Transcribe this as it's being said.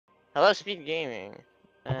Hello, SpeedGaming.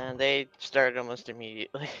 And they started almost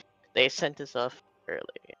immediately. They sent us off early.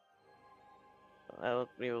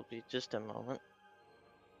 We will be just a moment.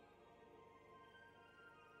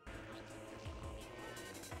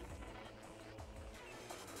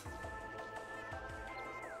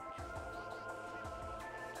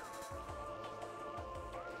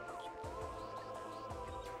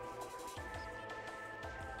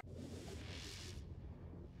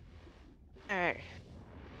 Alright.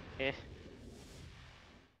 Yeah.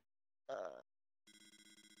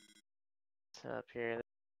 It's up here.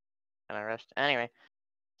 Kinda rushed. Anyway.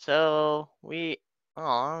 So, this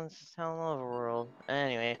is how overworld.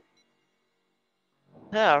 Anyway.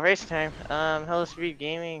 Race time. Hello,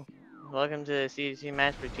 SpeedGaming. Welcome to the CDC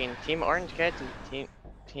match between Team Orange Cats and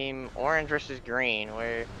Team Orange versus Green,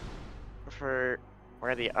 where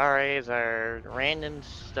the RAs are random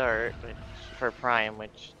start for Prime,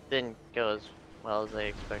 which didn't go as well as I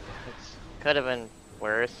expected. It could have been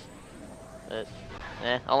worse, but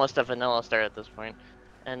almost a vanilla start at this point.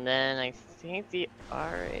 And then I think the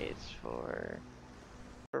RAs for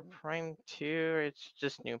Prime 2, it's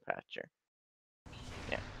just new patcher.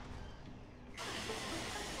 Yeah.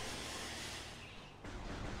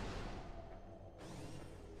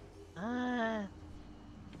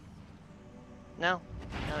 No,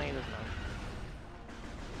 he does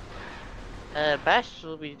not. Bash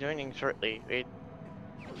will be joining shortly.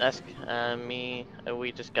 That's me.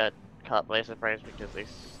 We just got caught by surprise because they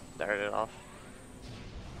started off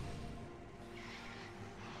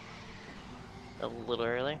a little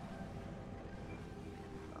early.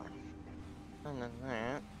 And then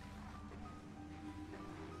that.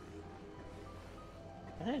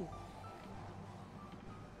 Good.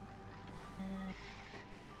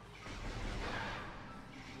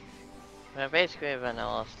 Basically a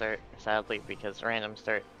vanilla start, sadly, because random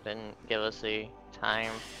start didn't give us the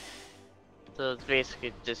time. So it's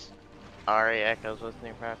basically just RA echoes with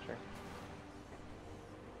new patcher.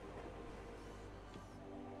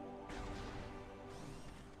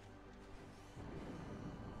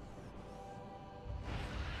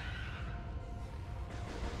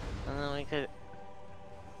 And then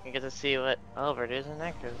we get to see what Albert and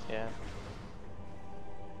echoes, yeah.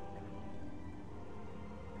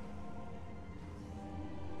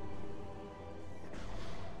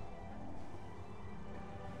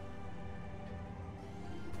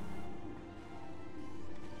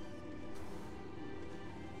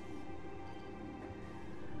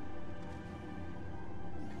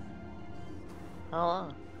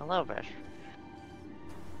 Hello, Bash.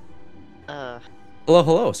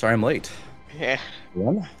 Hello. Sorry I'm late. Yeah.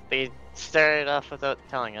 One? They started off without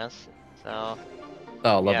telling us, so.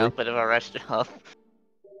 Oh, lovely. Yeah, a bit of a rush job.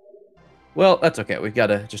 Well, that's okay. We've got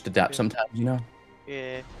to just adapt sometimes, you know?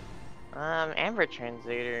 Yeah. Amber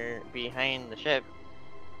translator behind the ship.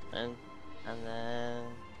 And then.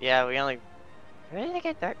 Yeah, we only. Where did I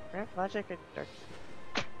get dark logic or dark?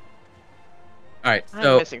 Alright, I'm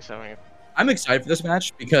so missing something. I'm excited for this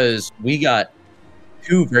match because we got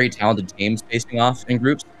two very talented teams facing off in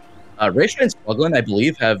groups. Rachel and Smuglin, I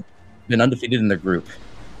believe, have been undefeated in their group.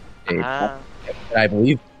 And I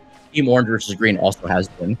believe Team Orange versus Green also has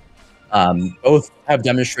been. Both have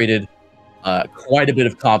demonstrated quite a bit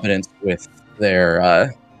of competence with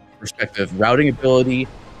their respective routing ability,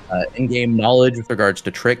 in-game knowledge with regards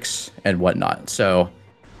to tricks and whatnot. So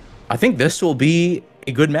I think this will be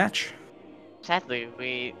a good match. Sadly,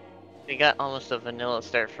 we got almost a vanilla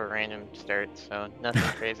start for random starts, so nothing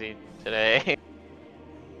crazy today.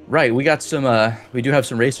 Right, we got some. We do have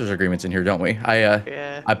some racers agreements in here, don't we?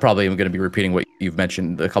 Yeah. I probably am going to be repeating what you've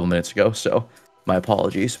mentioned a couple minutes ago, so my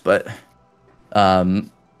apologies. But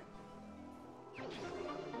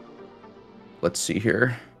let's see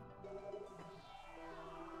here.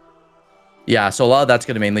 Yeah, so a lot of that's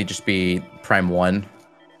going to mainly just be Prime 1.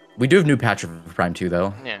 We do have new patch for Prime 2,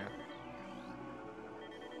 though. Yeah.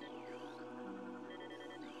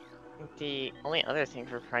 The only other thing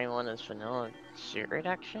for Prime 1 is vanilla suit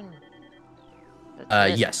reduction?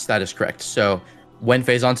 Yes, that is correct. So when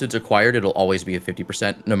Phazon suit's acquired, it'll always be a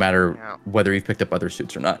 50%, no matter whether you've picked up other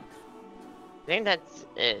suits or not. I think that's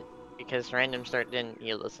it, because random start didn't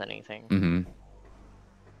yield us anything. Mm-hmm.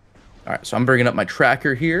 All right, so I'm bringing up my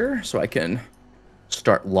tracker here so I can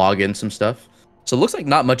start logging some stuff. So it looks like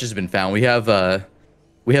not much has been found. We have a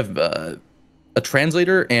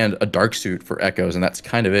translator and a dark suit for echoes, and that's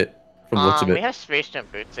kind of it from the looks of it. We have space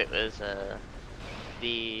jump boots. It was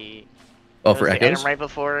for echoes, item right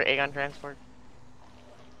before Aegon transport.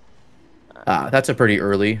 That's a pretty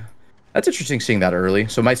early. That's interesting seeing that early.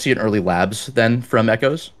 So might see an early labs then from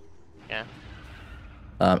echoes. Yeah.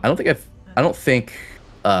 I don't think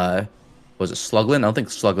Was it Sluglin? I don't think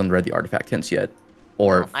Sluglin read the artifact hints yet.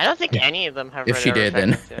 Or I don't think any of them have if read she did,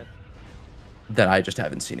 then yet. then I just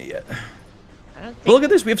haven't seen it yet. I don't But think... look at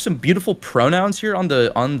this. We have some beautiful pronouns here on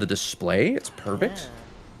the display. It's perfect.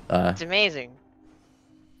 Yeah. It's amazing.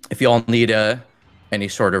 If y'all need any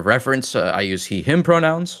sort of reference, I use he, him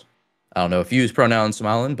pronouns. I don't know if you use pronouns,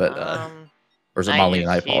 Malin, but or is it Malin?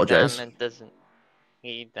 I apologize. He, them, it doesn't.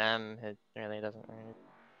 He, them, it really doesn't.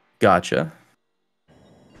 Gotcha.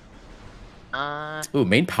 Ooh,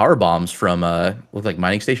 main power bombs from look like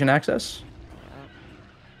mining station access.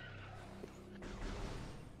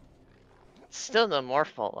 It's still the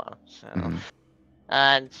Morphle though, so.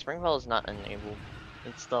 And Springball is not enabled.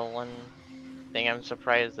 It's the one thing I'm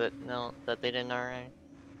surprised that they didn't already.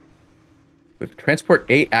 With transport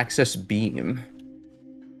 8 access beam.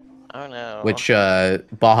 Oh no. Which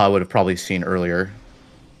Baja would have probably seen earlier.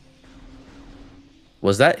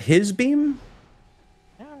 Was that his beam?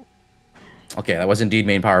 Okay, that was indeed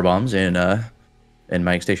main power bombs in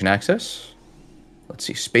mining station access. Let's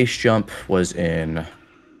see, space jump was in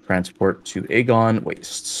transport to Aegon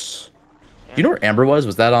wastes. Do you know where Amber was?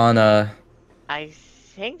 Was that on I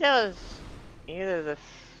think that was either the...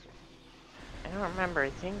 I don't remember.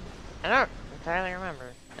 I don't entirely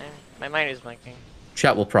remember. My mind is blanking.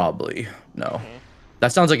 Chat will probably know. Okay.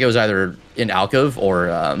 That sounds like it was either in Alcove or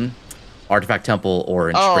Artifact Temple or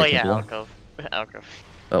in Straight Temple. Alcove. Alcove.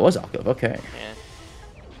 Oh, it was Alcove, okay. Yeah.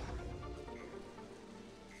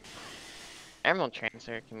 Emerald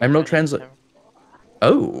Translator. Emerald Translator.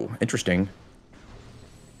 Oh, interesting.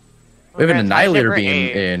 We have an Annihilator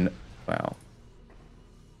Beam in... Wow.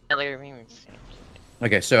 Annihilator Beam.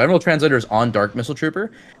 Okay, so Emerald Translator is on Dark Missile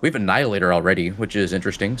Trooper. We have Annihilator already, which is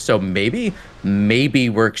interesting. So maybe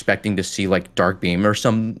we're expecting to see like Dark Beam or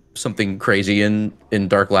something crazy in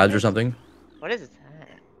Dark Labs or something. What is that?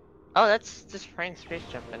 Oh, that's just Prime Space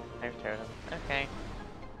Jumping. Okay.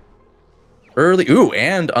 Early,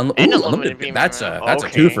 and unlimited beam. That's a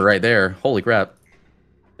twofer right there. Holy crap.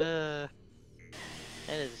 That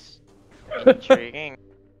is intriguing.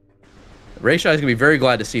 Raishai is gonna be very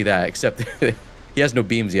glad to see that, except he has no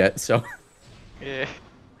beams yet, so. Yeah.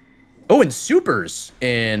 Oh, and supers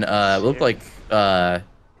in look like where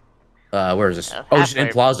is this? Oh, just in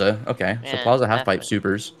Plaza. Okay, yeah, so Plaza half pipe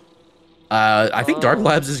supers. I think Dark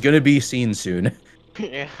Labs is gonna be seen soon.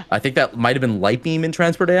 Yeah. I think that might have been Light Beam in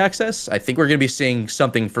Transport A Access. I think we're gonna be seeing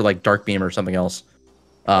something for like Dark Beam or something else.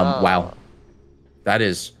 Wow, that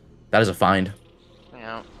is a find.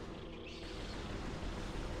 Yeah.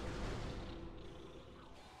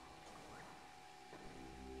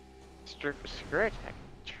 Screw attack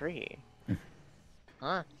tree.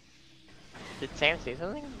 Huh? Did Sam say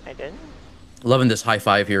something? I didn't. Loving this high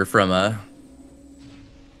five here from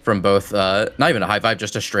both not even a high five,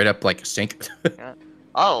 just a straight up like sync. Yeah.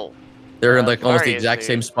 Oh. They're in like almost the exact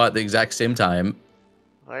same spot at the exact same time.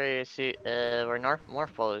 Where do you see where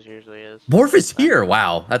Morphle usually is? Morph is here.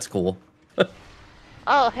 Wow, that's cool.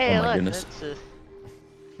 Oh hey, oh, look, that's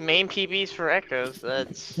main PBs for Echoes.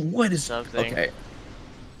 That's what is something. Okay.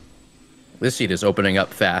 This seat is opening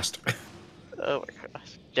up fast. Oh my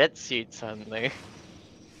gosh. Jet suit suddenly.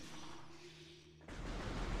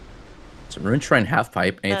 Some Rune Shrine half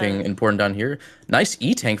pipe. Anything important down here? Nice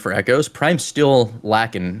E-tank for Echoes. Prime's still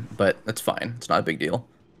lacking, but that's fine. It's not a big deal.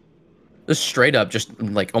 This straight up just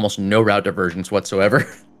like almost no route diversions whatsoever.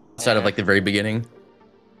 Outside of like the very beginning.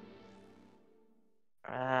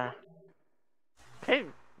 Could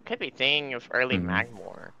be thinking of early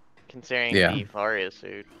Magmore, considering the Faria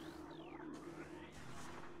suit.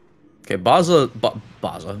 Okay,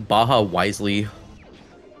 Baja wisely,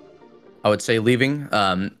 I would say, leaving.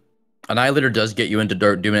 Annihilator does get you into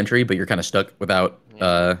Doom entry, but you're kind of stuck without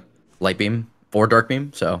Light Beam or Dark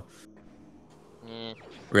Beam, so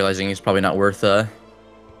realizing he's probably not worth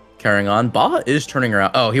carrying on. Baja is turning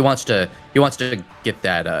around. Oh, he wants to get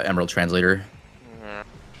that Emerald Translator.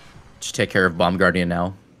 Just take care of Bomb Guardian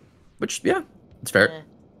now, which it's fair.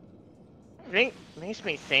 I think makes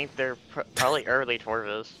me think they're probably early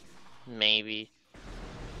Torvus. Maybe.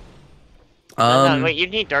 No, wait, you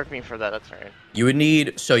need Dark Beam for that, that's right. You would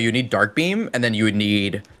need Dark Beam, and then you would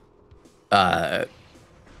need Morph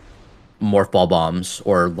Ball Bombs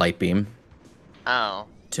or Light Beam. Oh.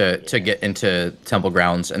 To get into Temple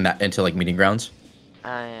Grounds and into like Meeting Grounds.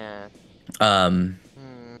 Yeah.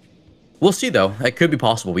 We'll see though. That could be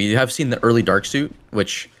possible. We have seen the early Dark Suit,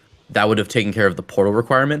 which that would have taken care of the portal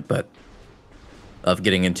requirement, but of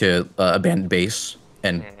getting into Abandoned Base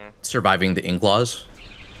and surviving the Inklaws.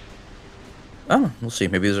 Oh, we'll see.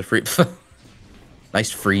 Maybe there's a free,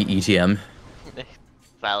 nice free ETM.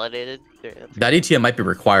 Validated. That ATM might be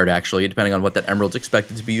required, actually, depending on what that emerald's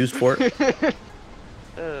expected to be used for.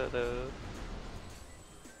 Oh, no.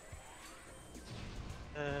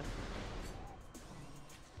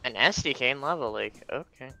 An SDK in Lava Lake.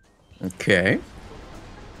 Okay. Okay.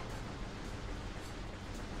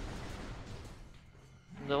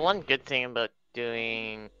 The one good thing about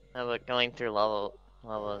going through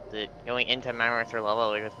going into Magmar through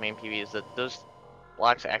Lava Lake with main PV is that those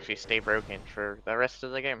blocks actually stay broken for the rest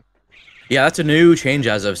of the game. Yeah, that's a new change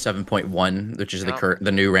as of 7.1, which is Yep.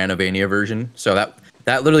 the new Ranovania version. So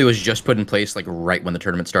that literally was just put in place like right when the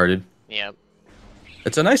tournament started. Yep.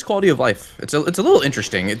 It's a nice quality of life. It's a little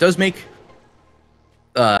interesting. It does make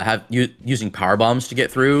using power bombs to get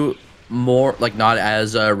through more like not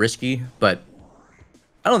as risky, but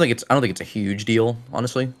I don't think it's a huge deal,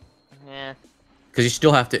 honestly. Yeah. Because you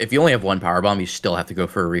still have to, if you only have one power bomb, you still have to go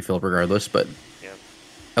for a refill regardless. But Yep.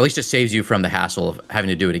 at least it saves you from the hassle of having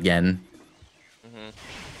to do it again. Mhm.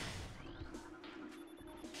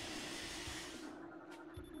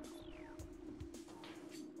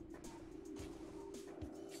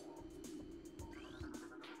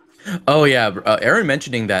 Oh yeah, Aaron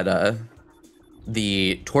mentioning that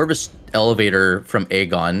the Torvus elevator from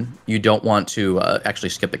Aegon, you don't want to actually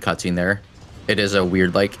skip the cutscene there. It is a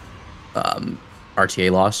weird like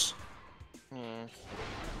RTA loss. Hmm.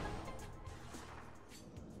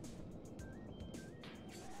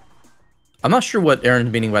 I'm not sure what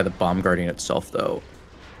Aaron's meaning by the bomb guardian itself, though.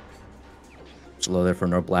 Slow there for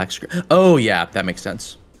no black screen. Oh, yeah, that makes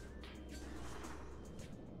sense.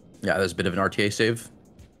 Yeah, there's a bit of an RTA save.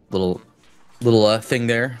 Little thing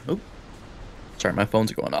there. Oh, sorry, my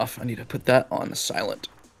phone's going off. I need to put that on silent.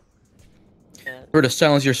 Yeah. Or to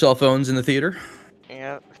silence your cell phones in the theater.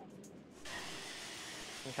 Yep.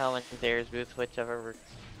 Commentator's booth, whichever works.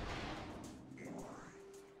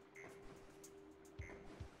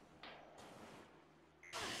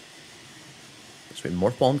 So we have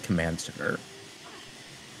Morphball and Command Center.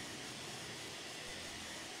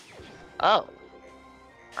 Oh.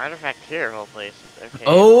 Artifact here, whole place. Okay.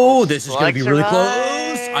 Oh, this is gonna be really close.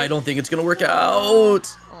 Survive. I don't think it's gonna work out.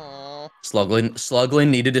 Aw. Sluglin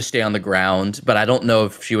needed to stay on the ground, but I don't know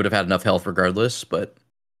if she would have had enough health regardless. But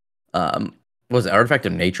was it Artifact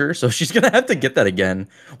of Nature? So she's gonna have to get that again.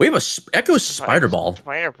 We have a Echo Spider Ball.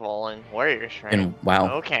 Spider Ball and Warrior Shrine. And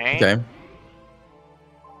wow. Okay. Okay.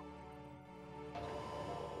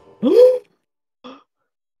 What?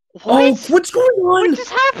 Oh, what's going on? What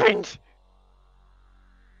just happened?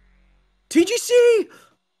 TGC.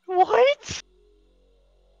 What?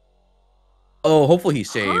 Oh, hopefully he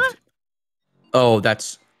saved. Huh? Oh,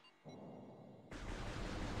 that's.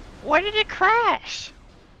 Why did it crash?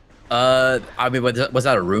 I mean, was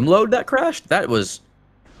that a room load that crashed? That was.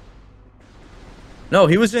 No,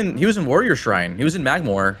 he was in Warrior Shrine. He was in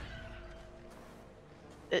Magmor.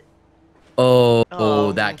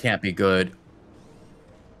 Oh, that can't be good.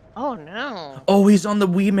 Oh no. Oh, he's on the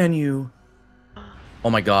Wii menu. Oh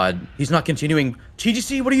my god, he's not continuing.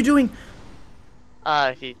 TGC, what are you doing?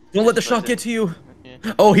 Don't let the shot get to you.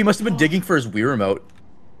 Yeah. Oh, he must have been digging for his Wii remote.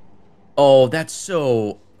 Oh, that's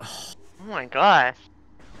so. Oh my gosh.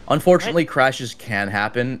 Unfortunately, crashes can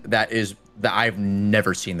happen. That I've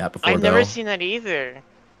never seen that before. I've never seen that either.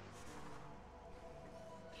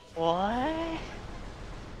 What?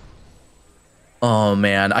 Oh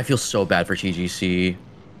man, I feel so bad for TGC.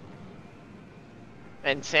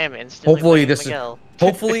 And Sam instantly Hopefully blaming Miguel.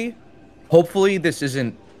 hopefully this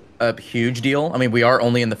isn't a huge deal. I mean, we are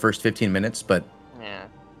only in the first 15 minutes, but Yeah.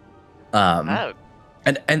 oh.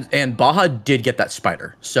 And Baja did get that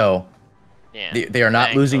spider, so Yeah. they are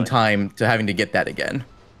not losing Thankfully. time to having to get that again.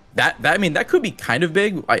 That I mean, that could be kind of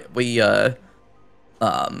big.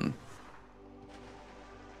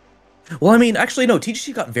 Well, I mean, actually, no.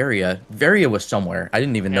 TGC got Varia. Varia was somewhere. I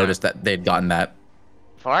didn't even notice that they'd gotten that.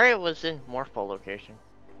 Varia was in Morphle location.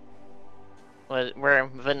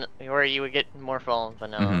 Where you would get Morphle and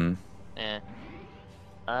Vanilla. Mm-hmm.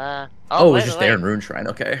 Yeah. Oh, it was by just the there way, in Rune Shrine.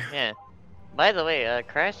 Okay. Yeah. By the way,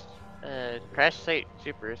 Crash Site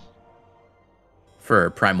Supers. For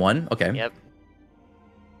Prime 1? Okay. Yep.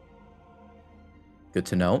 Good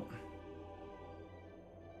to know.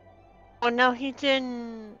 Oh no, he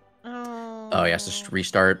didn't. Oh. Oh, he has to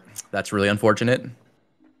restart. That's really unfortunate.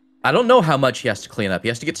 I don't know how much he has to clean up. He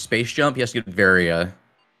has to get Space Jump. He has to get Varia.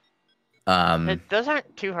 Those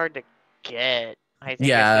aren't too hard to get. I think,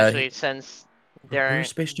 yeah. especially since Where's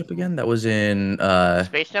Space Jump again? That was in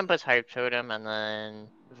Space Jump was Hype Totem, and then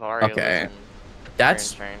Varia okay. was in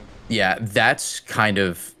That's Turn. yeah.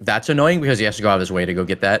 That's annoying because he has to go out of his way to go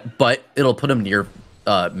get that. But it'll put him near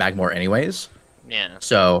Magmor anyways. Yeah.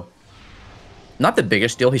 So Not the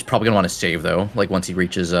biggest deal. He's probably gonna want to save though. Like once he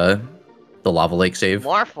reaches the lava lake save.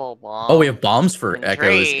 Morphle bomb. Oh, we have bombs for and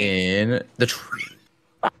echoes tree. in the tree.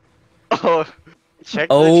 Oh, check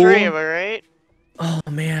the Oh. tree, am I right? Oh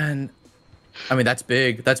man. I mean that's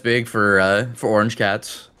big. That's big for orange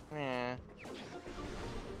cats. Yeah.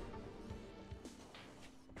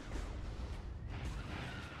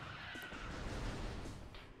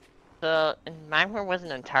 So, Magmar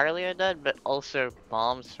wasn't entirely a dud, but also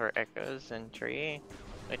bombs for echoes and tree,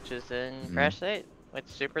 which is in Crash Site, which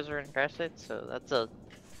supers are in Crash Site, so that's a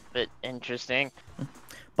bit interesting.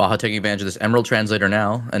 Baja taking advantage of this Emerald Translator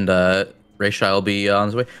now, and Raishai will be on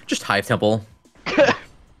his way. Just Hive Temple.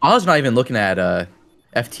 Baja's not even looking at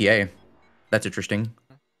FTA. That's interesting.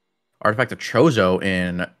 Artifact of Chozo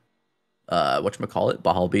in whatchamacallit.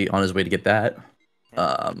 Baja will be on his way to get that.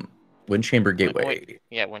 Wind Chamber Gateway.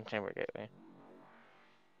 Yeah, Wind Chamber Gateway.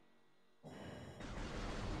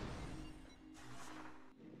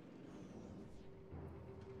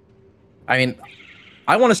 I mean,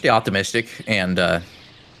 I want to stay optimistic and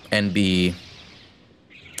be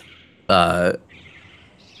and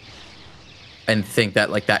think that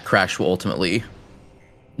like that crash will ultimately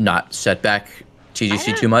not set back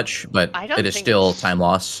TGC too much, but it is still time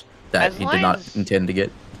loss that he did not intend to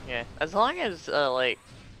get. Yeah, as long as like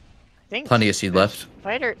I think plenty of seed left.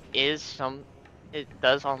 Spider is it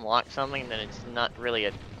does unlock something that it's not really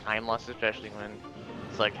a time loss, especially when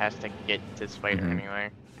it's like has to get to Spider anyway.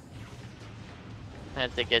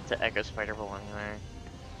 Has to get to Echo Spider Ball anyway.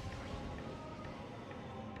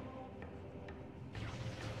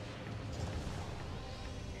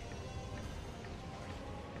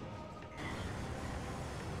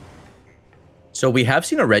 So we have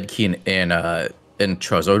seen a red key in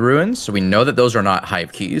Trozo ruins, so we know that those are not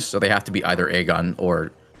Hive keys, so they have to be either Aegon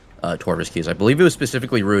or Torvus keys. I believe it was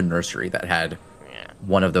specifically Ruin Nursery that had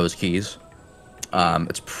one of those keys.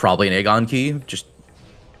 It's probably an Aegon key, just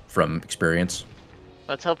from experience.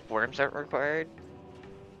 Let's hope worms aren't required.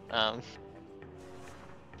 Because,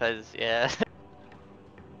 yeah.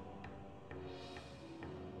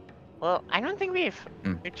 Well, I don't think we've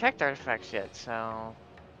checked artifacts yet, so...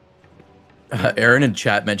 Aaron in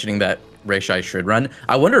chat mentioning that Raishai should run.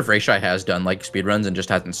 I wonder if Raishai has done, like, speedruns and just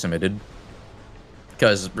hasn't submitted.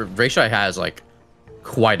 Because Raishai has, like,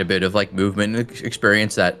 quite a bit of, like, movement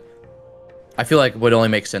experience that I feel like would only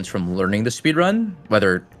make sense from learning the speedrun,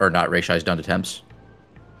 whether or not Raishai's done attempts.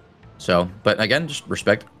 So, but again, just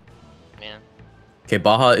respect. Yeah. Okay,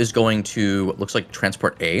 Baja is going to, looks like,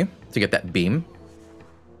 transport A to get that beam.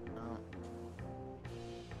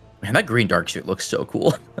 Man, that green dark suit looks so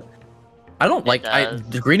cool. I don't like,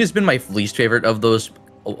 the green has been my least favorite of those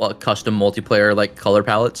custom multiplayer, like, color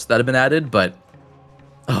palettes that have been added, but,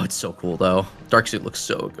 oh, it's so cool, though. Dark suit looks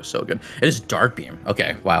so good. It is dark beam.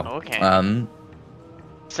 Okay, wow. Okay.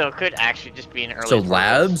 So it could actually just be an early... So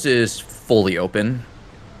labs is fully open.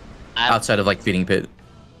 Outside of like feeding pit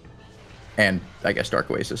and I guess dark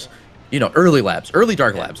oasis, you know, early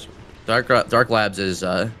dark labs. Dark labs is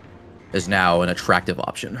now an attractive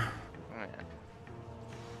option.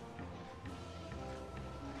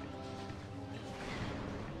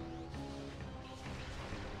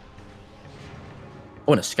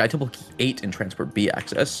 Oh, and a Sky Temple Key 8 in Transport B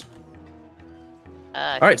access.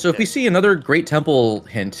 All right, so if we see another Great Temple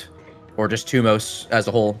hint, or just Tumos as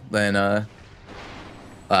a whole, then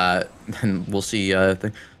we'll see.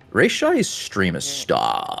 Raishai's stream is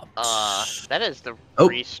stopped. That is the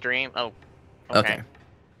restream. Oh, okay.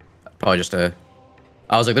 Probably just a.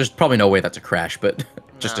 I was like, there's probably no way that's a crash, but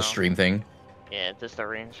just a stream thing. Yeah, just a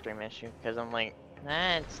restream issue. Because I'm like,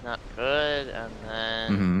 nah, it's not good. And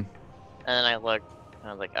then, and then I looked, and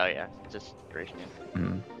I was like, oh yeah, just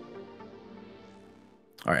restream.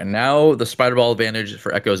 All right, and now the Spider Ball advantage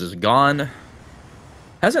for Echoes is gone.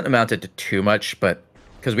 Hasn't amounted to too much, but.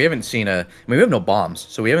 Because we haven't seen we have no bombs,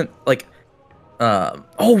 so we haven't, like,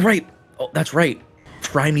 oh, right, oh, that's right,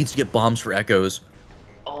 Prime needs to get bombs for Echoes.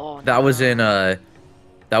 Oh, that was in, the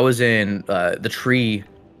tree.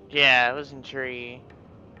 Yeah, it was in tree.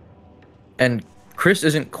 And Chris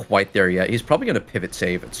isn't quite there yet. He's probably going to pivot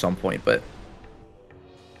save at some point, but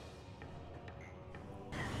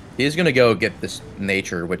he's going to go get this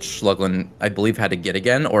nature, which Sluglin, I believe, had to get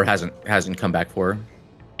again, or hasn't come back for.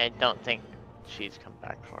 I don't think she's come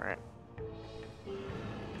back for it.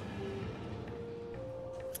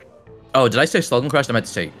 Oh, did I say Sluglin crashed? I meant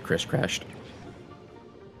to say Chris crashed.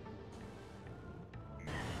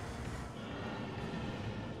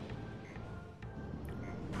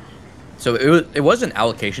 So it was an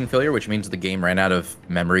allocation failure, which means the game ran out of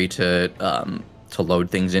memory to load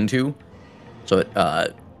things into. So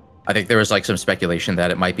I think there was like some speculation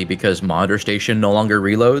that it might be because Monitor Station no longer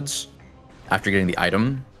reloads after getting the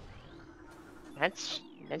item. That's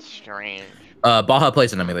strange. Baja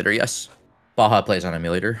plays on emulator, yes. Baja plays on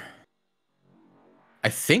emulator. I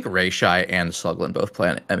think Rayshy and Sluglin both play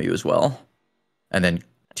on EMU as well. And then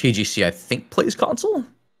TGC, I think, plays console.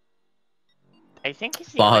 I think he's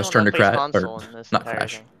the only Baja's one turn that to plays crash, or console in this not entire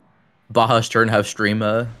crash. thing. Baja's turn have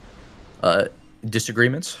stream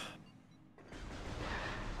disagreements.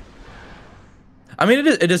 I mean,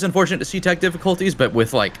 it is unfortunate to see tech difficulties, but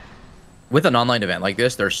with an online event like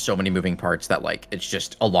this, there's so many moving parts that like it's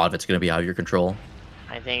just a lot of it's going to be out of your control.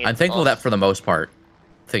 I think I'm thankful that for the most part,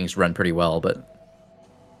 things run pretty well, but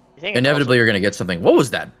inevitably you're going to get something. What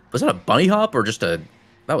was that? Was that a bunny hop or just a?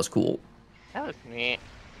 That was cool. That was neat.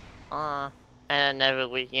 And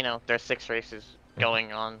inevitably, you know, there's 6 races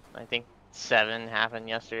going on. I think 7 happened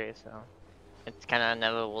yesterday, so it's kind of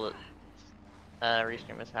inevitable that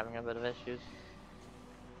Restream is having a bit of issues.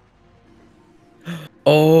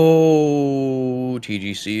 Oh,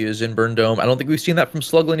 TGC is in Burn Dome. I don't think we've seen that from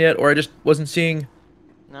Sluglin yet, or I just wasn't seeing.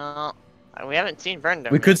 No, we haven't seen Burn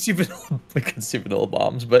Dome We yet. could see vanilla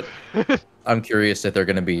bombs, but I'm curious if they're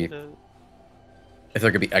gonna be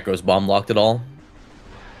Echo's bomb locked at all.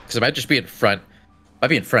 Because it might just be in front. Might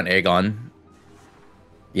be in front Aegon.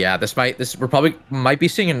 Yeah, we're probably might be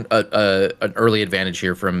seeing an early advantage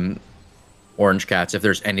here from Orange Cats if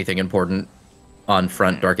there's anything important on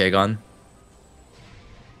front Dark Aegon.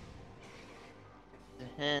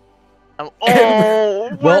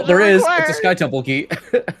 Oh, well, there is. It's a Sky Temple key.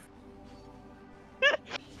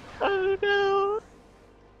 Oh no!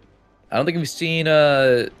 I don't think we've seen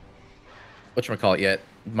whatchamacallit yet.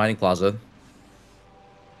 Mining Plaza.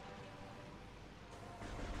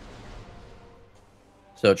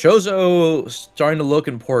 So Chozo starting to look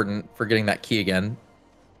important for getting that key again.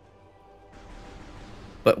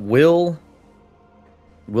 But will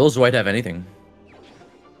Zoid have anything?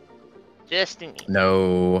 Just an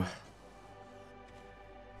No.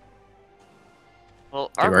 Well,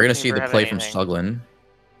 okay, we're gonna see the play from Sluglin.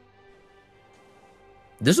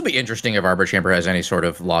 This will be interesting if Arbor Chamber has any sort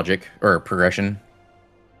of logic or progression.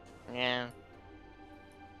 Yeah.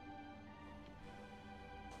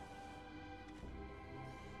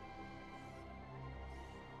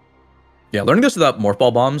 Yeah, learning this without Morph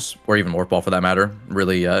Ball bombs, or even Morph Ball for that matter,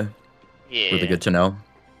 really really good to know.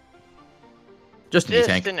 Just an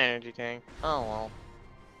E-tank. Just an energy tank. Oh well.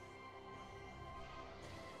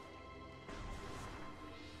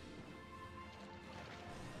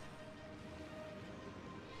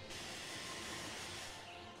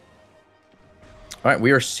 All right,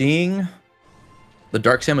 we are seeing the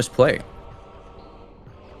Dark Samus play.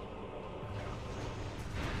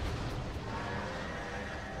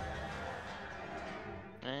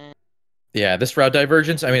 Yeah, this route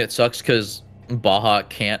divergence, I mean, it sucks because Baja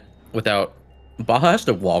can't Baja has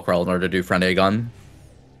to wall crawl in order to do front Aegon.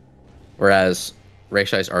 Whereas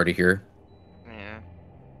Reishai's already here. Yeah.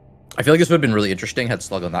 I feel like this would have been really interesting had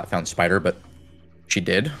Sluggo not found Spider, but she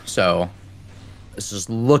did. So this is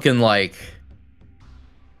looking like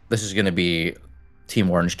this is going to be Team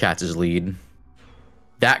Orange Cats' lead.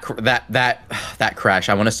 That crash,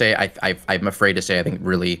 I want to say, I'm afraid to say, I think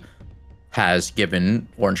really has given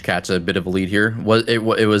Orange Cats a bit of a lead here.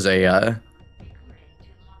 It was a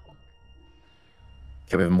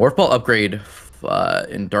okay, we have a Morph Ball upgrade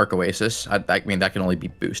in Dark Oasis. I mean, that can only be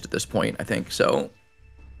boost at this point, I think. So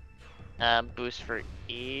boost for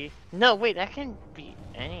E. No, wait, that can be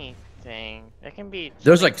anything. That can be.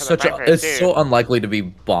 There's like it's so unlikely to be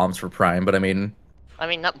bombs for Prime, but I mean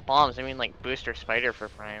not bombs. I mean like booster Spider for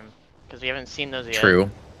Prime, because we haven't seen those yet. True.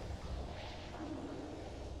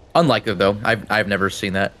 Unlikely though. I've never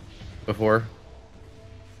seen that before.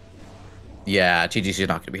 Yeah, TGC is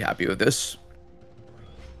not going to be happy with this.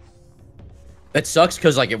 It sucks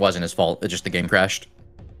because like it wasn't his fault. It's just the game crashed.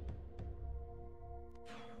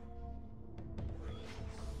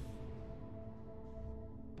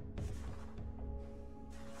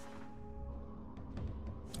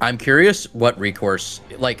 I'm curious what recourse,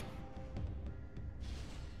 like,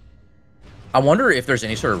 I wonder if there's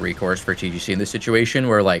any sort of recourse for TGC in this situation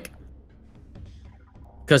where, like,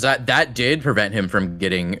 because that did prevent him from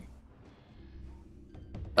getting,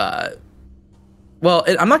 well,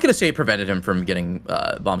 I'm not going to say it prevented him from getting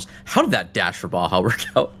bombs. How did that dash for Baja work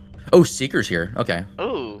out? Oh, Seeker's here. Okay.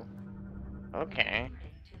 Ooh. Okay.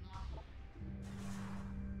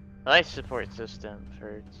 Nice support system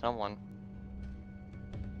for someone.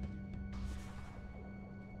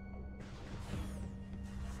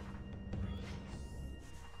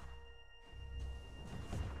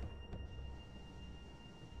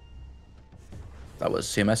 That was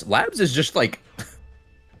CMS. Labs is just like,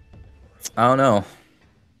 I don't know.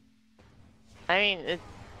 I mean,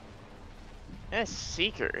 it's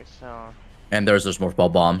Seeker, so... And there's those morph ball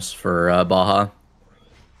bombs for Baja.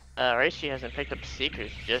 Reishi hasn't picked up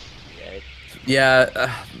Seekers just yet.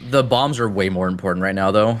 Yeah, the bombs are way more important right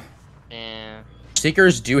now, though. Yeah.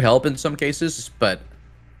 Seekers do help in some cases, but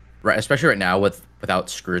especially right now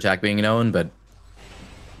without screw attack being known. But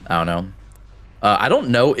I don't know. I don't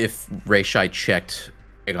know if Reishai checked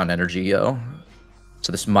Aegon energy though,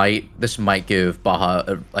 so this might give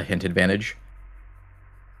Baja a hint advantage.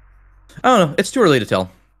 I don't know. It's too early to tell.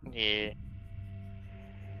 Yeah.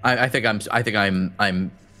 I think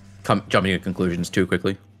I'm jumping to conclusions too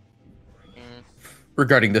quickly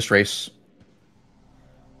regarding this race.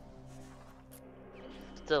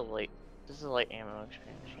 Still late. This is like ammo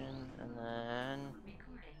expansion, and then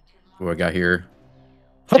What do I got here?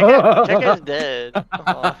 Checker's dead.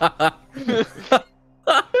 Oh.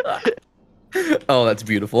 Oh, that's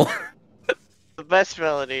beautiful. The best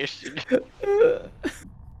validation.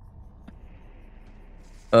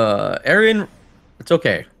 Arian, it's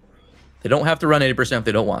okay. They don't have to run 80% if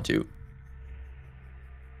they don't want to.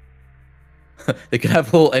 They could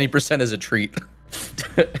have a little any percent as a treat.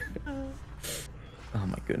 Oh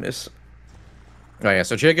my goodness. Oh yeah,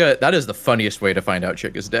 so Chica, that is the funniest way to find out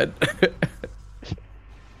Chica's dead.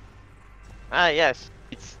 Yes.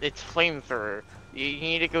 It's flamethrower. You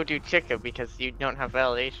need to go do Chica because you don't have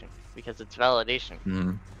validation. Because it's validation.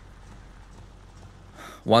 Mm.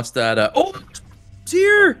 Once that oh,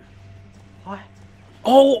 dear. What?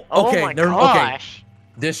 Oh, okay. Oh my gosh. Okay.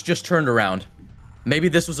 This just turned around. Maybe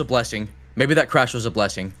this was a blessing. Maybe that crash was a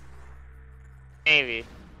blessing. Maybe.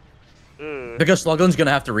 Ooh. Because Sluglin's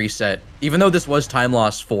gonna have to reset. Even though this was time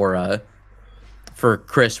loss for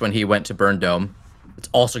Chris when he went to Burn Dome, it's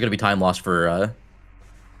also gonna be time loss for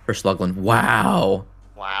Sluglin. Wow.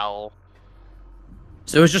 Wow.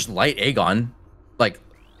 So it was just light Aegon. Like,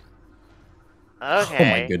 Okay.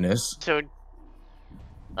 oh my goodness. So,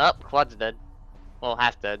 Quad's dead. Well,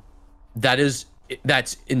 half dead. That's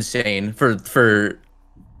insane. For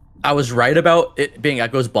I was right about it being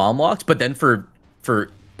Echo's bomb locked, but then for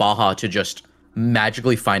Baja to just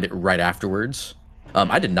magically find it right afterwards.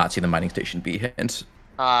 I did not see the mining station B hint.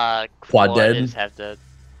 Quad dead. Is half dead.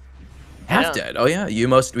 Half dead. Oh yeah,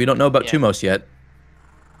 we don't know about Tumos yet.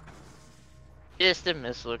 Just a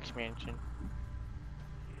missile expansion.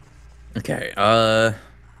 Okay,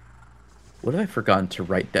 what have I forgotten to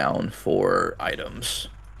write down for items?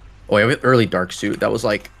 Oh, yeah, we have early dark suit. That was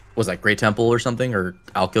that Grey Temple or something, or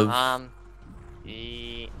Alcove? Or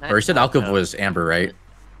you said Alcove was Amber, right?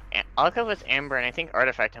 Alcove was Amber, and I think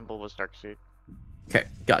Artifact Temple was dark suit. Okay,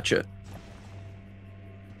 gotcha.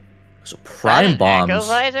 So prime bombs. Echo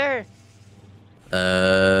visor?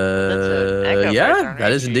 Yeah,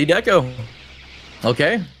 that is indeed Echo.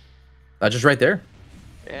 Okay, that's just right there.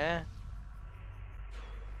 Yeah.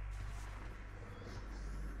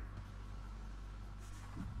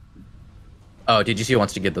 Oh, did you see he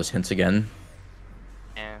wants to get those hints again?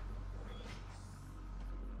 Yeah.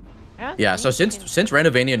 Yeah, so since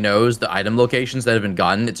Renovania knows the item locations that have been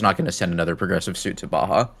gotten, it's not going to send another progressive suit to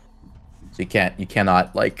Baja. So you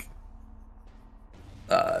cannot like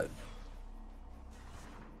I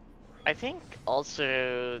think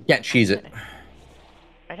also can't cheese it.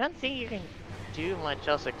 I don't think you can do much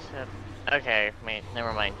else except okay, wait,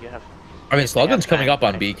 never mind. You have I mean, Sluglin's coming up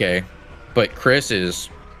on BK, but Chris is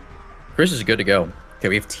good to go. Okay,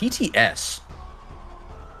 we have TTS.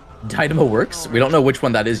 Dynamo works. We don't know which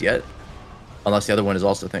one that is yet, unless the other one is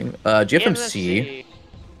also a thing. GFMC.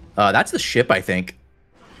 That's the ship, I think.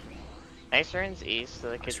 Ice Ruins East,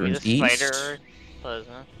 so it could Ice be Ruins the East. Spider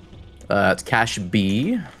Plasma. It's Cache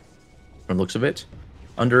B, from the looks of it.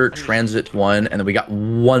 Under Transit 1, and then we got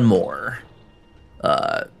one more.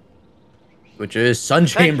 Which is Sun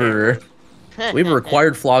Chamber. We have a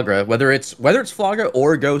required Flagra. Whether it's Flagra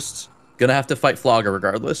or Ghosts, gonna have to fight Flagra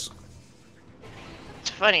regardless.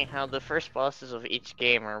 It's funny how the first bosses of each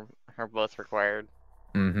game are both required.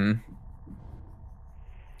 Mm-hmm.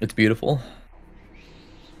 It's beautiful.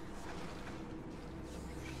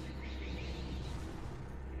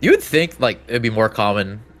 You would think like it'd be more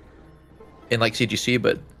common in like CGC,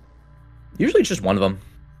 but usually it's just one of them.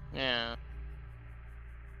 Yeah.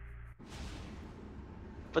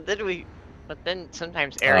 But then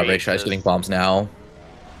sometimes Reishai's getting bombs now.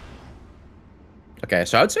 Okay,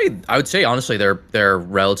 so I would say honestly they're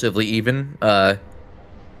relatively even. I'm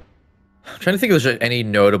trying to think if there's any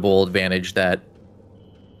notable advantage that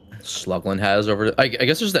Sluglin has over. I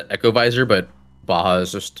guess there's that Echo Visor, but Baja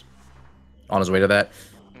is just on his way to that.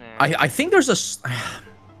 Yeah. I think there's a.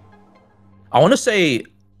 I want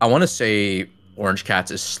to say Orange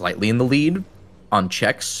Cats is slightly in the lead on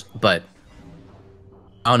checks, but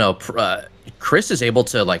I don't know. Chris is able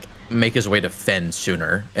to like make his way to Fen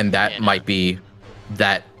sooner, and that might be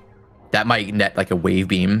that might net like a wave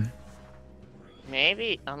beam.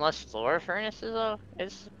 Maybe, unless floor furnace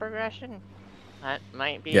is progression. That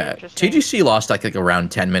might be interesting. TGC lost like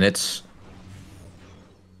around 10 minutes.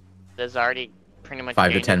 There's already pretty much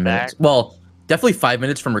 5 to 10 minutes. Well, definitely 5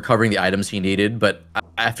 minutes from recovering the items he needed, but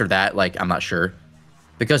after that, like, I'm not sure.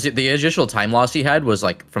 Because the additional time loss he had was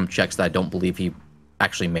like from checks that I don't believe he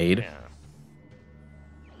actually made. Yeah.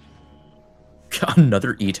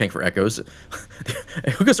 Another E-tank for Echoes.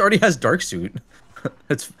 Echoes already has Dark Suit.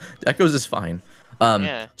 Echoes is fine.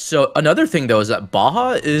 So another thing though is that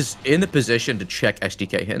Baja is in the position to check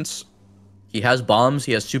SDK hints. He has bombs,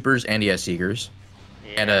 he has supers, and he has seekers,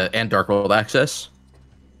 and Dark World access.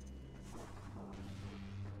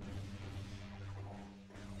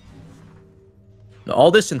 Now,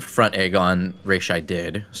 all this in front Aegon Rayshai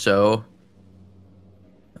did. So,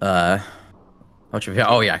 oh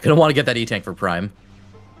yeah, gonna want to get that E-tank for Prime.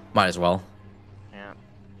 Might as well. Yeah.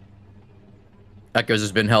 Echoes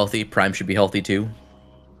has been healthy. Prime should be healthy too.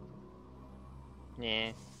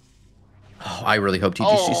 Yeah. Oh, I really hope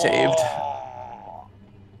TGC saved.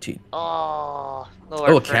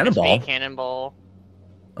 A cannonball. Cannonball.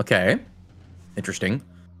 Okay. Interesting.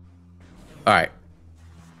 All right.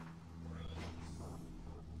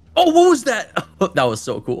 Oh, what was that? That was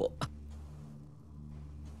so cool.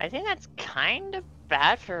 I think that's kind of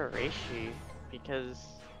bad for Reishi because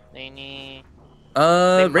they need.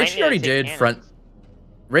 Reishi already did front.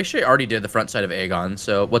 Reishi already did the front side of Aegon.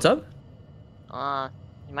 So what's up?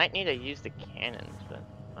 You might need to use the cannons, but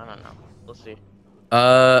I don't know. We'll see.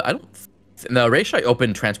 I don't. No, Reishi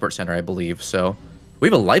opened Transport Center, I believe. So we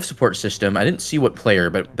have a life support system. I didn't see what player,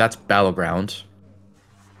 but that's Battleground.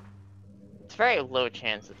 It's very low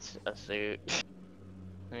chance it's a suit. To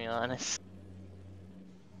be honest.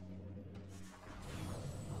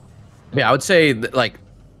 Yeah, I would say that, like,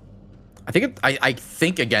 I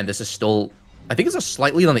think again this is still, I think it's a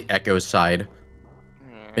slightly on the Echo side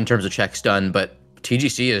in terms of checks done, but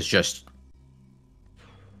TGC is just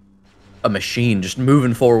a machine, just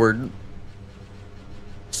moving forward.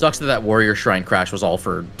 Sucks that Warrior Shrine crash was all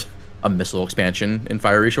for a missile expansion in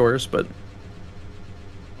Fiery Shores, but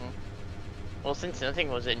well, since nothing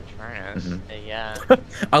was in Furnace, yeah.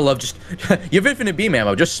 I love just you have infinite beam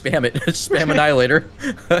ammo, just spam it, spam Annihilator.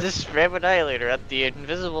 Just spam Annihilator at the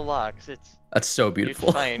invisible blocks. That's so beautiful.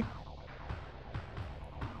 It's fine.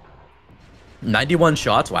 91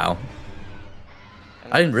 shots, wow.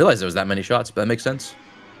 I didn't realize there was that many shots, but that makes sense.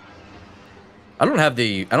 I don't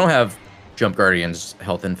have Jump Guardian's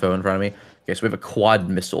health info in front of me. Okay, so we have a quad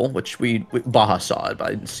missile, which we Baja saw it, but I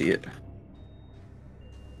didn't see it.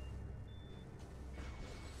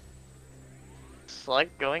 Slug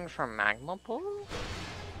going from Magma Pool?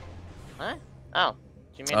 Huh? Oh.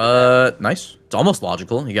 You mean nice. It's almost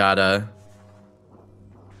logical. You got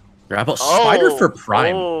grapple Spider for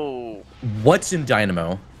Prime. Oh. What's in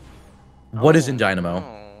Dynamo? What is in Dynamo?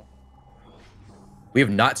 No. We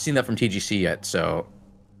have not seen that from TGC yet, so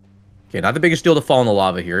okay, not the biggest deal to fall in the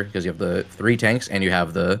lava here because you have the 3 tanks and you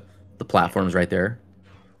have the platforms right there.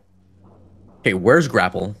 Okay, where's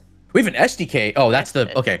grapple? We have an SDK. Oh, that's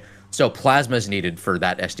the okay. So plasma is needed for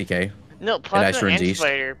that SDK. No, plasma and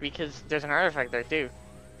Spider because there's an artifact there too.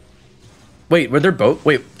 Wait, were there both?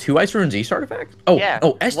 Wait, 2 Ice Runes East artifacts? Oh, yeah.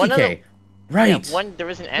 Oh, SDK. Right. Yeah, there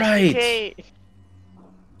was an SDK. Right.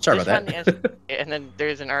 Sorry about that. And then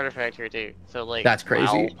there's an artifact here too. So like that's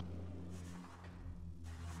crazy. Wow.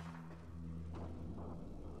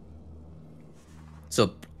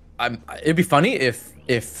 So it'd be funny if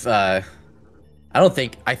I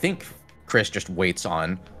think Chris just waits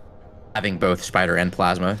on having both Spider and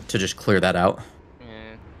Plasma to just clear that out.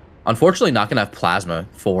 Yeah. Unfortunately, not gonna have Plasma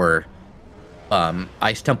for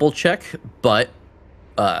Ice Temple check, but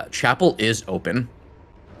Chapel is open.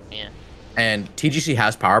 Yeah. And TGC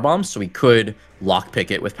has power bombs, so we could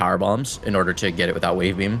lockpick it with power bombs in order to get it without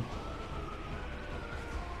wave beam.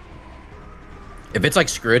 If it's like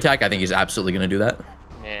screw attack, I think he's absolutely gonna do that.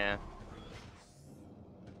 Yeah.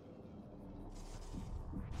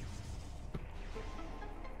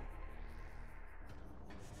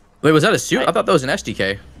 Wait, was that a suit? I thought that was an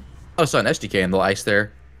SDK. I saw an SDK in the ice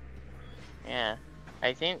there. Yeah,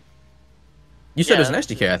 I think. You said it was an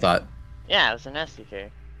SDK, I thought. Yeah, it was an SDK.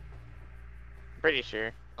 Pretty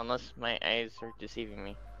sure, unless my eyes are deceiving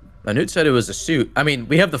me. Manute said it was a suit. I mean,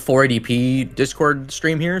 we have the 480p Discord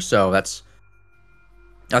stream here, so that's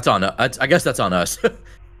on us. I guess that's on us.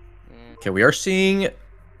 Okay, we are seeing.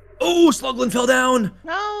 Oh, Sluglin fell down.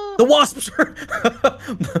 No. The wasps are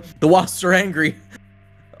the wasps are angry.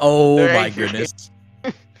 Oh They're my angry. goodness.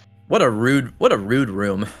 What a rude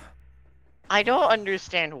room. I don't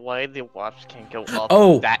understand why the wasps can't go up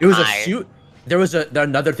Oh, that it was a high. suit. There was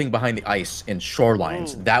another thing behind the ice in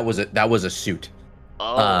shorelines. Ooh. That was a suit.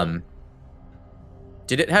 Oh.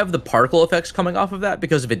 Did it have the particle effects coming off of that?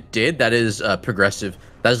 Because if it did, that is progressive.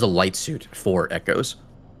 That is a light suit for echoes.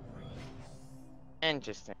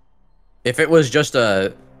 Interesting. If it was just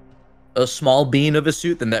a small bean of a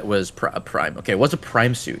suit, then that was prime. Okay, what's a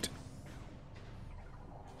prime suit?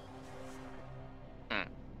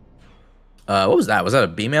 What was that? Was that a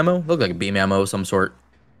beam ammo? Looked like a beam ammo of some sort.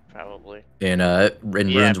 Probably. In Yeah,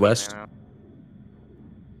 Ruins West.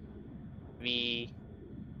 V.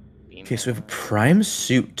 Okay, so we have a prime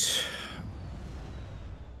suit.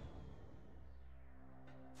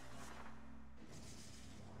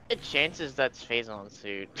 The chances that's Phazon's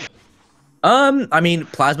suit. I mean,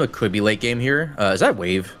 Plasma could be late game here. Is that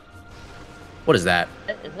wave? What is that?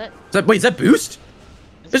 Wait, is that boost?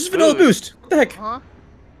 This is vanilla boost. What the heck? Huh?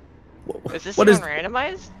 Is this what even is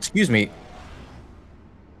randomized? Excuse me.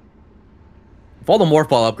 If all the morph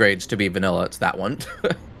ball upgrades to be vanilla, it's that one.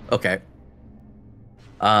 Okay.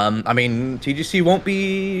 I mean, TGC won't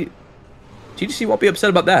be upset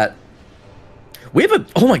about that. We have a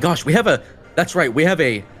oh my gosh, that's right, we have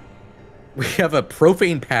a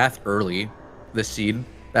profane path early this seed.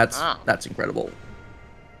 That's incredible.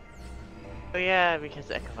 Oh yeah, because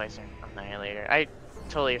the Echo Visor Annihilator. I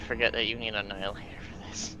totally forget that you need Annihilator for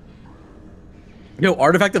this. Yo,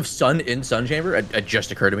 Artifact of Sun in Sun Chamber? It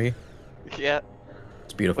just occurred to me. Yeah.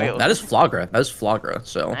 It's beautiful. Wait, that is Flagra. That is Flagra,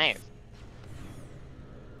 so. Nice.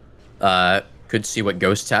 Could see what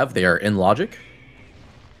ghosts have. They are in logic.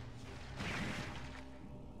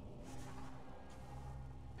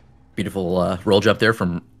 Beautiful roll jump there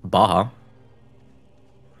from Baja.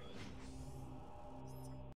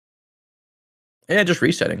 Yeah, just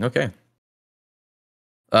resetting. Okay.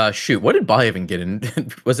 Shoot, what did Baja even get in?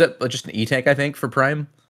 Was that just an E-Tank, I think, for Prime?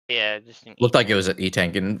 Yeah, just an Looked like it was an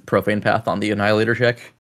E-Tank in Profane Path on the Annihilator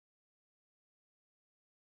check.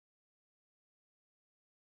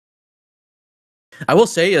 I will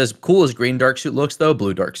say, as cool as green dark suit looks, though,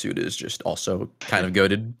 blue dark suit is just also kind of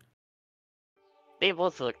goated. They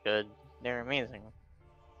both look good. They're amazing.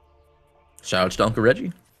 Shoutouts to Uncle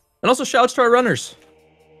Reggie. And also shoutouts to our runners.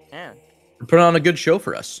 Yeah. For putting on a good show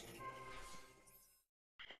for us.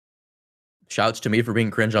 Shouts to me for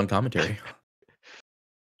being cringe on commentary.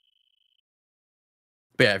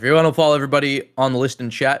 But yeah, if you want to follow everybody on the list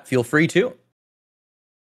in chat, feel free to.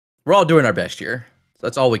 We're all doing our best here.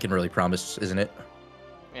 That's all we can really promise, isn't it?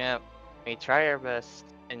 Yeah. We try our best,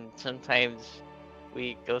 and sometimes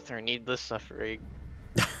we go through needless suffering.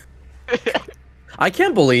 I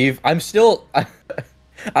can't believe I'm still... I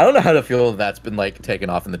don't know how to feel that's been, like, taken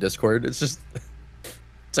off in the Discord. It's just...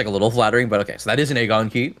 It's, like, a little flattering, but okay. So that is an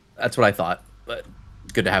Aegon key. That's what I thought, but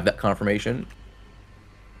it's good to have that confirmation.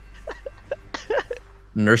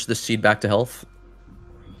 Nurse the seed back to health.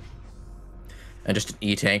 And just an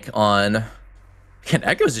E-Tank on... Again,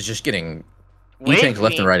 Echoes is just getting E-Tanks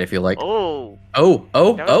left and right, I feel like. Oh.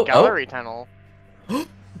 Oh. Gallery tunnel.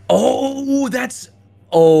 Oh, that's...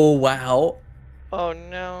 Oh, wow. Oh,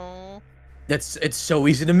 no. It's so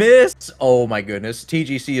easy to miss. Oh, my goodness.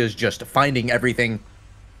 TGC is just finding everything.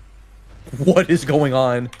 What is going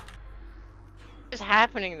on? What is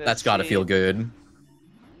happening this That's got to feel good.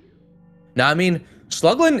 Now, I mean,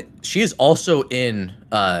 Sluglin, she is also in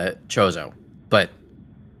Chozo, but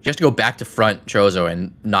she has to go back to front Chozo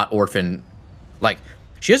and not orphan. Like,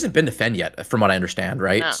 she hasn't been to Fen yet, from what I understand,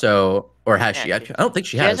 right? No. So, or has she? I don't think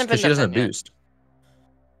she has, because she doesn't have boost.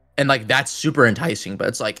 And, like, that's super enticing, but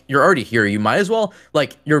it's like, you're already here. You might as well,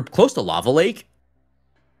 like, you're close to Lava Lake.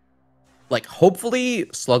 Like, hopefully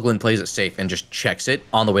Sluglin plays it safe and just checks it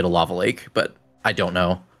on the way to Lava Lake, but I don't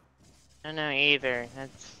know. I don't know either.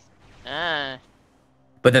 That's...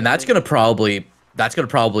 But then that's gonna probably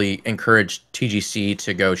encourage TGC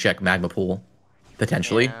to go check Magma Pool,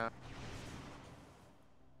 potentially. Yeah.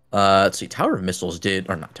 Let's see. Tower of Missiles did,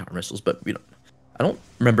 or not Tower of Missiles, but you know, I don't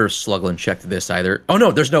remember if Sluglin checked this either. Oh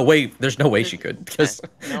no, there's no way. There's no way she could because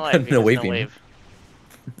no wave.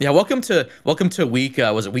 Yeah, welcome to week.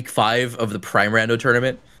 Was it week 5 of the Prime Rando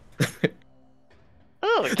tournament?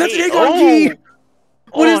 Oh, that's an Aegon Gi.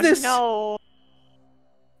 What is this? No.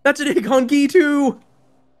 That's an Aegon Gi too.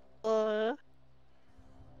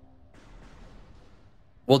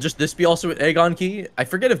 Will just this be also an Aegon Key? I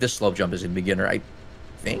forget if this slope jump is in beginner. I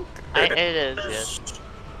think it is. Yes.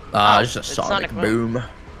 Just a sonic boom.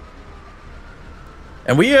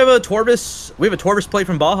 And we have a Torvis plate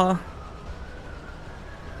from Baja.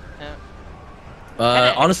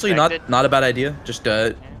 Honestly, not a bad idea. Just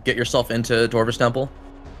get yourself into Torvis Temple.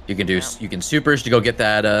 You can supers to go get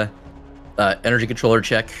that energy controller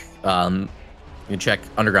check. You can check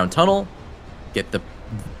underground tunnel. Get the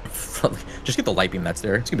just get the light beam that's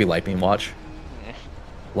there. It's gonna be light beam watch.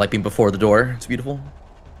 Light beam before the door. It's beautiful.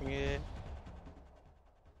 Yeah.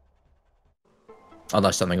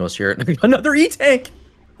 Unless something goes here. Another E-tank!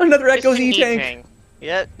 Another Echo's E-tank!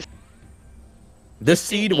 Yep. This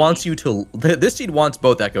seed wants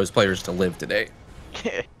both Echoes players to live today.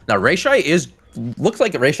 Now Reishai looks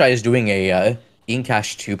like Reishai is doing a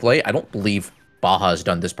Incash 2 play. I don't believe Baja has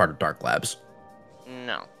done this part of Dark Labs.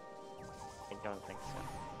 No. I don't think so.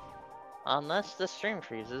 Unless the stream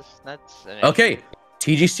freezes. That's an okay.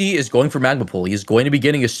 TGC is going for Magma Pool. He's going to be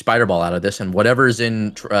getting his Spider Ball out of this and whatever is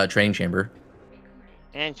in Training Chamber.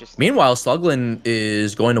 Interesting. Meanwhile, Sluglin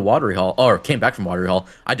is going to Watery Hall, or came back from Watery Hall.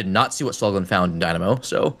 I did not see what Sluglin found in Dynamo,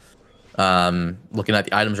 so looking at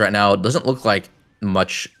the items right now, it doesn't look like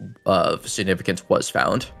much of significance was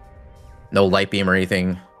found. No light beam or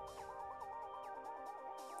anything.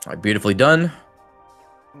 All right, beautifully done.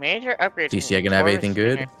 Major upgrade. DCA gonna have anything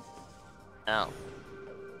good? No.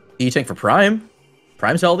 E-tank for Prime.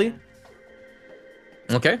 Prime's healthy.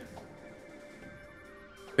 Okay.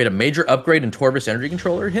 We had a major upgrade in Torvis energy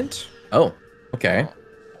controller hint. Oh, okay.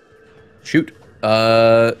 Shoot.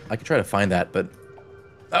 I could try to find that, but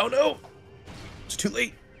oh no, it's too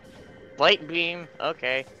late. Light beam.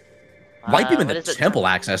 Okay. Light beam in the temple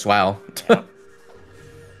access. Wow. Yeah.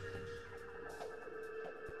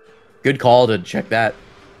 Good call to check that.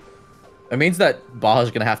 It means that Baja's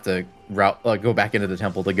gonna have to go back into the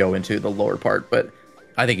temple to go into the lower part, but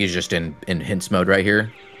I think he's just in hints mode right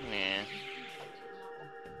here. Yeah.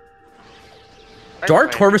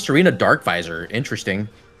 Dark Torvis Arena Dark Visor. Interesting.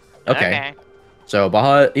 Okay. So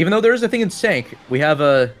Baja, even though there is a thing in Sank, we have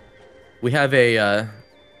that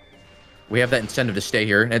incentive to stay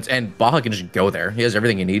here, and Baja can just go there. He has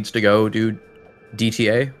everything he needs to go do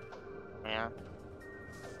DTA. Yeah.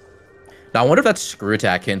 Now I wonder if that's screw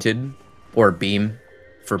attack hinted or beam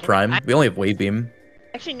for Prime. We only have wave beam.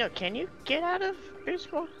 Actually, no. Can you get out of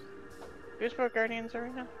Boostball Guardians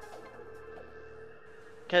Arena?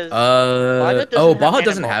 Baja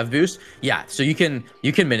doesn't have boost. Yeah, so you can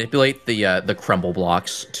manipulate the crumble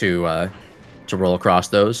blocks to roll across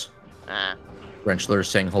those. Wrenchler's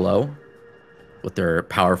saying hello with their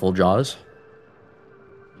powerful jaws.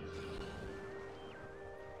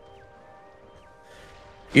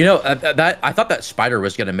 You know, I thought that spider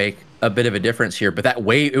was going to make a bit of a difference here, but that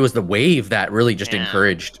wave, it was the wave that really just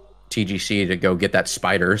encouraged TGC to go get that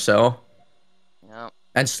spider. So,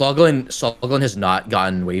 and Sluglin has not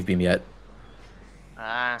gotten wave beam yet.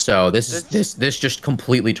 So this just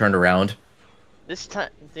completely turned around.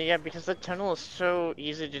 Yeah, because the tunnel is so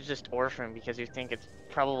easy to just orphan because you think it's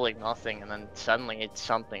probably nothing, and then suddenly it's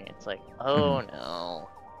something. It's like, oh no.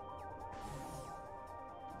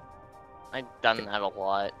 I've done that a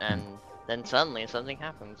lot, and then suddenly something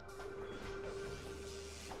happens.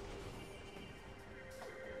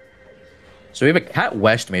 So we have a Cat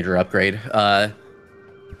West major upgrade.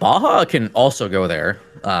 Baja can also go there.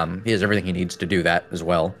 He has everything he needs to do that as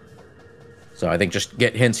well. So I think just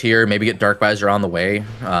get hints here, maybe get Dark Visor on the way.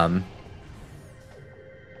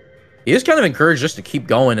 He is kind of encouraged just to keep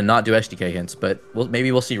going and not do SDK hints, but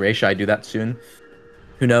maybe we'll see Reishai do that soon.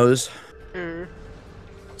 Who knows?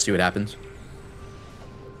 See what happens.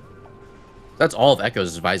 That's all of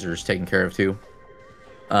Echo's visors taken care of too.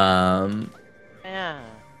 Yeah.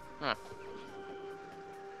 Huh.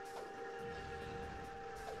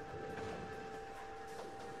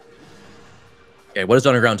 Okay, what does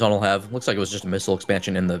Underground Tunnel have? Looks like it was just a missile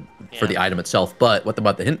expansion for the item itself, but what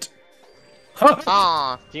about the hint?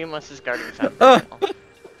 Aw, Dumas is guarding something.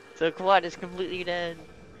 So Quad is completely dead.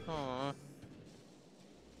 Aww.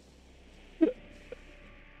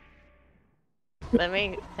 That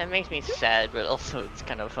makes me sad, but also it's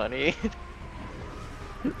kind of funny.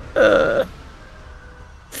 I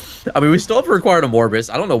mean, we still have to require a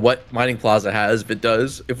Morbus. I don't know what Mining Plaza has, if it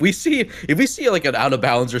does. If we see like an out of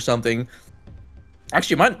bounds or something,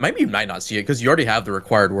 actually, you might not see it because you already have the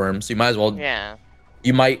required worm, so you might as well. Yeah.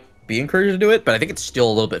 You might be encouraged to do it, but I think it's still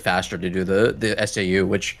a little bit faster to do the SAU,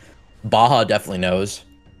 which Baja definitely knows.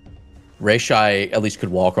 Reishai at least could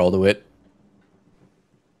wall crawl to it.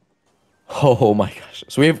 Oh my gosh!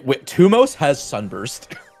 So Tumos has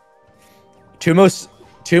Sunburst. Tumos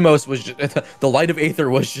was just, the light of Aether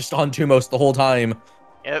was just on Tumos the whole time.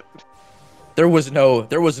 Yep. There was no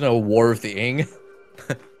war thing.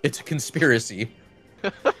 It's a conspiracy.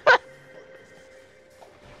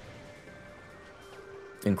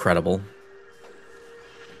 Incredible.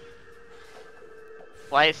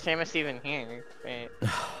 Why is Samus even here? Wait.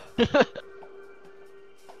 That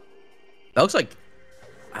looks like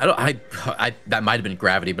I that might have been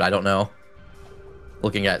gravity, but I don't know.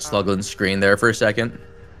 Looking at Sluglin's screen there for a second.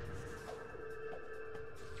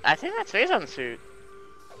 I think that's Phazon suit.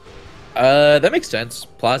 That makes sense.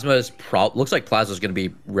 Plasma is looks like Plasma's going to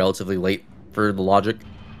be relatively late for the logic.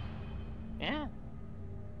 Yeah.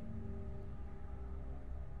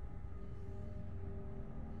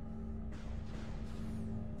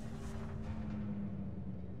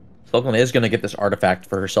 Sluglin is going to get this artifact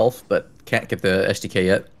for herself, but can't get the SDK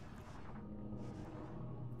yet.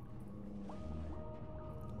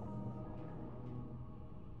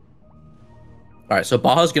 All right, so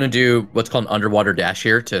Baja's going to do what's called an underwater dash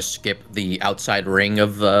here to skip the outside ring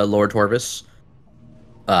of Lord Torvis,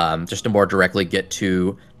 just to more directly get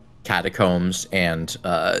to Catacombs and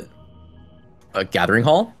a Gathering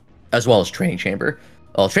Hall, as well as Training Chamber.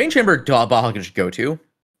 Well, Training Chamber, Baja can just go to.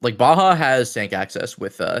 Like, Baja has Sank access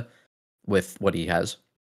with what he has.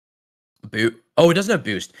 Oh, it doesn't have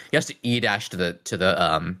boost. He has to E dash to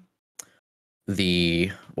the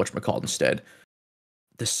whatchamacallit instead.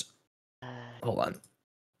 This. Hold on.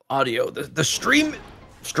 Audio. The stream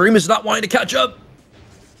is not wanting to catch up.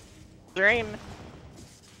 Stream.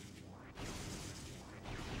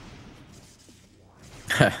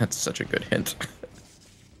 That's such a good hint.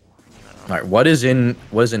 All right, what is in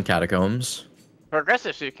Catacombs?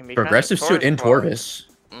 Progressive suit can be progressive kind suit of in Torvis.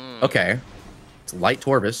 Okay, it's light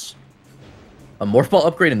Torvis. A morph ball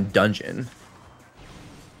upgrade in dungeon.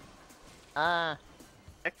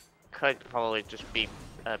 It could probably just be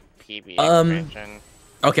a PB expansion.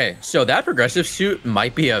 Okay, so that progressive suit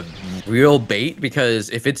might be a real bait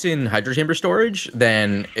because if it's in Hydro Chamber storage,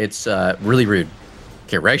 then it's really rude.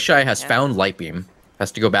 Okay, Reichai has found Light Beam.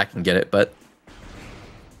 Has to go back and get it, but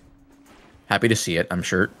happy to see it, I'm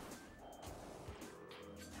sure.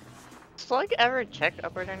 Slug ever check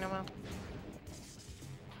Upper Dynamo?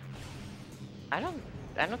 I don't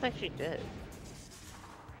think she did.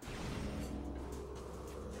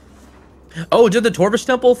 Oh, did the Torvis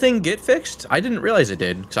Temple thing get fixed? I didn't realize it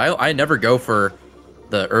did, because I never go for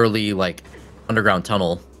the early, like, underground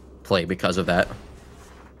tunnel play because of that.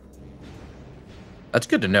 That's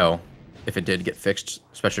good to know, if it did get fixed,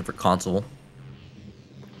 especially for console.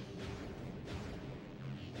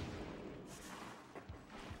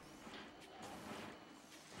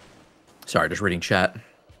 Sorry, just reading chat.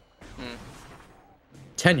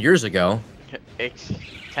 10 years ago?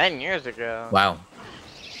 10 years ago? Wow.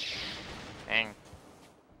 Dang.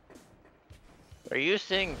 Are you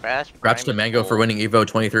seeing Bass? Congrats to Mango for winning EVO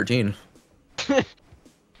 2013.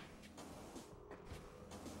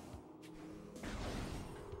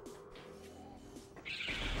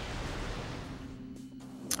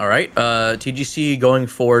 All right, TGC going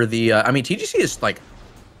for the. I mean, TGC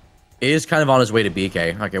is kind of on his way to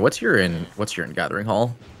BK. Okay, what's your in Gathering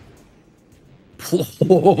Hall?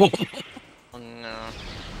 Oh no.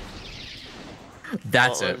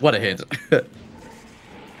 That's it. What a hint.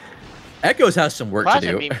 Echoes has some work to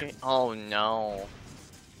do. Oh no.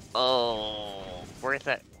 Oh, where's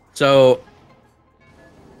that? So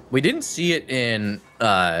we didn't see it in.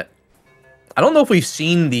 I don't know if we've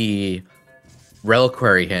seen the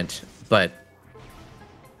Reliquary hint, but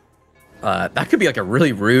that could be like a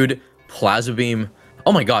really rude Plasma Beam.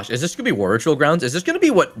 Oh my gosh, is this gonna be War Ritual Grounds? Is this gonna be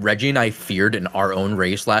what Reggie and I feared in our own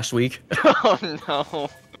race last week? Oh no.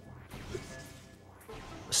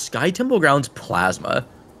 Sky Temple Grounds Plasma.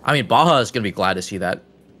 I mean, Baja is gonna be glad to see that.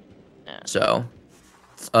 Yeah. So,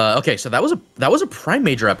 okay, so that was a Prime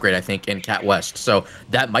Major upgrade, I think, in Cat West. So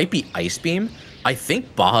that might be Ice Beam. I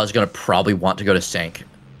think Baja is gonna probably want to go to Sank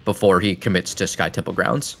before he commits to Sky Temple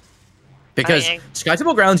Grounds, because Sky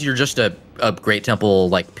Temple Grounds, you're just a Great Temple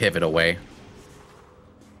like pivot away.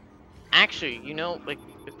 Actually, you know, like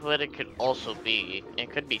what it could also be. It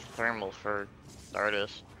could be thermal for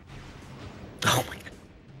Stardust. Oh my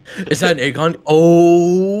god. Is that an Aegon?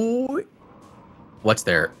 Oh. What's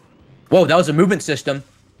there? Whoa, that was a movement system.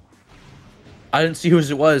 I didn't see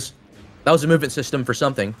whose it was. That was a movement system for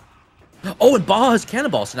something. Oh, and Baja has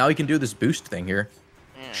Cannonball, so now he can do this boost thing here.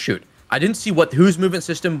 Yeah. Shoot. I didn't see whose movement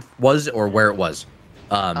system was or where it was.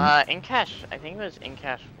 Incash. I think it was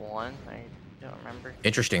Incash 1. I don't remember.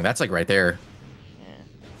 Interesting. That's like right there.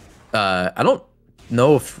 Yeah. I don't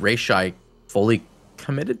know if Reichai fully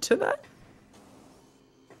committed to that.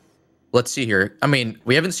 Let's see here. I mean,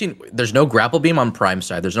 we haven't seen. There's no grapple beam on Prime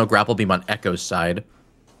side. There's no grapple beam on Echo's side,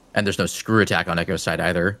 and there's no screw attack on Echo's side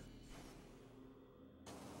either.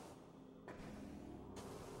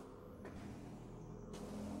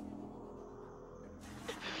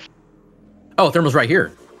 Oh, Thermal's right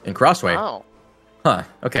here in Crossway. Oh. Huh.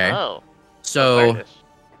 Okay. Oh. So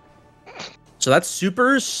that's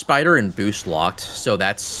super, spider, and boost locked. So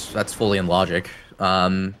that's fully in logic.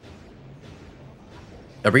 Are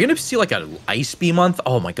we gonna see like an ice beam month?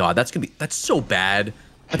 Oh my god, that's so bad.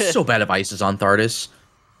 That's so bad if ice is on Thardus.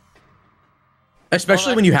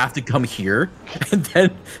 Especially when you have to come here and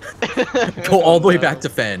then go all the way back to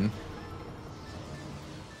Fen.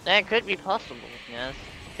 That could be possible, yes.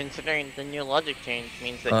 Considering the new logic change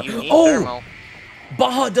means that you need thermal.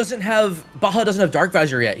 Baja doesn't have Dark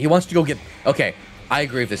Visor yet. He wants to go get... Okay, I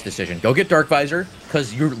agree with this decision. Go get Dark Visor,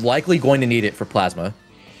 because you're likely going to need it for Plasma.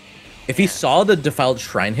 If he saw the Defiled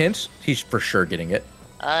Shrine hint, he's for sure getting it.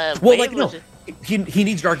 Well, like, no. He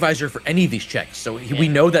needs Dark Visor for any of these checks, so we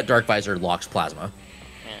know that Dark Visor locks Plasma.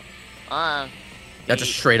 Yeah. That's a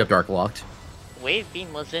straight-up Dark locked. Wave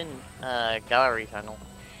Beam was in Gallery Tunnel.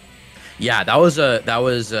 Yeah, that was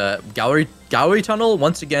Gallery Tunnel,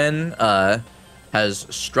 once again, has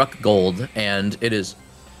struck gold, and it is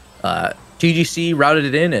TGC routed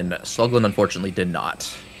it in, and Sluglin unfortunately did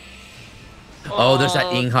not. Oh, there's that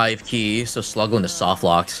Inghive key, so Sluglin is soft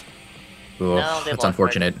locked. Ooh, no, that's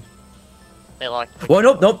unfortunate. They locked. Well,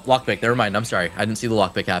 nope, lockpick. Never mind. I'm sorry, I didn't see the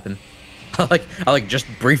lockpick happen. I just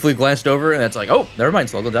briefly glanced over, and it's like, oh, never mind,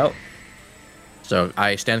 Sluglin's out. So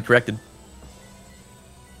I stand corrected.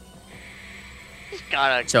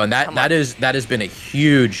 So and that has been a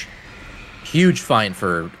huge find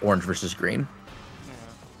for orange versus green.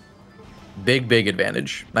 Big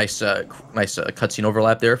advantage. Nice cutscene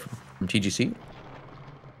overlap there from TGC.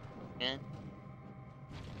 Yeah.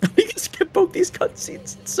 We can skip both these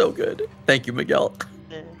cutscenes. It's so good. Thank you, Miguel.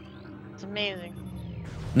 It's amazing.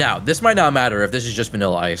 Now, this might not matter if this is just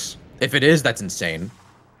vanilla ice. If it is, that's insane.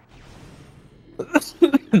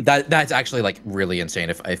 That's actually like really insane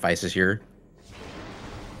if ice is here.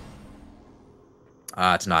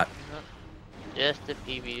 It's not. Just a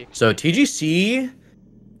PB. So TGC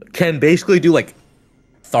can basically do like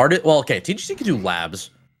Thardus. Well, okay, TGC can do labs.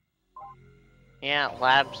 Yeah,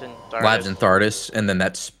 labs and Thardus. Labs and Thardus, and then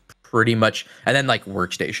that's pretty much, and then like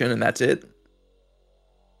workstation, and that's it.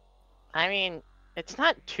 I mean, it's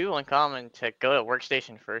not too uncommon to go to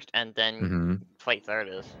workstation first and then fight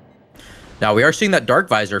Thardus. Now we are seeing that Dark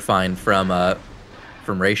Visor find from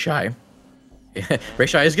Reishai.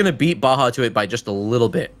 Reishai is gonna beat Baja to it by just a little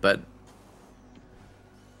bit, but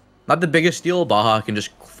not the biggest deal. Baja can just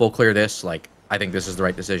full clear this. Like, I think this is the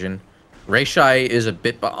right decision. Reishai is a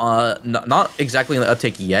bit not exactly in the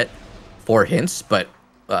uptake yet for hints, but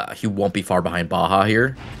he won't be far behind Baja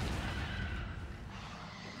here.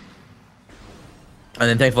 And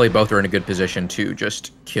then thankfully both are in a good position to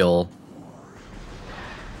just kill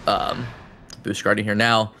Boost Guardian here.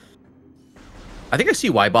 Now, I think I see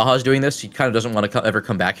why Baja's doing this. He kind of doesn't want to ever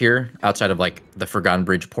come back here outside of like the Forgotten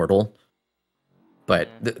Bridge portal. But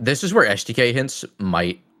this is where STK hints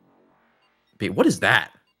might be. What is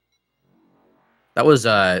that? That was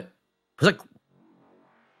like,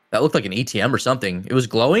 that looked like an ETM or something. It was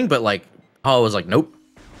glowing, but like, I was like, nope.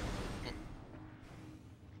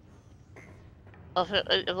 Well,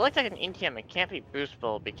 if it looked like an ETM, it can't be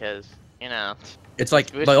boostable because, you know, it's like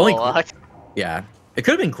the only. Yeah, it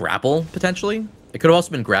could have been grapple potentially. It could have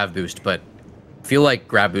also been grav boost, but I feel like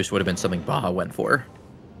grav boost would have been something Baja went for,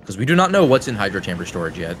 because we do not know what's in Hydro Chamber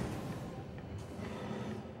storage yet.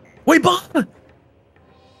 Wait, Baja!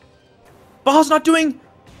 Baja's not doing.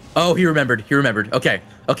 Oh, he remembered. He remembered. Okay,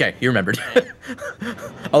 he remembered.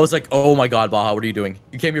 I was like, oh my god, Baja, what are you doing?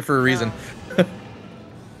 You came here for a reason.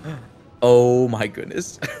 Oh my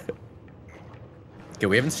goodness. Okay,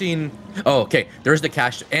 we haven't seen... Oh, okay, there's the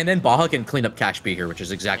cache, and then Baja can clean up cache B here, which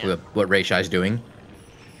is exactly what Reishai's doing.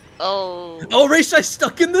 Oh, Reishai's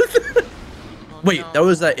stuck in the... Wait, no. that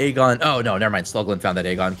was that Aegon... Oh, no, never mind. Sluglin found that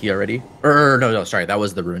Aegon key already. No, sorry, that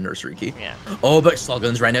was the Ruin Nursery key. Yeah. Oh, but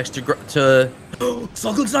Sluglin's right next to...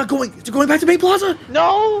 Sluglin's not going... It's going back to Main Plaza!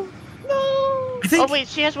 No! I think... Oh, wait,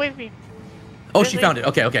 she has Wave Beam. Oh, she found it.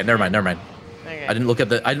 Okay, never mind. Okay. I didn't look at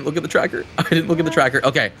the tracker.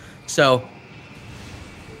 Okay, so...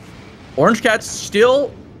 Orange Cat's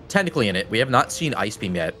still technically in it. We have not seen Ice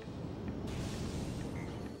Beam yet.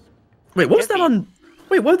 Wait, what was that on...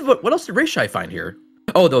 Wait, what else did Reishai find here?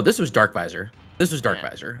 Oh, no, this was Dark Visor.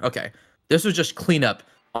 Visor. Okay. This was just cleanup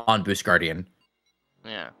on Boost Guardian.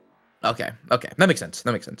 Yeah. Okay. That makes sense.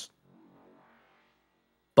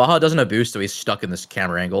 Baja doesn't have boost, so he's stuck in this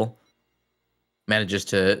camera angle. Manages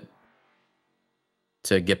to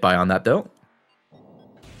get by on that, though.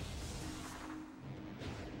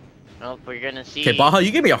 Well, we're gonna see... Okay, Baja, you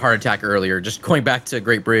gave me a heart attack earlier, just going back to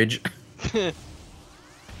Great Bridge. And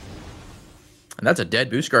that's a dead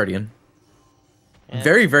Boost Guardian. Yeah.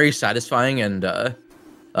 Very, very satisfying and a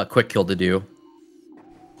quick kill to do.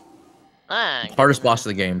 Hardest boss of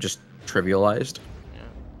the game, just trivialized.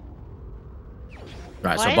 Yeah.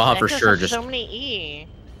 Right, Why so Baja for does sure have just. so many E?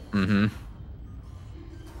 Mm-hmm.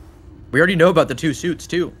 We already know about the 2 suits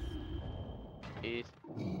too. Jeez.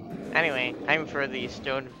 Anyway, time for the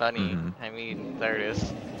Stone Bunny. Mm-hmm. I mean,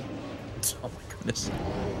 Thardus. Oh my goodness.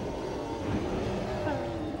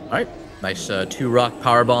 All right, nice 2-rock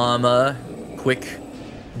powerbomb, quick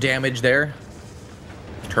damage there.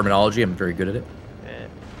 Terminology, I'm very good at it.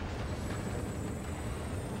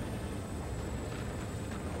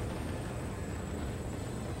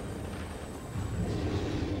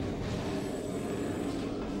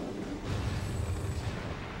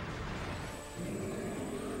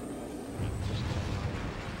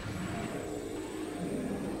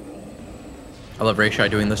 I love Rayshai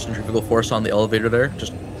doing the centrifugal force on the elevator there,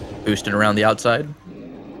 just boosting around the outside.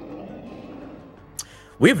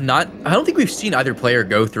 We have not, I don't think we've seen either player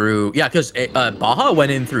go through, yeah, because Baja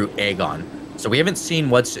went in through Aegon. So we haven't seen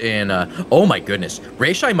what's in, oh my goodness.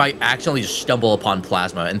 Rayshai might accidentally just stumble upon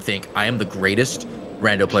Plasma and think, I am the greatest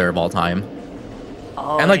rando player of all time.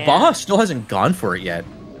 Oh, and like, yeah. Baja still hasn't gone for it yet.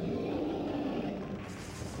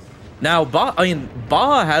 Now,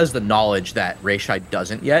 Baja has the knowledge that Rayshai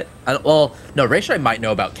doesn't yet. Well, no, Rayshai might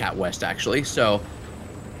know about Cat West, actually, so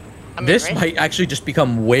I mean, this might actually just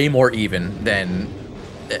become way more even than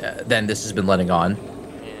this has been letting on,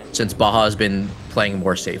 since Baja has been playing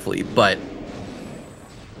more safely, but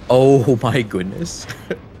oh my goodness.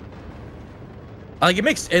 Like,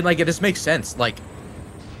 it just makes sense. Like,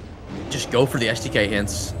 just go for the SDK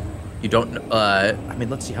hints. You don't, I mean,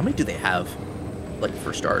 let's see, how many do they have? Like,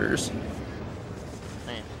 for starters,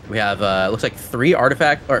 we have looks like 3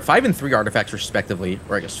 artifacts, or 5 and 3 artifacts respectively,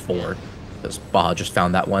 or I guess 4, because Baja just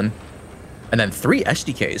found that one, and then 3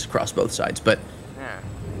 SDKs across both sides. But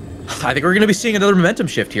I think we're gonna be seeing another momentum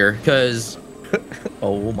shift here, because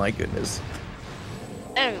oh my goodness.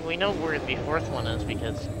 And we know where the 4th one is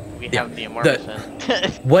because we have the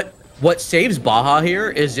Amorphous. What saves Baja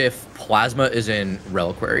here is if Plasma is in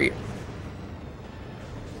Reliquary.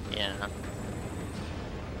 Yeah.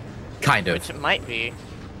 Kind of. Which it might be.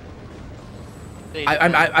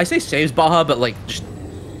 I say saves Baja, but like just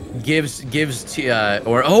gives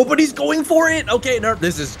or oh, but he's going for it. Okay, no,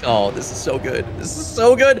 this is so good. This is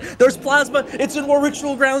so good. There's Plasma. It's in more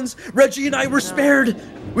ritual grounds. Reggie and I were spared.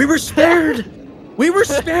 We were spared. We were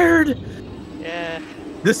spared. Yeah.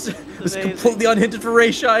 This was completely unhinted for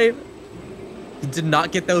Rayshai. He did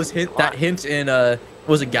not get that hint in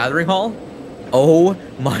was it Gathering Hall? Oh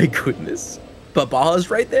my goodness. But Baja's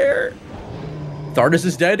right there. Thardus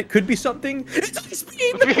is dead. It could be something. It's Ice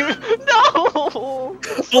Beam! No!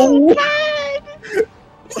 So bad!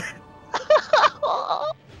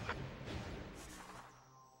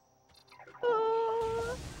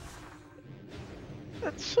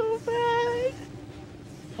 That's so bad.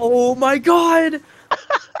 Oh my god!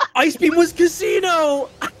 Ice Beam was Casino!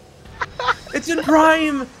 It's in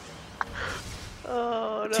Prime!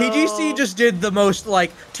 Oh, no. TGC just did the most,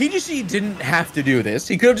 like, TGC didn't have to do this.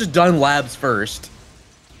 He could have just done labs first.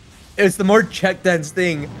 It's the more check-dense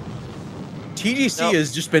thing. TGC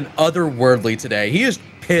has just been otherworldly today. He is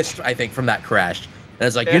pissed, I think, from that crash. And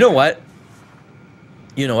it's like, you know what?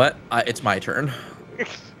 You know what? It's my turn.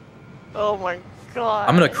 Oh my god.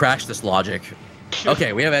 I'm gonna crash this logic.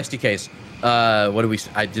 Okay, we have SDKs. What do we...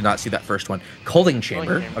 I did not see that first one. Colding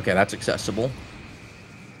Chamber. Okay, that's accessible.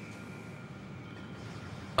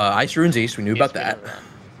 Ice Runes East, we knew about that.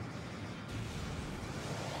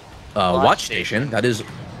 Watch Station, that is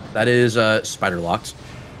Spider Locked.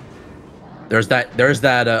 There's that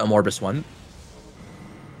Amorbus one.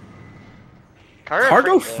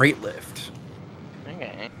 Cargo Freight Lift.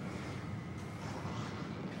 Okay.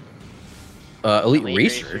 Elite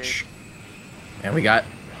Research. And we got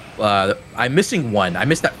I'm missing one. I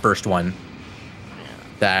missed that first one.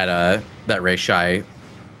 That Rayshai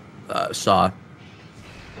saw.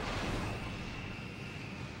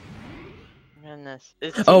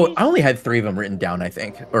 Oh, I only had 3 of them written down, I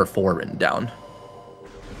think, or 4 written down.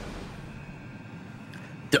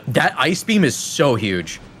 That Ice Beam is so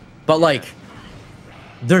huge, but like,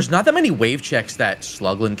 there's not that many wave checks that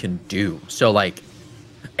Sluglin can do. So like,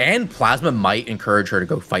 and Plasma might encourage her to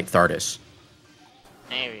go fight Thardus.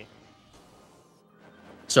 Maybe.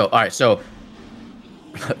 So all right, so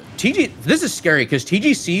TG, this is scary because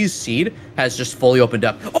TGC's seed has just fully opened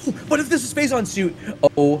up. Oh, what if this is Phazon suit?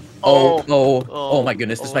 Oh my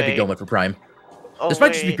goodness, this might be go mode for Prime. This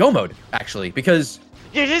might just be go mode, actually, because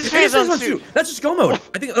it is Phazon suit. That's just go mode.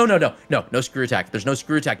 I think. Oh no screw attack. There's no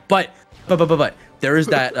screw attack, but there is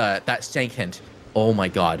that that Sank hint. Oh my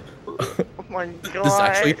god. Oh my This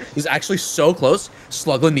god. is actually so close.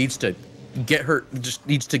 Sluglin needs to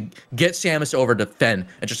needs to get Samus over to Fen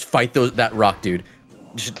and just fight that rock dude.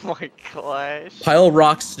 Just Oh my gosh. pile of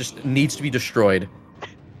rocks just needs to be destroyed.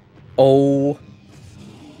 Oh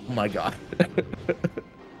my god.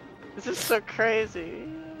 This is so crazy.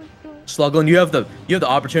 Sluglin, you have the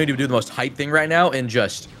opportunity to do the most hype thing right now and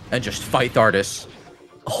just fight Thardus.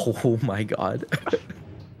 Oh my god.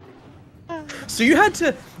 So you had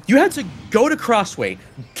to go to Crossway,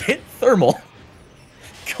 get thermal,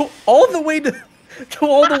 go all the way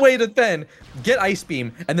to Fen, get Ice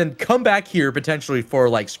Beam, and then come back here potentially for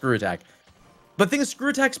like Screw Attack. But the thing is, Screw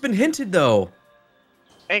Attack's been hinted though.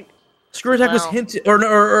 Screw Attack was hinted,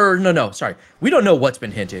 or no, sorry. We don't know what's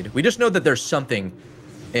been hinted. We just know that there's something,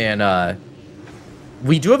 and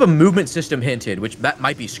we do have a movement system hinted, which that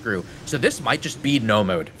might be Screw. So this might just be no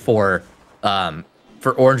mode for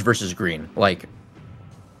Orange versus Green. Like,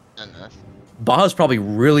 Baja's probably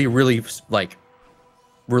really, really like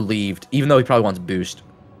relieved, even though he probably wants boost.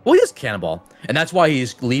 Well, he has Cannonball, and that's why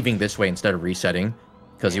he's leaving this way instead of resetting,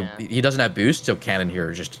 because he doesn't have boost. So Cannon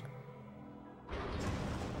here just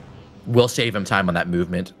will save him time on that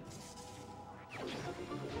movement.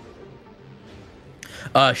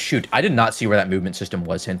 Shoot, I did not see where that movement system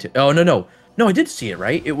was hinted. Oh no, I did see it.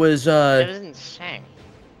 Right, it was. It was in Shank.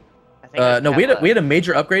 No, we had a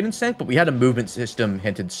major upgrade in Shank, but we had a movement system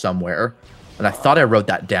hinted somewhere, and I thought I wrote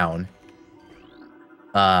that down.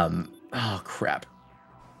 Oh crap.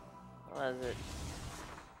 What was it?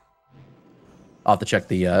 I'll have to check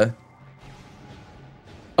the.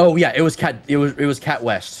 Oh yeah, it was Cat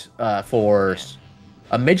West. For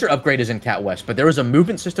a major upgrade is in Cat West, but there was a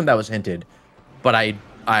movement system that was hinted, but I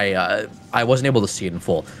wasn't able to see it in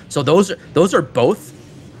full. So those are both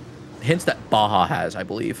hints that Baja has, I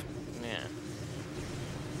believe. Yeah.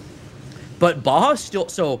 But Baja's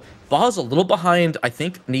a little behind. I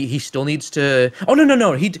think he still needs to. Oh no,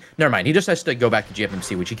 never mind. He just has to go back to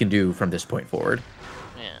GFMC, which he can do from this point forward.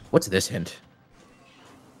 Yeah. What's this hint?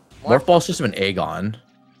 Morph Ball system and Aegon.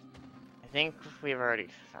 I think we've already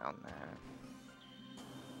found that.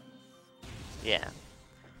 Yeah.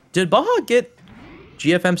 Did Baja get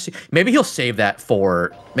GFMC? Maybe he'll save that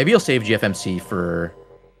for. Maybe he'll save GFMC for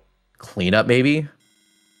cleanup. Maybe.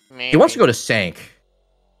 He wants to go to Sank.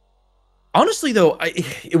 Honestly, though,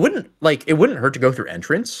 it wouldn't hurt to go through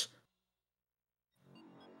entrance.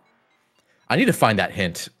 I need to find that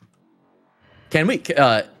hint. Can we,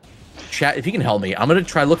 chat? If you can help me, I'm gonna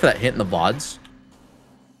try to look for that hint in the VODs.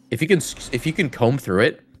 If you can comb through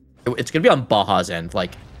it, it's gonna be on Baja's end,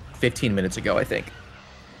 like 15 minutes ago, I think.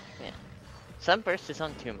 Yeah. Sunburst is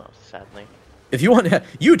on Tumos, sadly. If you want,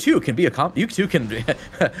 you too can be you too can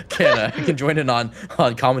can join in on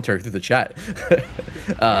commentary through the chat.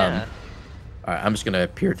 Yeah. All right, I'm just gonna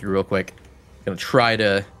peer through real quick. Gonna try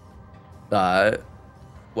to,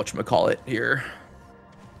 whatchamacallit here.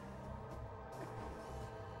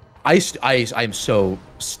 I'm so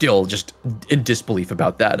still just in disbelief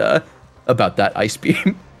about that Ice Beam.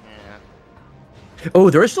 Yeah.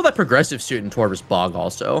 Oh, there is still that progressive suit in Torvus Bog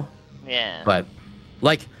also. Yeah. But,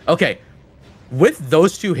 like, okay, with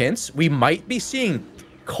those two hints, we might be seeing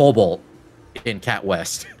Cobalt in Cat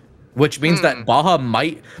West. Which means that Baja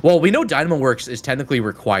might... Well, we know Dynamo Works is technically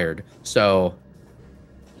required. So,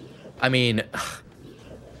 I mean...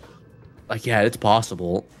 Like, yeah, it's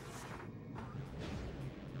possible.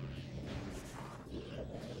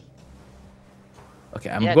 Okay,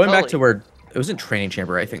 I'm going back to where... It was in Training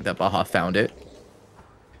Chamber, I think, that Baja found it.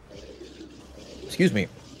 Excuse me.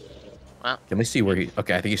 Wow. Can we see where he...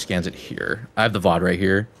 Okay, I think he scans it here. I have the VOD right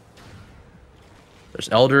here. There's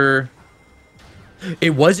Elder...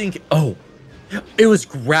 It wasn't. Oh, it was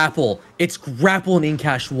Grapple. It's Grapple in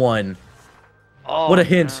Incash 1. Oh, what a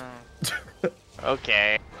hint.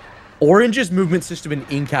 Okay. Orange's movement system in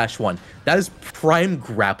Incash 1. That is prime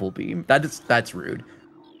Grapple Beam. That's rude.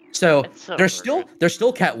 So there's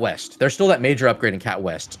still Cat West. There's still that major upgrade in Cat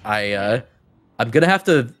West. I'm gonna have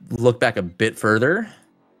to look back a bit further.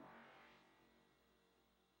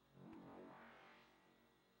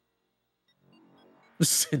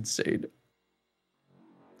 This is insane.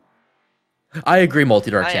 I agree,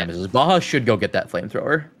 Multi-Dark Samus. Baja should go get that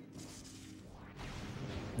flamethrower.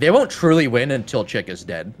 They won't truly win until Chick is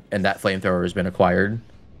dead and that flamethrower has been acquired.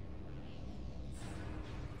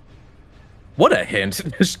 What a hint.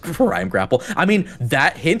 Just prime grapple. I mean,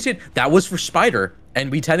 that was for Spider,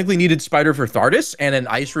 and we technically needed Spider for Thardus and an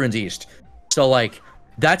Ice Ruins East. So like,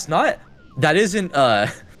 that isn't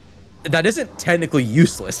technically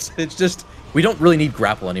useless. It's just we don't really need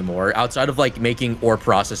grapple anymore outside of like making ore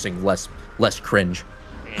processing less cringe.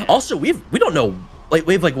 Yeah. Also, we don't know, like,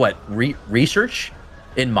 we have like what research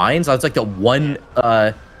in mines. That's like the one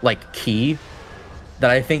like key that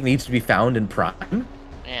I think needs to be found in Prime.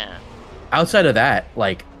 Yeah. Outside of that,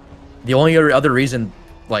 like, the only other reason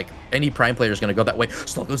like any Prime player is gonna go that way.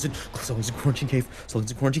 Sluggo's in quarantine cave.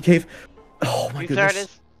 Sluggo's in quarantine cave. Oh my goodness.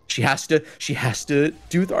 Artist? She has to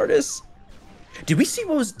do the artist. Did we see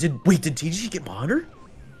what was did TGC get monitor?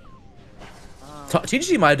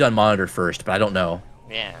 TGC might have done monitor first, but I don't know.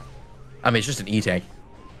 Yeah. I mean, it's just an E-tank.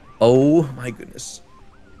 Oh my goodness.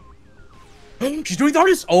 She's doing the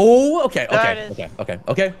artist. Oh, okay.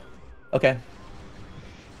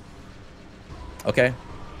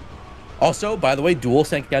 Also, by the way, dual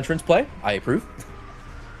sync entrance play. I approve.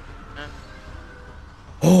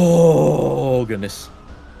 Oh goodness.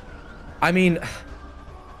 I mean,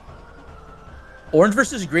 orange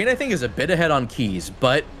versus green, I think, is a bit ahead on keys,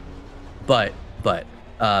 but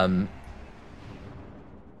Could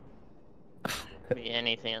be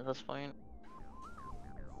anything at this point.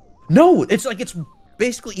 no, it's like it's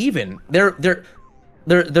basically even.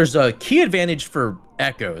 There's a key advantage for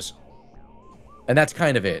echoes, and that's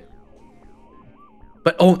kind of it.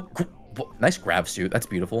 But oh, nice grav suit. That's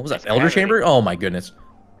beautiful. What was that Elder Chamber? Oh my goodness.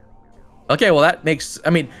 Okay, well that makes. I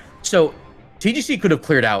mean, so TGC could have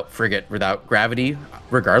cleared out Frigate without gravity,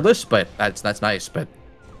 regardless. But that's nice. But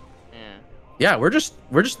yeah, we're just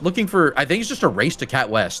looking for. I think it's just a race to Cat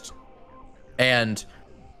West, and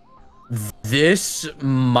this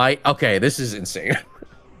might. Okay, this is insane.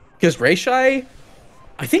 Because Raishai,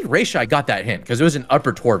 I think Raishai got that hint because it was an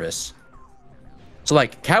upper Torvis. So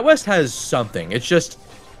like Cat West has something. It's just,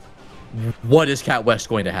 what is Cat West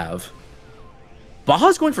going to have?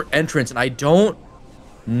 Baja's going for entrance, and I don't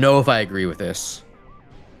know if I agree with this.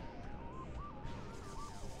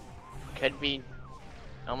 Could be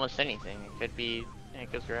almost anything. It could be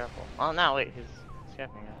Echo's grapple. Oh no, wait, he's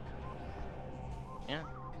scapping it. Yeah.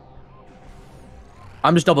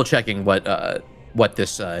 I'm just double checking what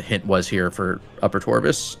this hint was here for upper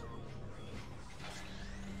Torvis.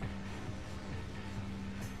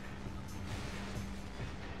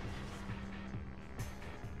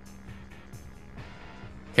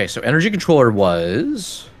 Okay, so energy controller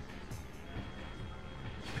was...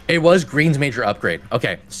 It was Green's major upgrade.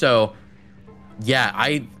 Okay, so... Yeah,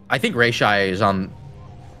 I think Raishai is on...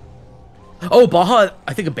 Oh, Baja,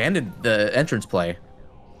 I think, abandoned the entrance play.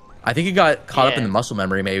 I think he got caught up in the muscle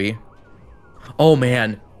memory, maybe. Oh,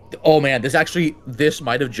 man. Oh, man, this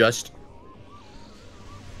might have just...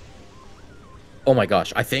 Oh, my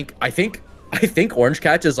gosh. I think Orange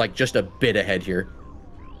Cat is, like, just a bit ahead here.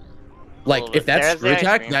 Like, if that's screw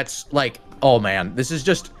attack, that's like, oh man, this is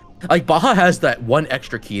just like Baja has that one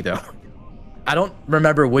extra key though. I don't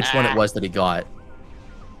remember which one it was that he got.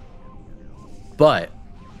 But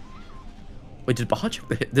wait, did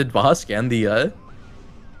Baja scan the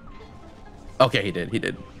Okay, he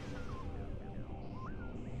did.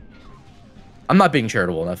 I'm not being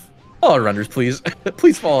charitable enough. Follow our runners, please.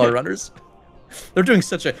 Please follow our runners. They're doing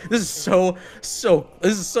such a this is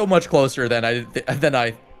so much closer than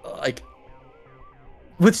I like.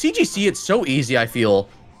 With CGC, it's so easy, I feel,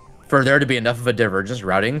 for there to be enough of a divergence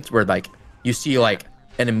routing where, like, you see, like,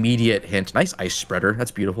 an immediate hint. Nice ice spreader.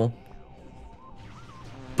 That's beautiful.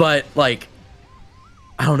 But, like,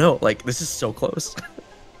 I don't know. Like, this is so close.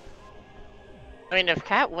 I mean, if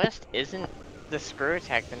Cat West isn't the screw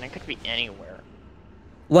attack, then it could be anywhere.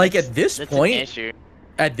 Like, at this point,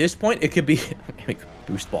 it could be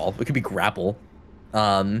boost ball. It could be grapple.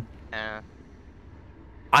 I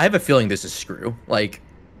have a feeling this is screw. Like,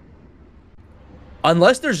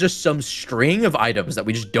 unless there's just some string of items that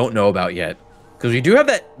we just don't know about yet. Because we do have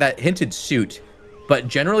that hinted suit. But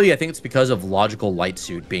generally, I think it's because of logical light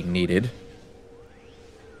suit being needed.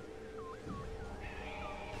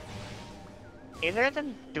 Neither of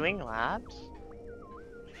them doing labs?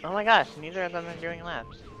 Oh my gosh, neither of them are doing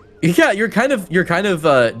labs. Yeah, you're kind of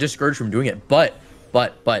discouraged from doing it. But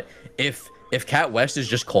if Cat West is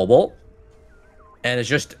just Cobalt,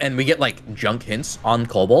 and we get like junk hints on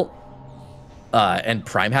Cobalt, and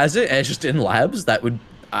Prime has it, and it's just in labs, that would,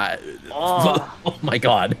 oh my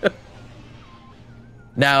god.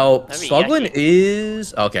 Now, Sluglin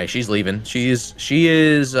is, okay, she's leaving. She is,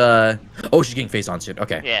 oh, she's getting face on suit,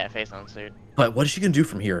 okay. Yeah, face on suit. But what is she gonna do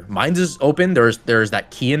from here? Mines is open, there's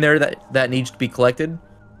that key in there that needs to be collected.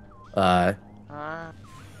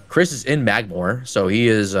 Chris is in Magmore, so he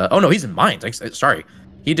is, oh no, he's in Mines, sorry.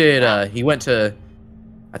 He did, he went to,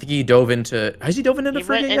 I think he dove into, has he dove into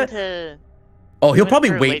Frigate yet? Oh, he'll probably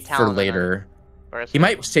wait for later. He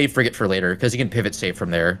might save Frigate for later, because he can pivot save from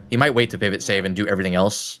there. He might wait to pivot save and do everything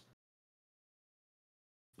else.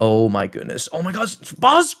 Oh my goodness. Oh my gosh.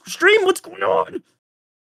 Boss stream, what's going on?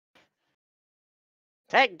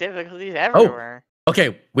 Tech difficulties Oh, everywhere.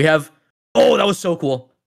 okay. We have. Oh, that was so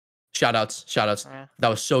cool. Shout outs. Shout outs. Yeah. That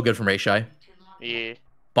was so good from Reishai. Yeah.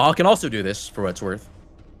 Baha can also do this for what it's worth.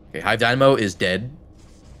 Okay, Hive Dynamo is dead.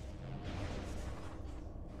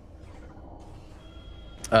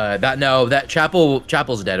 That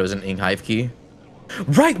Chapel's dead. It was an Ing Hive key.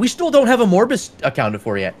 Right, we still don't have a Morbus accounted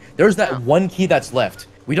for yet. There's that one key that's left.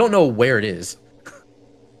 We don't know where it is.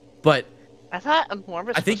 But I thought a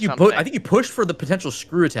Morbus I think was you push for the potential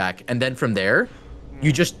screw attack, and then from there,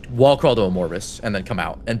 you just wall crawl to a Morbus and then come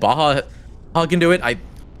out. And Baha can do it. I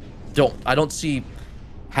don't see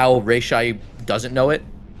how Reishai doesn't know it,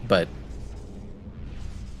 but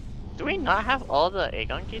Do we not have all the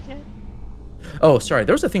Aegon keys yet? oh, sorry.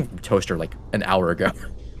 There was a thing from Toaster like an hour ago.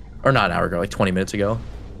 Or not an hour ago, like 20 minutes ago.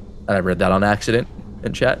 And I read that on accident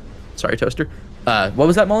in chat. Sorry, Toaster. What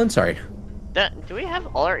was that, Mullen? Sorry. Do we have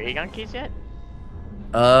all our Aegon keys yet?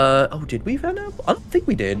 Oh, did we find out? I don't think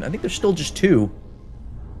we did. I think there's still just 2.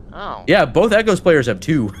 Oh. Yeah, both Echoes players have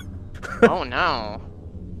 2. Oh no.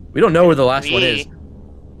 We don't know where the last one is.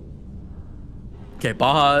 Okay,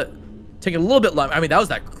 Baha taking a little bit long. I mean, that was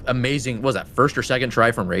that amazing, what was that, first or second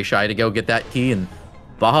try from Reishai to go get that key, and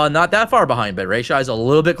Baha not that far behind, but Reishai's a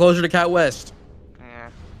little bit closer to Cat West. Yeah.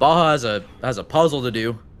 Baha has a puzzle to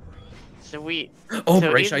do. So we. Oh, so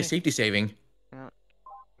but Reishai's safety saving.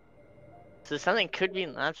 So something could be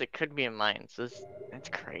in labs, it could be in mines. That's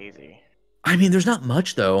crazy. I mean, there's not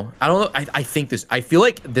much though. I don't know. I feel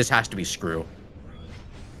like this has to be Screw.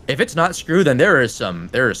 If it's not Screw, then there are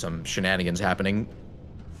some shenanigans happening.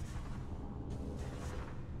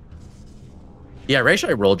 Yeah,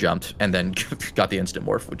 Reishai roll jumped and then got the instant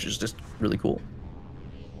morph, which is just really cool.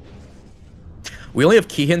 We only have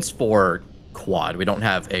key hints for quad. We don't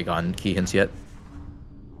have Aegon key hints yet.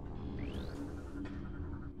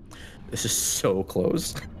 This is so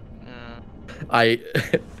close.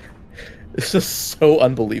 This is so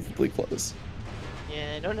unbelievably close.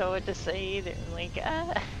 Yeah, I don't know what to say either. Like,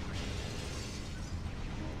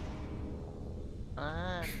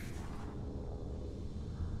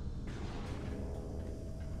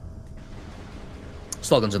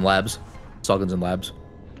 Sluggun's in labs. Sluggun's in labs.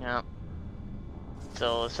 Yeah.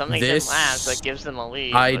 So something's in labs that gives them a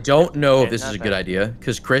lead. I don't know if this is a good idea,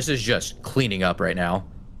 because Chris is just cleaning up right now.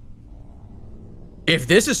 If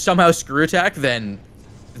this is somehow screw attack, then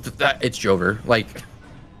it's Jover. Like,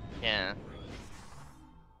 yeah.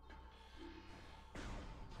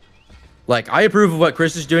 Like, I approve of what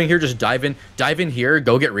Chris is doing here. Just dive in here,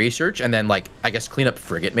 go get research, and then, like, I guess clean up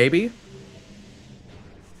Frigate maybe.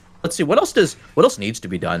 Let's see, what else needs to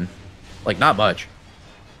be done? Like, not much.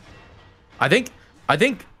 I think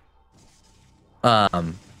oh,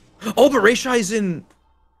 but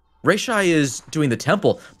Reishai is doing the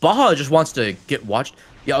temple. Baha just wants to get watched.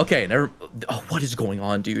 Yeah, okay, never. Oh, what is going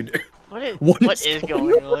on, dude? What is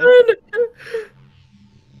going on?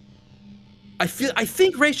 I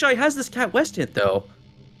think Reishai has this Cat West hint though.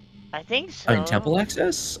 I think so. I mean, temple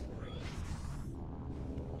access.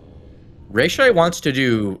 Reishai wants to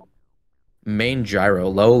do main gyro,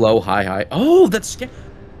 low, high. Oh, that's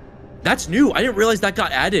new. I didn't realize that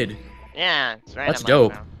got added. Yeah, it's random. That's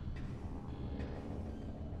dope.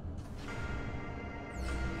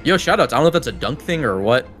 Yo, shoutouts. I don't know if that's a dunk thing or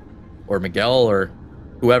what, or Miguel or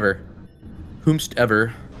whoever, whomst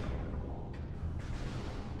ever.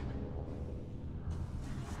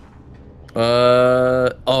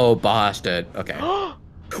 Oh, Baha's dead. Okay. Oh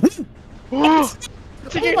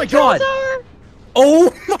my god!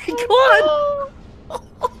 Oh my god!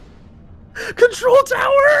 Control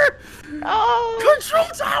tower! Oh! Control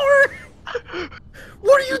tower!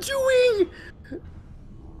 What are you doing?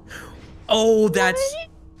 Oh,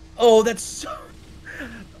 that's so...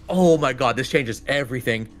 Oh my god, this changes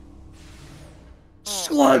everything.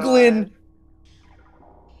 Sluglin!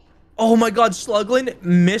 Oh my god, Sluglin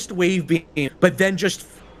missed wave beam, but then just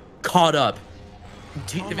caught up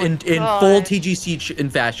in full TGC in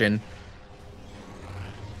fashion.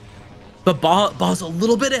 But Ba's a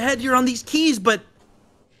little bit ahead here on these keys, but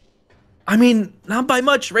I mean, not by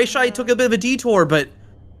much. Reishai took a bit of a detour, but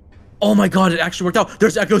oh my god, it actually worked out.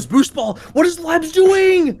 There's Echo's boost ball. What is Labs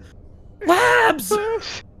doing? Labs!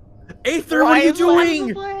 Aether, what are you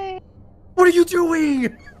doing? What are you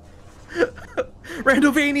doing?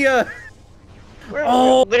 Randovania!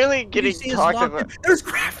 We're literally getting talked about. There's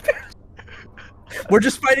Craft. We're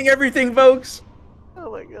just fighting everything, folks.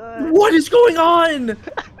 Oh my god. What is going on?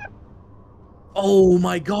 Oh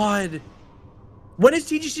my god. When is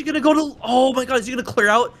TGC gonna go to... Oh my god, is he gonna clear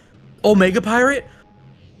out Omega Pirate?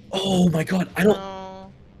 Oh my god, I don't...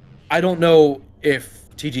 No. I don't know if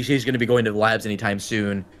TGC is going to be going to the labs anytime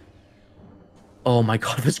soon. Oh my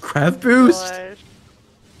god, this grab boost! Gosh.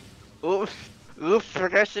 Oof. Oof,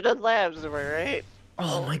 progression and labs, am I right?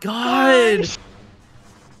 Oh my Oh god! gosh.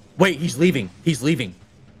 Wait, he's leaving. He's leaving.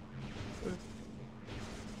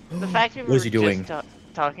 The fact we What is were he just doing?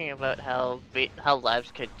 talking about how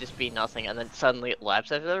labs could just be nothing, and then suddenly labs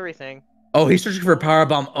have everything. Oh, he's searching for a power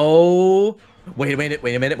bomb. Oh, wait a minute.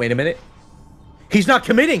 Wait a minute. Wait a minute. He's not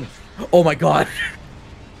committing. Oh my god.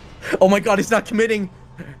 Oh my god, he's not committing.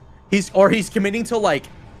 He's committing to like.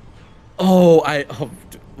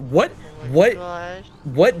 What Oh my what gosh.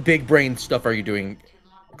 what big brain stuff are you doing,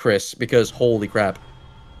 Chris? Because holy crap.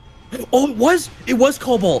 Oh, it was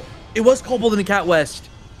Cobalt. It was Cobalt in the Cat West.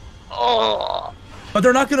 Oh. But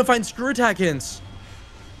they're not gonna find screw attack hints.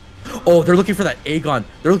 Oh, they're looking for that Aegon.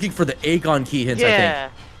 They're looking for the Aegon key hints, I think. Yeah.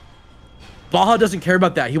 Baja doesn't care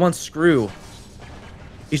about that. He wants screw.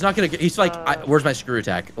 He's not gonna get. He's like, where's my screw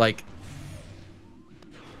attack? Like,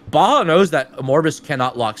 Baja knows that Morbus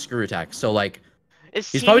cannot lock screw attack. So like, Is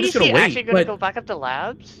he's probably just TBC gonna actually wait. gonna go back up to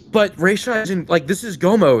labs? But Reishai is in like this is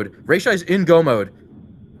go mode. Reishai is in go mode.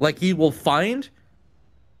 Like he will find.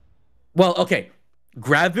 Well, okay.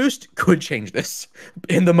 Grab boost could change this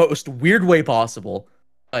in the most weird way possible.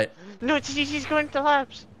 But No, TBC's going to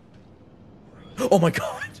labs. oh my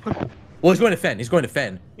god. Well, he's going to Fen. He's going to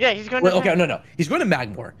Fen. Yeah, he's going Well, to okay, no. He's going to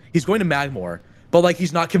Magmore. He's going to Magmore. But like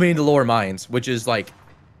he's not committing to lower mines, which is like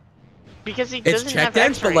because he it's doesn't check have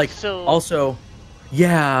dance, but like so also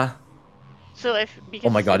yeah. so if because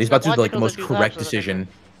Oh my god, he's it's about to not do like the logical most to do correct labs with a decision.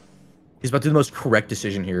 He's about to do the most correct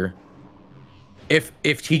decision here. If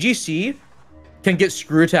TGC can get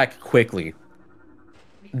screw attack quickly,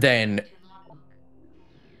 then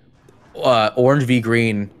orange v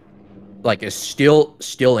green like is still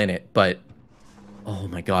in it, but oh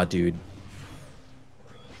my god, dude.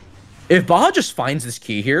 If Baja just finds this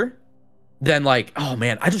key here, then like, oh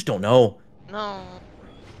man, I just don't know. No.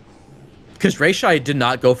 Because Reishai did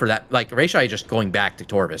not go for that. Like, Reishai just going back to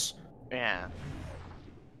Torvis. Yeah.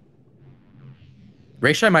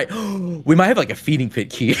 Reishai might... we might have, like, a feeding pit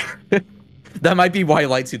key. That might be why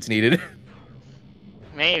light suit's needed.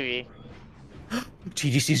 Maybe.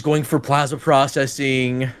 TGC's going for plasma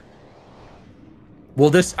processing. Well,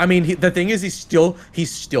 this... I mean, the thing is, he's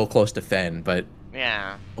still close to Fen, but...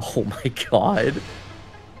 Yeah. Oh my god.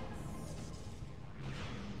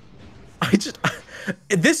 I just...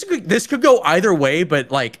 This could go either way,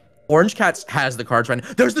 but, like, Orange Cats has the cards right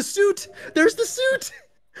now. There's the suit! There's the suit!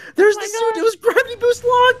 There's the suit! It was gravity boost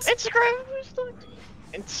locked! It's gravity boost locked!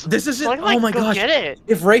 This isn't... Like, oh my go gosh. Get it.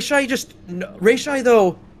 If Reishai just... No,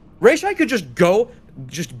 Reishai could just go...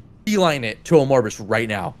 Just beeline it to a Morbus right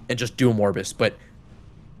now and just do a Morbus, but...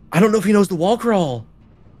 I don't know if he knows the wall crawl.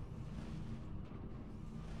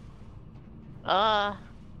 No,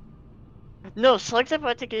 Slug's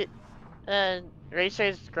about to get...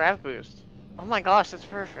 Rayshay's grav boost. Oh my gosh, that's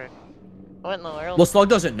perfect. What in the world? Well, Slug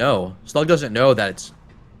doesn't know. Slug doesn't know that it's...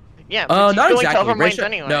 Yeah, but not going exactly. to overminds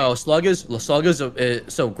anyway. No, Slug is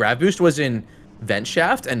so Grav Boost was in Vent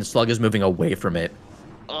Shaft, and Slug is moving away from it.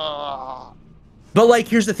 Ugh. But like,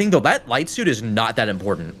 here's the thing though, that light suit is not that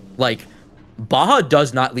important. Like, Baja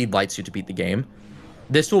does not need light suit to beat the game.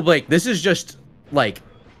 This is just like,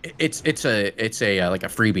 it's a like a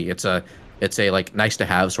freebie. It's a like nice to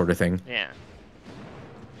have sort of thing. Yeah.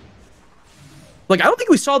 Like, I don't think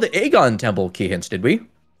we saw the Aegon Temple key hints, did we?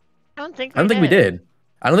 I don't think we did.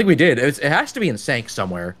 I don't think we did. It has to be in Sank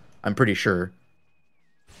somewhere. I'm pretty sure.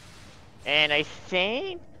 And I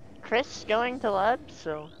think Chris going to lab,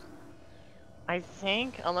 so I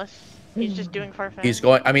think unless he's just doing Farfetch. He's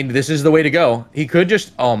going. I mean, this is the way to go. He could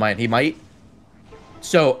just. Oh man, he might.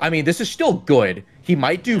 So I mean, this is still good. He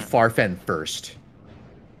might do Farfen first.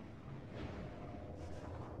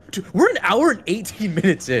 Dude, we're an hour and 18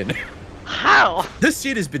 minutes in. How? This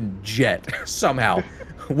seed has been jet somehow.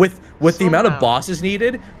 With the amount of bosses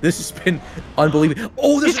needed, this has been unbelievable.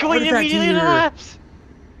 Oh, there's he's going immediately to labs.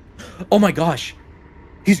 Oh my gosh,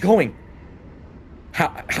 he's going.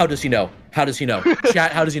 How does he know? How does he know?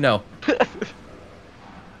 Chat, how does he know?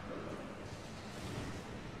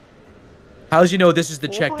 How does he know this is the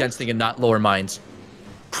check dance thing and not lower mines?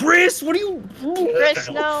 Chris, what are you? Chris,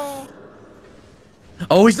 no.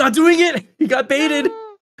 Oh, he's not doing it. He got baited.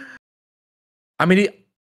 No. I mean,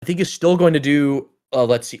 I think he's still going to do.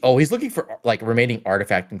 Let's see. Oh, he's looking for like remaining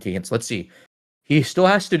artifact and key hints. Let's see. He still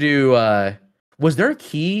has to do. Was there a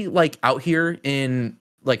key like out here in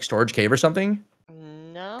like Storage Cave or something?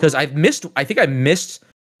 No. Because I think I missed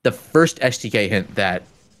the first STK hint that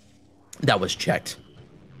was checked.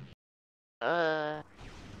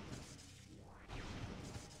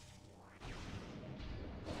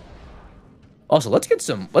 Also, let's get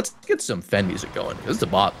some Fen music going. This is a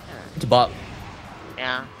bop. It's a bop.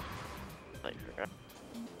 Yeah.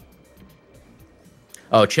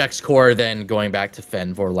 Oh, checks core, then going back to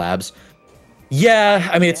Fen for labs. Yeah,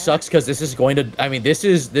 I mean it sucks because this is going to. I mean this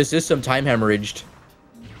is some time hemorrhaged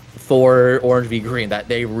for Orange v Green that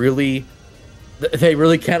they really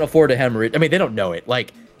can't afford to hemorrhage. I mean they don't know it.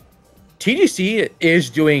 Like TGC is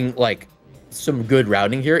doing like some good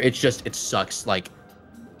routing here. It's just it sucks. Like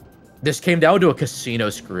this came down to a casino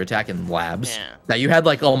screw attack in labs that you had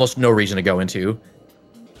like almost no reason to go into.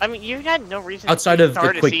 I mean you had no reason outside to of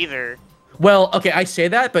the quick either. Well, okay, I say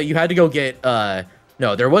that, but you had to go get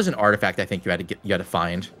no, there was an artifact I think you had to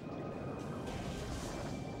find.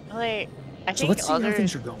 Like, I think so let's see how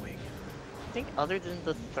things are going. I think other than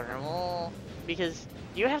the thermal, because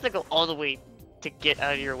you have to go all the way to get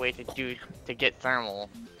out of your way to get thermal,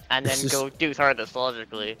 and then go do hardest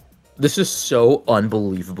logically. This is so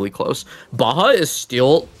unbelievably close. Baja is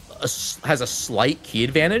still has a slight key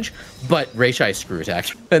advantage, but Reishai screw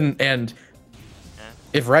attacked, and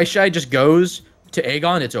if Reishai just goes to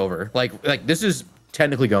Aegon, it's over. Like this is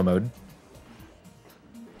technically go mode.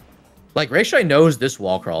 Like Reishai knows this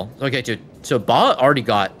wall crawl. Okay, so Baja already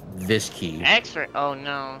got this key. X-ray. Oh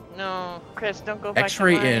no, Chris, don't go back.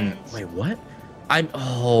 X-ray in. Wait, what?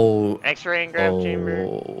 X-ray in grab chamber.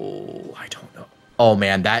 Oh, I don't know. Oh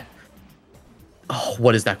man, that. Oh,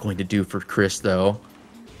 what is that going to do for Chris though?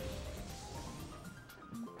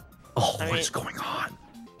 Oh, what is going on?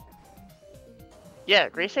 Yeah,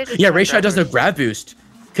 Reishai. Yeah, Reishai does the grab boost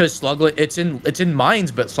because Sluglet. It's in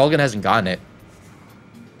mines, but Sluglet hasn't gotten it.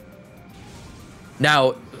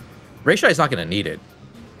 Now, Reishai's not going to need it.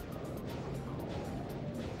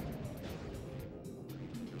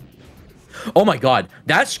 Oh my god,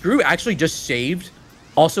 that screw actually just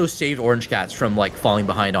also saved Orange Cats from like falling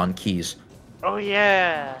behind on keys. Oh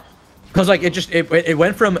yeah. Because like it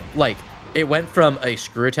went from a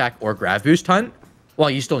screw attack or grab boost hunt. Well,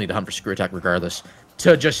 you still need to hunt for screw attack regardless.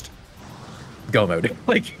 To just go mode.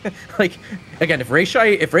 like again, if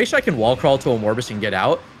Reishai can wall crawl to a Morbus and get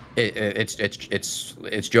out, it's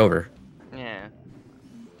Jover. Yeah.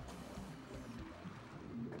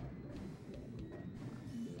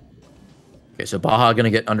 Okay, so Baja gonna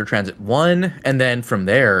get under transit 1, and then from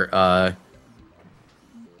there,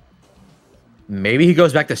 maybe he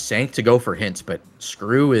goes back to Sank to go for hints, but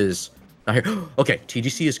Screw is not here. Okay,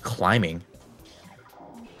 TGC is climbing.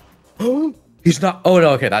 Oh, he's not. Oh no,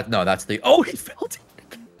 okay, that's the. Oh, he fell.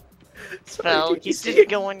 Sorry, he's just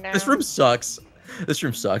going now. This room sucks. This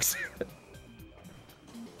room sucks.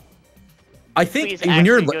 I think when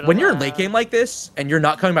you're in late game like this and you're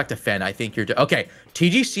not coming back to Fen, I think you're okay.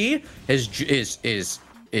 TGC is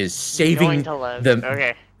saving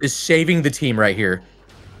is saving the team right here.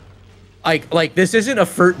 Like this isn't a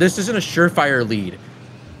surefire lead,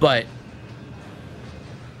 but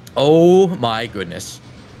oh my goodness,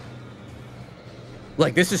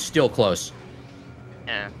 like this is still close.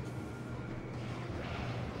 Yeah.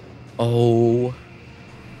 Oh.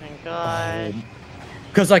 Thank God.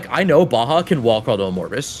 Because, like, I know Baja can wall crawl to a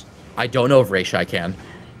Morbus. I don't know if Reishai can.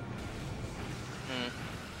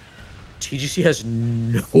 TGC has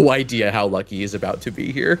no idea how lucky he's about to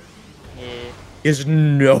be here. Yeah. He has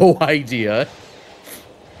no idea.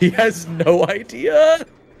 He has no idea.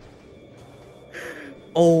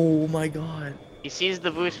 Oh, my God. He sees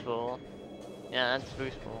the boost pool. Yeah, that's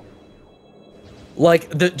boost pool. Like,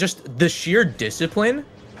 the sheer discipline...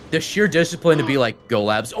 The sheer discipline to be like, go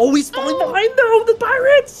labs. Oh, he's falling behind though. The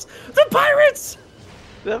Pirates! The Pirates!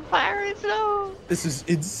 The Pirates, no! This is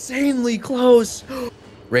insanely close.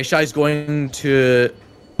 Reishai's going to...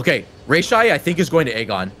 Okay, Reishai, I think, is going to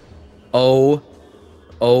Aegon. Oh.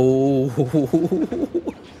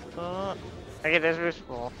 Okay, there's boost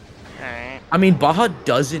pool. Alright. I mean, Baja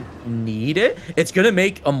doesn't need it. It's going to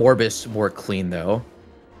make a Morbus more clean, though.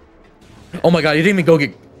 Oh my god, he didn't even go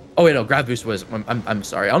get... Oh wait, no, grab boost was. I'm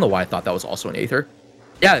sorry. I don't know why I thought that was also an Aether.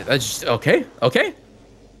 Yeah, that's just okay.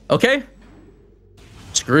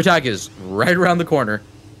 Screw attack is right around the corner.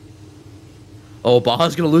 Oh,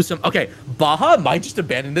 Baja's gonna lose some. Okay, Baja might just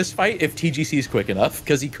abandon this fight if TGC is quick enough,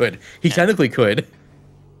 because he could. He technically could.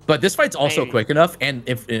 But this fight's also quick enough and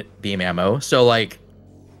infinite beam ammo. So like,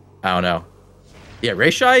 I don't know. Yeah,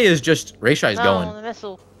 Reishai's going. The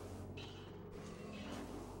missile.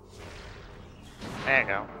 There you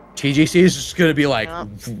go. TGC is just gonna be like,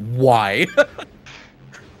 why?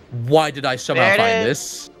 Why did I somehow find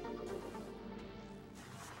this?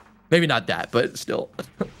 Maybe not that, but still,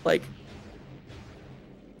 like,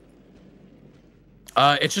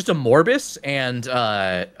 it's just a Morbus and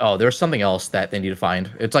oh, there's something else that they need to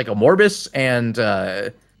find. It's like a Morbus and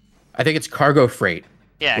I think it's cargo freight.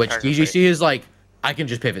 Yeah, which cargo DGC freight. is like, I can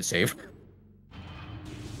just pivot save.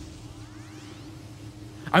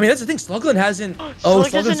 I mean, that's the thing. Slugland hasn't. Oh,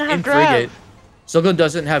 Slug doesn't Slugland's have in grav. frigate. Slugland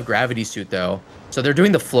doesn't have gravity suit though, so they're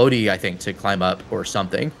doing the floaty, I think, to climb up or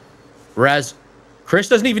something. Whereas Chris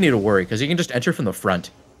doesn't even need to worry because he can just enter from the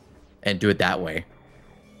front and do it that way.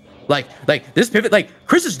 Like this pivot, like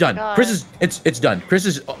Chris is done. God. Chris is it's done. Chris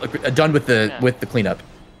is done with the cleanup.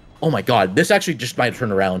 Oh my God, this actually just might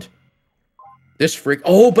turn around. This freak.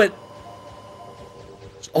 Oh, but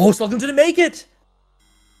Slugland didn't make it.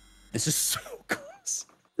 This is so close.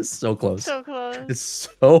 This is so close. So close. It's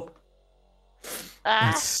so.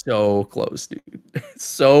 Ah. It's so close, dude. It's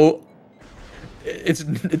so. It's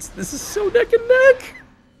this is so neck and neck.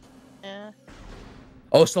 Yeah.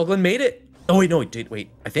 Oh, Slugland made it. Oh wait, no, it did. Wait,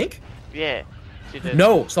 I think. Yeah. She did.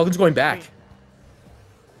 No, Slugland's going back.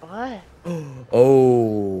 What?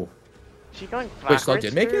 Oh. She going Wait, backwards? Slug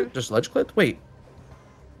did make through? it? Just ledge clipped? Wait.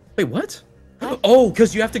 Wait, what? Oh,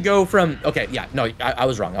 because you have to go from. Okay, yeah, no, I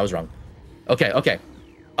was wrong. I was wrong. Okay, okay.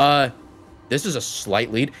 This is a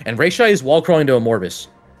slight lead, and Rayshai is wall crawling to a Morbus.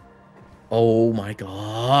 Oh my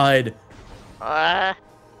God.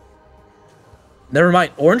 Never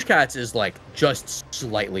mind. Orange Cats is like just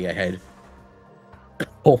slightly ahead.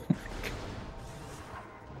 Oh my God.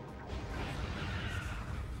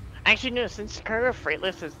 Actually, no, since cargo freight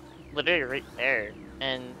lift is literally right there,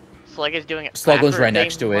 and Slug is doing it. Slugland's right backwards,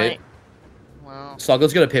 next to it. Well,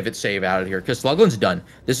 Slugland's gonna pivot save out of here because Slugland's done.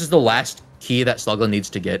 This is the last key that Slugland needs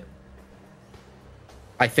to get.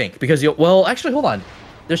 I think because well, actually, hold on.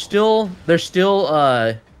 There's still.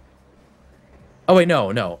 Oh wait,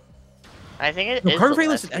 no. I think it No, is. cargo the freight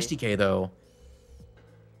last lists an key. SDK though.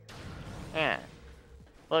 Yeah.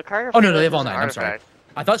 Well, cargo. Oh no, freight they lift have all is an 9. I'm sorry. artifact.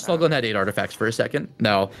 I thought Slugland had 8 artifacts for a second.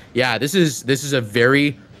 No, yeah, this is a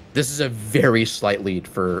very slight lead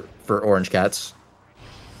for Orange Cats.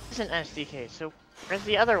 It's an SDK. So where's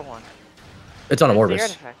the other one? It's on a Where's the Morbus.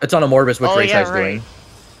 artifact? It's on a Morbus, which Oh, Rayshai's yeah, right. doing.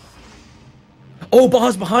 Oh,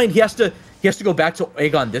 Baja's behind. He has to go back to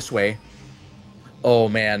Aegon this way. Oh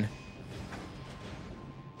man.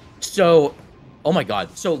 So, oh my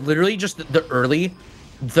God. So literally just the early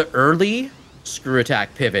screw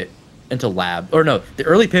attack pivot into lab, or no, the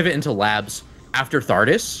early pivot into labs after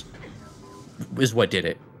Thardis is what did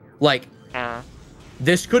it. Like,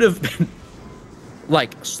 this could have been,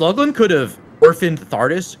 like, Slugland could have orphaned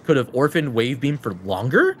Thardis, could have orphaned Wave Beam for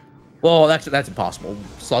longer. Well, that's impossible.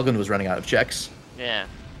 Slugland was running out of checks. Yeah.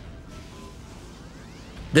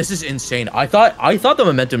 This is insane. I thought the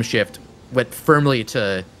momentum shift went firmly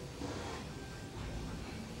to.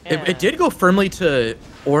 Yeah. It did go firmly to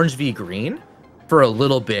orange v green for a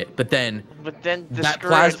little bit, but then the that screw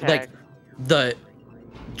plasma, attack. like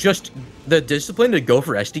the discipline to go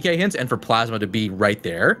for SDK hints and for plasma to be right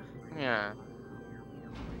there, Yeah.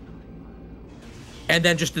 and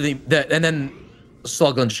then just and then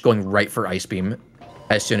Slugland just going right for ice beam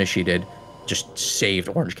as soon as she did, just saved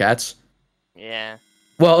Orange Cats. Yeah.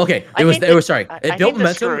 Well, okay, it was sorry. It built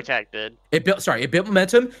momentum. Screw attack did. It built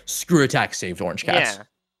momentum. Screw attack saved Orange Cats. Yeah.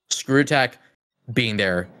 Screw attack being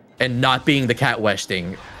there and not being the Cat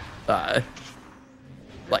Westing, like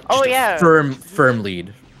Oh, just yeah. a firm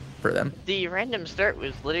lead for them. The random start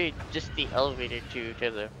was literally just the elevator to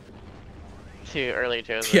early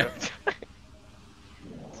to the Yeah.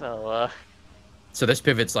 So So this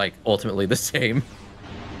pivot's like ultimately the same.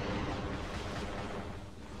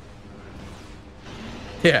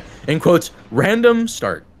 Yeah, in quotes, random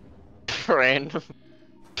start. random.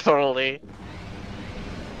 Totally.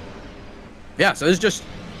 Yeah, so it's just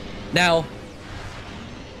now.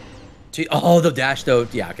 Oh, the dash though.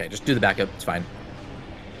 Yeah, okay, just do the backup. It's fine.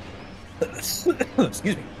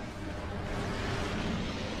 Excuse me.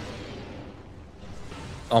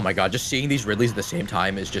 Oh my God, just seeing these Ridleys at the same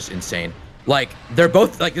time is just insane. Like they're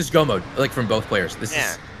both like this is go mode, like from both players. This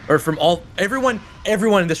is or from everyone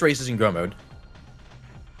in this race is in go mode.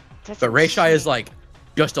 That's But Rayshai insane. is like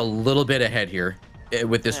just a little bit ahead here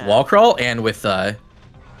with this wall crawl and with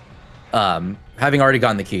having already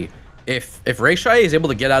gotten the key. If Rayshai is able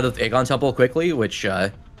to get out of Aegon Temple quickly, which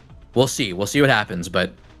we'll see what happens,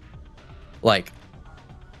 but like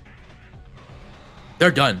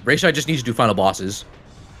they're done. Rayshai just needs to do final bosses.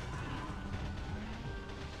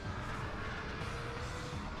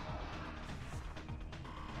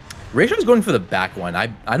 Rayshai's going for the back one. I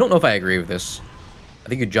don't know if I agree with this. I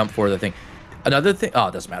think you jump for the thing. Another thing. Oh,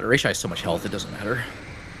 it doesn't matter. Rayshai has so much health. It doesn't matter.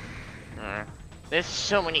 There's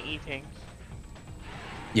so many E-things.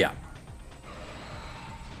 Yeah.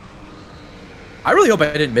 I really hope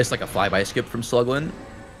I didn't miss like a flyby skip from Slugland.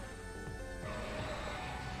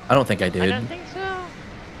 I don't think I did. I don't think so.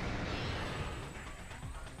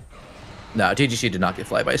 No, TGC did not get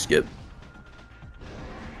flyby skip.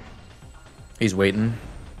 He's waiting.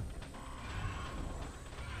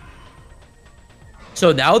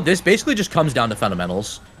 So now this basically just comes down to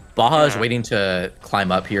fundamentals. Baja is waiting to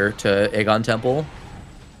climb up here to Aegon Temple.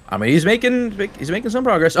 I mean, he's making some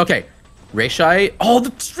progress. Okay, Reishai. Oh,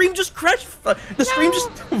 the stream just crashed. The stream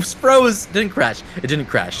just froze. Didn't crash. It didn't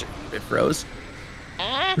crash. It froze.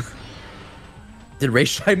 Did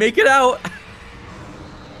Reishai make it out?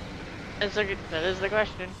 That is the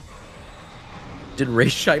question. Did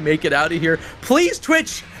Reishai make it out of here? Please,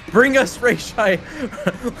 Twitch, bring us Reishai.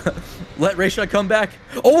 Let Reishai come back.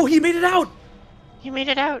 Oh, he made it out. He made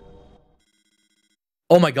it out.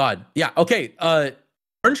 Oh my God. Yeah. Okay.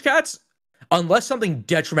 Orange Cats. Unless something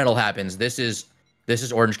detrimental happens, this is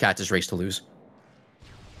Orange Cats' race to lose.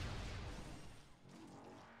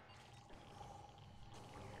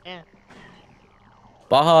 Yeah.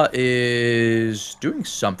 Baja is doing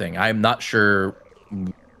something. I'm not sure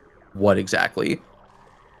what exactly.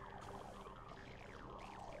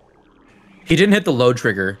 He didn't hit the load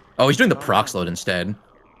trigger. Oh, he's doing the prox load instead.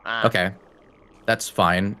 Okay. That's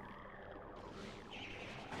fine.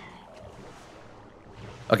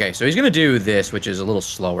 Okay, so he's going to do this, which is a little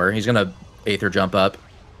slower. He's going to Aether jump up.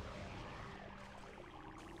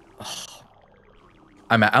 Oh.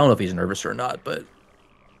 I don't know if he's nervous or not, but...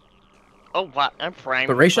 Oh, wow. I'm prime.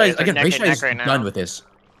 But Reishai, again, Reishai is right done with this.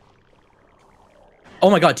 Oh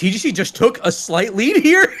my God, TGC just took a slight lead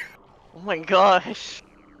here? Oh my gosh.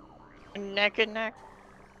 Neck and neck.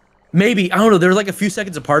 Maybe. I don't know. They're like a few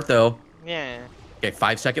seconds apart, though. Yeah. Okay,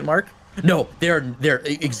 5-second mark? No, they're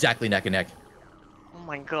exactly neck and neck. Oh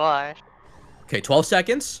my gosh. Okay, 12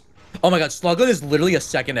 seconds. Oh my God, Sluglin is literally a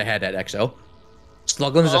second ahead at EXO.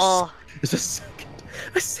 Sluglin is a second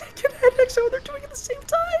ahead at EXO. They're doing it at the same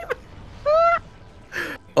time.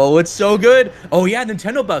 Oh, it's so good. Oh yeah,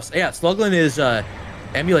 Nintendo buffs. Yeah, Sluglin is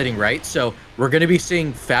emulating, right? So we're gonna be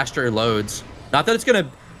seeing faster loads. Not that it's gonna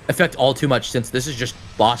affect all too much, since this is just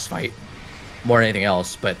boss fight more than anything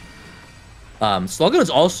else. But Sluglin is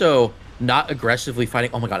also not aggressively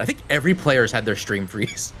fighting. Oh my God, I think every player's had their stream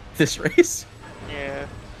freeze this race. Yeah.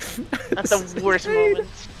 That's the worst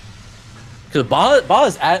moments. Because Ba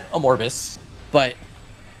is at Amorbis, but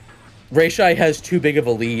Reishai has too big of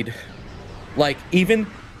a lead. Like, even,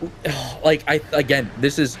 like, again,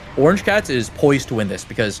 this is, Orange Cats is poised to win this,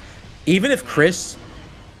 because even if Chris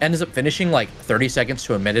ends up finishing like 30 seconds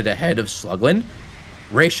to a minute ahead of Sluglin,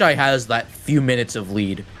 Reishai has that few minutes of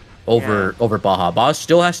lead over Baja. Baja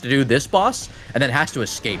still has to do this boss, and then has to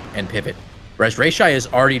escape and pivot. Whereas Reishai is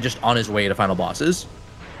already just on his way to final bosses.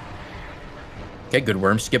 Okay, good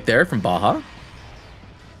worm skip there from Baja.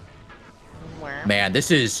 Man,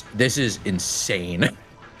 this is insane.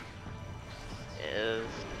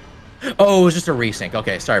 Oh, it was just a resync.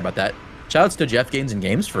 Okay, sorry about that. Shoutouts to Jeff Gains and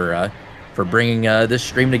Games for bringing this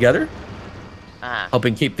stream together,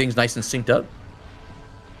 helping keep things nice and synced up.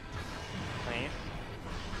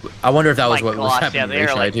 Nice. I wonder if that was what was happening to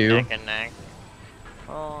Reishai too. Neck and neck.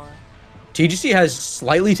 Oh. TGC has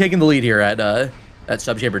slightly taken the lead here at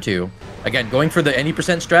Subchamber 2. Again, going for the any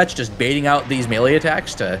 % stretch, just baiting out these melee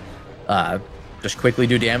attacks to just quickly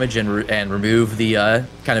do damage and remove the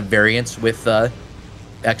kind of variance with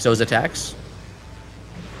Exo's attacks.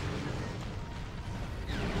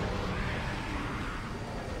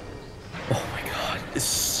 Oh my God, it's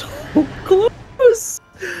so close.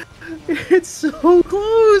 It's so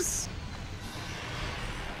close.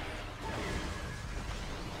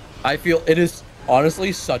 I feel it is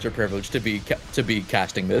honestly such a privilege to be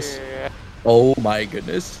casting this. Yeah. Oh my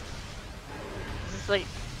goodness. This is like,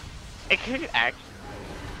 it could act.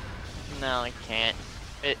 No, it can't.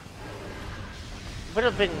 It would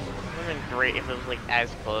have been great if it was like as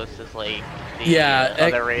close as like the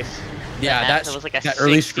other race. Yeah, that was like a that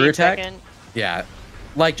early screw attack. Yeah,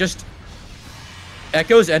 like just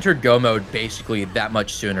Echo's entered go mode basically that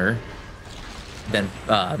much sooner than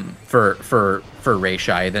for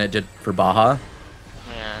Reishai than it did for Baja.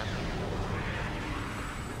 Yeah.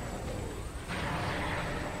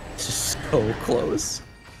 This is so close.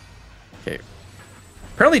 Okay.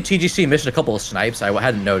 Apparently TGC missed a couple of snipes I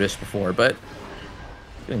hadn't noticed before, but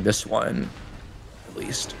getting this one at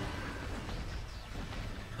least.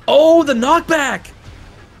 Oh, the knockback!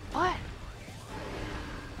 What?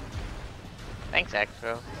 Thanks,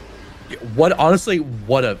 Exo. What honestly,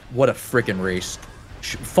 what a freaking race.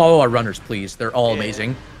 Follow our runners, please. They're all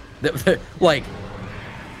amazing. They're, like,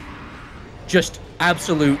 just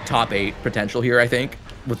absolute top 8 potential here, I think.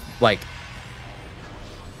 With like,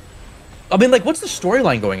 I mean, like, what's the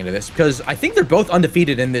storyline going into this? Because I think they're both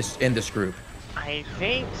undefeated in this group. I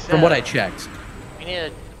think so. From what I checked. We need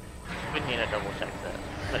to We need to double check that,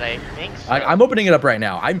 but I think so. I'm opening it up right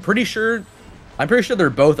now. I'm pretty sure they're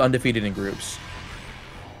both undefeated in groups.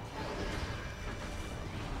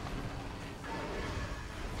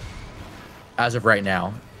 As of right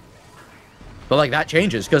now. But like that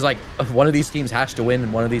changes because like one of these teams has to win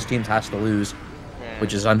and one of these teams has to lose,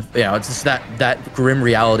 which is it's just that grim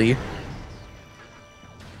reality.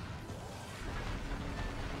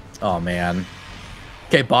 Oh man.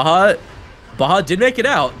 Okay, Baja did make it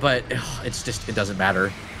out, but it's just it doesn't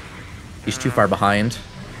matter. He's too far behind.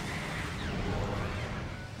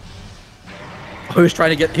 Oh, he was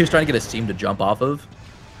trying to get a seam to jump off of.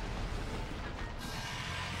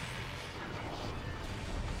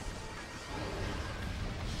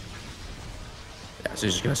 So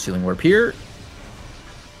he's just gonna ceiling warp here.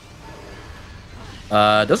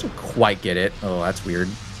 Doesn't quite get it. Oh, that's weird.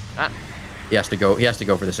 He has to go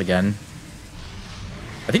for this again.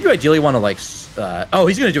 I think you ideally want to like. Oh,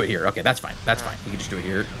 he's gonna do it here. Okay, that's fine. That's fine. You can just do it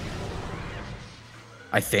here.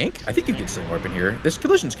 I think you can ceiling warp in here. This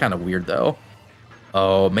collision's kind of weird though.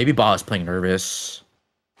 Oh, maybe Baja's playing nervous.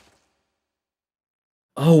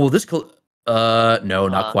 Oh, well, this no,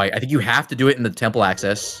 not quite. I think you have to do it in the temple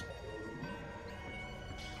access.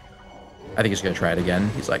 I think he's gonna try it again.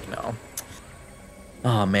 He's like, no.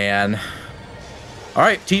 Oh man. All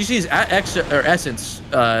right, TGC's at Essence.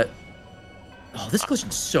 Oh, this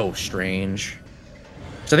collision's so strange.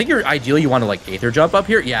 So I think you're ideally you want to like Aether jump up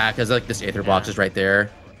here. Yeah, because like this Aether box is right there.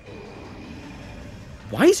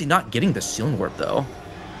 Why is he not getting the ceiling warp though?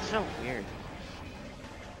 So weird.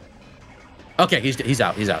 Okay, he's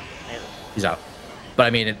out. He's out. He's out. But I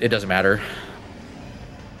mean, it doesn't matter.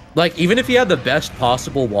 Like, even if he had the best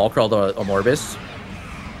possible wall crawl to Amorbis,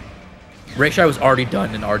 Rayshai was already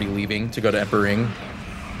done and already leaving to go to Emperor Ring.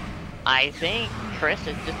 I think Chris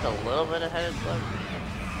is just a little bit ahead of Slug.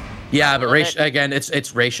 Yeah, but again, it's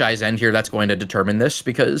Rayshai's end here that's going to determine this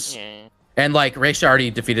because... Yeah. And, like, Rayshai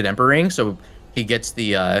already defeated Emperor Ring, so he gets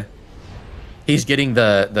the, he's getting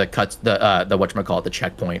the cuts, the whatchamacallit, the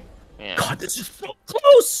checkpoint. Yeah. God, this is so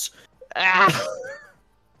close! Ah!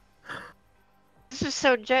 This is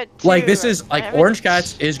so jet too. Like, this is, like, Orange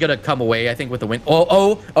Cats is gonna come away, I think, with the win.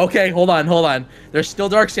 Oh, okay, hold on. There's still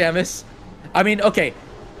Dark Samus. I mean, okay.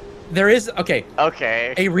 There is, okay.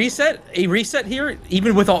 Okay. A reset here,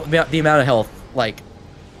 even with all the amount of health, like,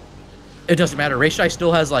 it doesn't matter. Rayshai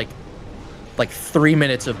still has, like 3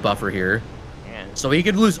 minutes of buffer here. Yeah. So he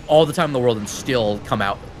could lose all the time in the world and still come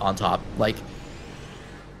out on top. Like,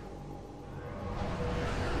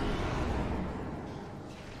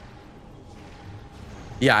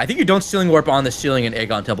 yeah, I think you don't ceiling warp on the ceiling in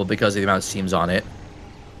Aegon Temple because of the amount of seams on it.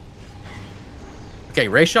 Okay,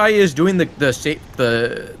 Rayshai is doing the safe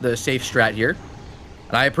strat here,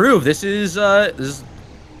 and I approve. This is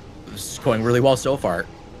going really well so far.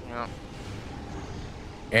 Yeah.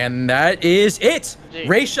 And that is it.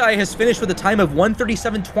 Rayshai has finished with a time of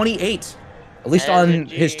 1:37.28, at least on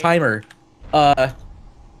his timer. That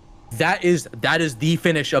is the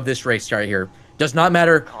finish of this race right here. Does not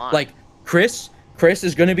matter. Like Chris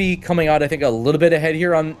is going to be coming out, I think, a little bit ahead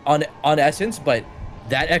here on Essence, but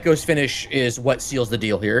that Echo's finish is what seals the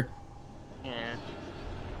deal here. Yeah.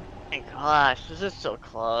 My gosh, this is so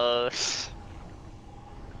close.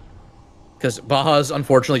 Because Baja's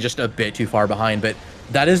unfortunately just a bit too far behind, but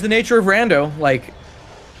that is the nature of Rando. Like,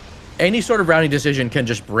 any sort of rounding decision can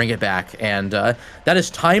just bring it back, and that is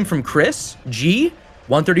time from Chris G,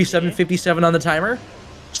 1:37.57 on the timer.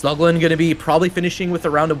 Sluglin going to be probably finishing with a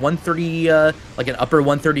round of 130, like an upper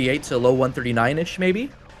 138 to low 139-ish, maybe.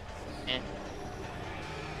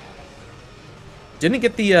 Didn't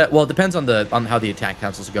get the, well, it depends on how the attack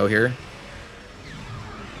councils go here.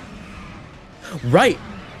 Right.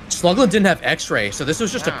 Sluglin didn't have X-ray, so this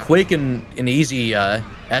was just a quick and easy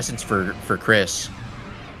Essence for Chris.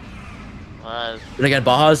 But again,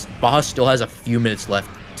 Baja still has a few minutes left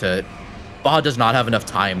to... Baja does not have enough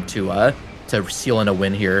time to seal in a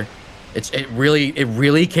win here. It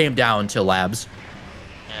really came down to Labs.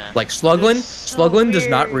 Yeah. Like Sluglin does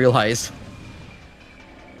not realize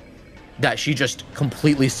that she just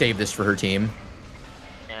completely saved this for her team.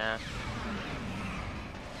 Yeah.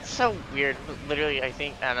 It's so weird. Literally, I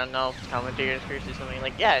think, I don't know if commentators or something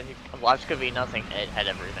like, yeah, Labs could be nothing. It had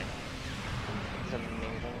everything. It's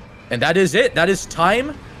amazing. And that is it. That is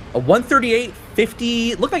time. A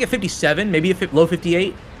 138.50, looked like a 57, maybe a low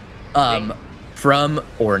 58. From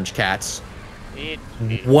Orange Cats.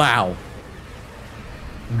 Wow.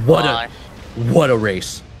 What a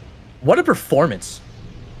race. What a performance.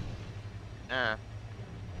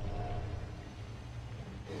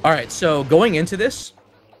 All right, so going into this,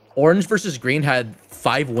 Orange versus Green had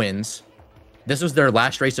 5 wins. This was their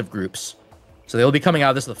last race of groups. So they'll be coming out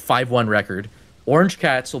of this with a 5-1 record. Orange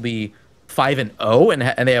Cats will be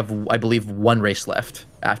 5-0, and they have, I believe, 1 race left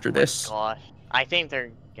after this. Gosh, I think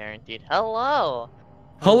they're guaranteed. Hello.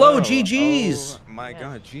 Hello, Oh GG's. my Yeah.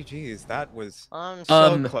 god, GG's. That was So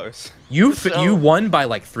so close. You So- won by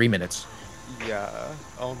like 3 minutes. Yeah.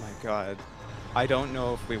 Oh my god. I don't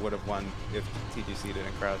know if we would have won if TGC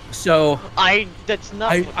didn't crash. So that's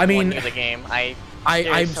not. I mean, the game. I'm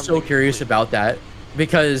there's so something curious completely- about that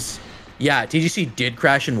because, yeah, TGC did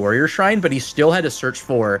crash in Warrior Shrine, but he still had to search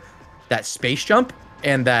for that space jump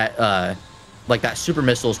and that like that super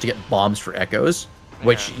missiles to get bombs for echoes,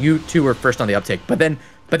 which you two were first on the uptake. But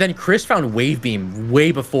then Chris found Wave Beam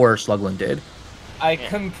way before Sluglin did. I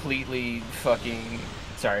completely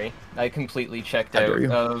checked How out dare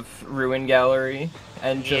you. of Ruin Gallery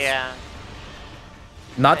and just Yeah.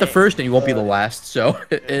 Not the Hey. first, and you won't be the last. So,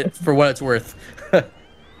 for what it's worth.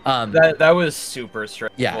 that was super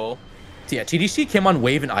stressful. Yeah. Yeah, TDC came on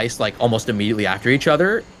Wave and Ice like almost immediately after each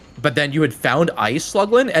other, but then you had found Ice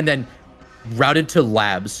Sluglin and then routed to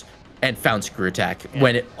Labs and found Screw Attack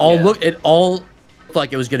when it all looked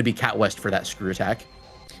like it was going to be Cat West for that Screw Attack.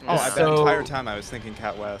 Oh, that So- entire time I was thinking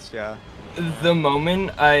Cat West, yeah. The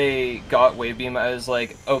moment I got Wave Beam, I was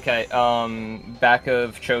like, okay, back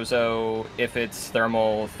of Chozo, if it's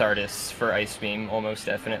thermal, Thardis for Ice Beam, almost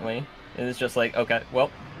definitely. It was just like, okay, well,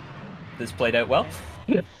 this played out well.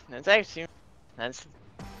 That's actually that's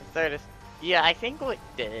Thardis. Yeah, I think what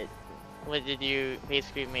did you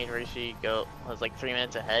basically made Rishi go was like 3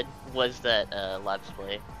 minutes ahead was that labs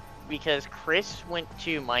play, because Chris went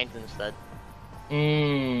to mines instead.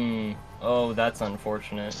 Oh, that's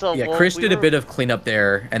unfortunate. So Yeah, well, Chris we did a were- bit of cleanup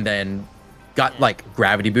there and then got like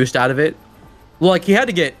gravity boost out of it. Well, like he had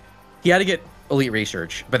to get elite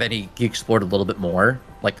research, but then he explored a little bit more,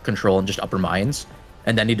 like control and just upper mines,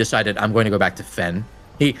 and then he decided I'm going to go back to Fen.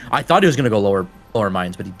 I thought he was going to go lower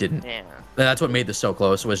mines, but he didn't. Yeah. And that's what made this so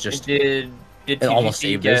close. Was just Did it almost TGC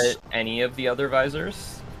saved get us. any of the other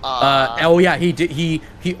visors? oh yeah, he did. He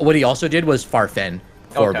what he also did was far Fen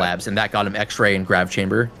for Okay. Labs, and that got him X-ray and grav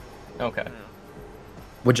chamber, Okay.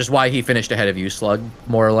 which is why he finished ahead of you, Slug,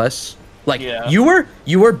 more or less. Like Yeah. you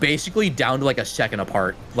were basically down to like a second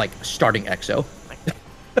apart, like starting EXO.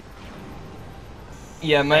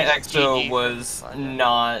 Yeah, my Nice EXO GG. was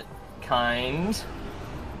not kind.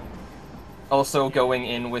 Also, going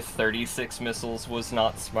in with 36 missiles was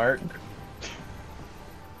not smart.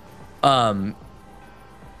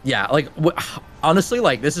 Yeah, like honestly,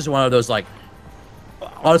 like this is one of those like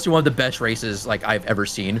honestly one of the best races like I've ever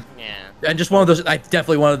seen, Yeah. and just one of those. I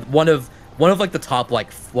definitely one of like the top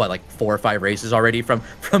like 4 or 5 races already from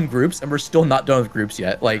groups, and we're still not done with groups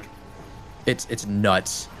yet. Like it's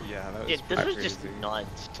nuts. Yeah, that was Yeah, this was crazy. just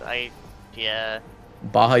nuts. Yeah.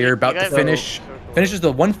 Baja, you're about to guys- finish. So cool. Finishes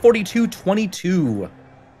the 142.22.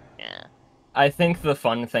 Yeah. I think the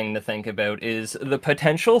fun thing to think about is the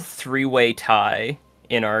potential 3-way tie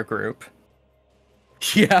in our group.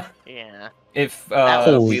 Yeah. Yeah. If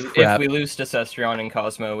Holy if crap. we lose to Cestrion and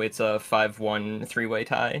Cosmo, it's a 5-1 3-way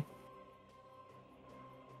tie.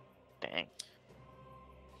 Dang.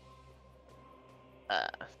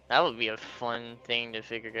 That would be a fun thing to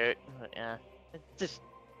figure out. But yeah. It just.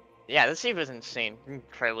 Yeah, this save was insane.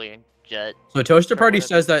 Incredibly jet. So Toaster Or Party whatever.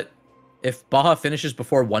 says that if Baja finishes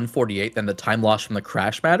before 148, then the time loss from the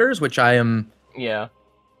crash matters, which I'm Yeah.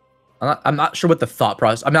 not sure what the thought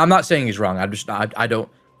process. I mean, I'm not saying he's wrong.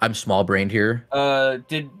 I'm small brained here.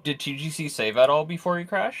 Did TGC save at all before he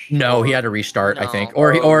crashed? No, he Or- had to restart, I think, No.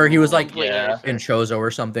 or he was like Completely yeah. different. in Chozo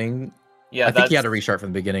or something. Yeah, I think he had that's- to restart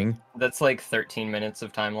from the beginning. That's like 13 minutes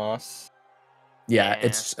of time loss. Yeah, Yeah.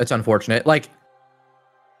 it's unfortunate. Like,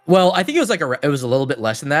 well, I think it was like it was a little bit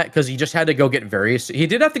less than that because he just had to go get various. He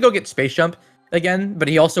did have to go get Space Jump again, but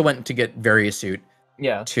he also went to get Various Suit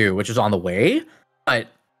Yeah. too, which was on the way. But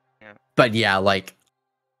Yeah. but yeah, like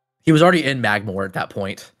he was already in Magmore at that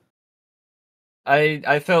point.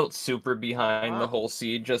 I felt super behind the whole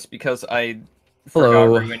seed just because I Hello.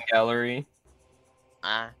 forgot Ruin Gallery.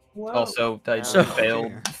 Also, I So-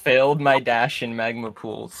 failed my dash in Magma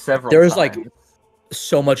Pool several There was, times. like,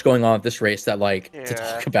 So much going on with this race that like to Yeah.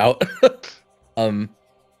 talk about.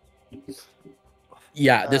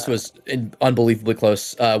 Yeah, this was unbelievably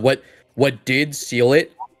close. What did seal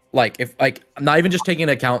it? Like if like I'm not even just taking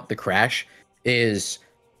into account the crash is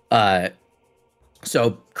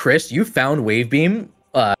so Chris, you found Wave Beam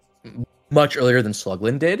much earlier than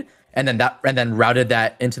Sluglin did, and then routed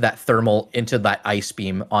that into that thermal into that Ice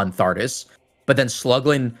Beam on Thardis. But then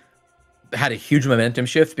Sluglin had a huge momentum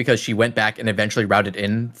shift because she went back and eventually routed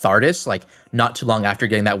in Thardis, like not too long after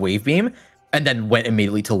getting that Wave Beam. and then went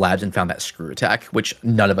immediately to labs and found that screw attack, which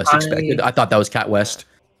none of us expected. I thought that was Cat West.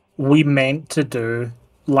 We meant to do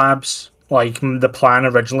labs. Like, the plan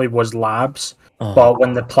originally was labs, Oh. but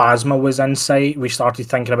when the plasma was in sight, we started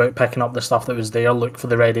thinking about picking up the stuff that was there, look for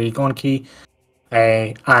the red Aegon key,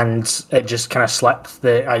 and it just kind of slipped.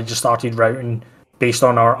 I just started routing based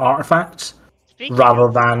on our artifacts,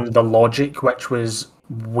 rather than the logic, which was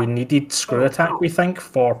we needed screw attack, we think,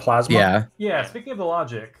 for plasma. Yeah. Yeah, speaking of the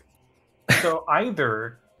logic, so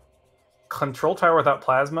either control tower without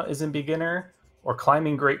plasma is in beginner, or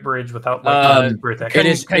climbing Great Bridge without screw attack. It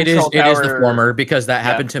is the former, because that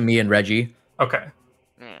happened to me and Reggie. Okay.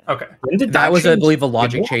 Okay. When did That was, I change? believe, a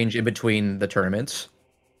logic change in between the tournaments.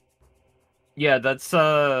 Yeah, that's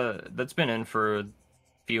been in for a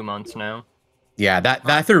few months now. Yeah,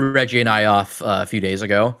 that threw Reggie and I off a few days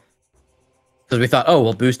ago. Because we thought, oh,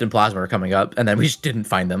 well, Boost and Plasma are coming up, and then we just didn't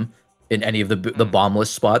find them in any of the bombless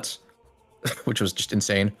spots, which was just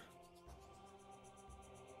insane.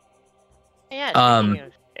 Yeah, speaking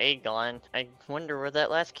of Aegon, I wonder where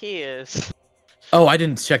that last key is. Oh, I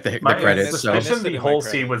didn't check the credits. The So. suspicion the whole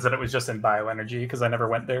seed was that it was just in bioenergy, because I never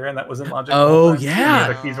went there, and that was in logic. Oh, yeah.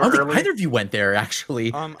 The keys I were don't think early. either of you went there,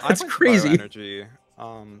 actually. That's I went crazy. Bioenergy.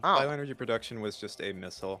 Bioenergy production was just a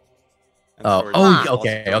missile. And Oh, storage oh, was also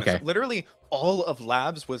okay, bonus. okay. Literally, all of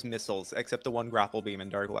labs was missiles, except the one grapple beam in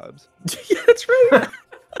Dark Labs. Yeah, that's right.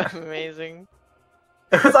 Amazing.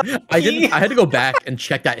 I had to go back and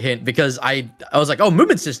check that hint because I was like, oh,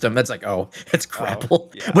 movement system. That's like, oh, it's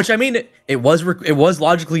grapple. Yeah. Which I mean, it was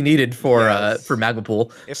logically needed for Magma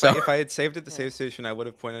Pool. If I had saved at the save station, I would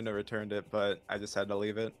have pointed and returned it, but I just had to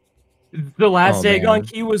leave it. The last man. Aegon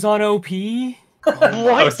key was on OP.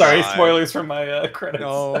 Oh, sorry, spoilers from my credits.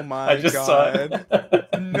 Oh my I just saw god.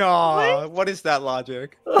 it. No, what is that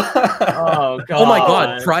logic? Oh god. Oh my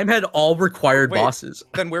god, Prime had all required Wait. bosses.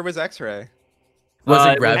 Then where was X-Ray? Was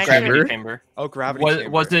it Gravity Gravity Chamber? Oh, Gravity Was, Chamber.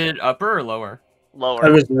 was it upper or lower? Lower.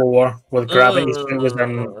 It was lower, with gravity suit was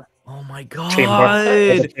in Oh my god.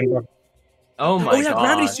 chamber. Chamber. Oh my Oh yeah, god.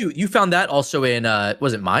 Gravity Suit. You found that also in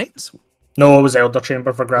was it Mines? No, it was Elder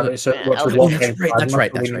Chamber for gravity suit, Yeah, which was Elder- what That's came right, that's plasma,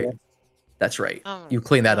 right, so that's we right. knew. That's right. Oh You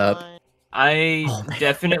cleaned that up. God. I Oh, man.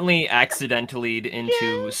 definitely accidentally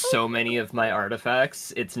into so many of my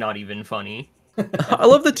artifacts. It's not even funny. I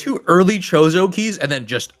love the 2 early Chozo keys and then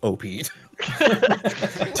just OP'd.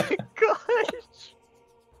 Gosh.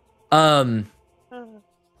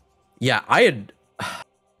 Yeah, I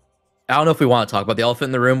don't know if we want to talk about the elephant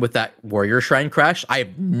in the room with that warrior shrine crash. I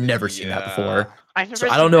have never seen that before. I've never So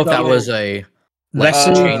I seen don't know if that either. was a This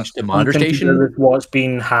is change to Monitor something to do Station. with what's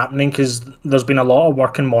been happening, because there's been a lot of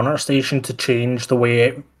work in Monitor Station to change the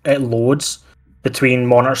way it loads between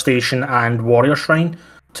Monitor Station and Warrior Shrine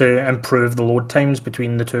to improve the load times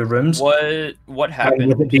between the 2 rooms. What And happened?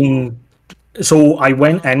 with it being, so I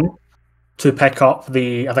went in to pick up I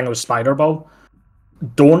think it was Spider Ball.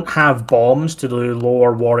 Don't have bombs to do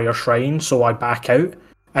lower Warrior Shrine, so I back out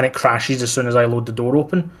and it crashes as soon as I load the door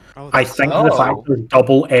open. Oh, I that's think so- the fact there's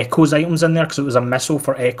double echoes items in there because it was a missile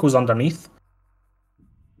for echoes underneath,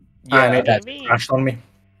 and it just maybe. crashed on me,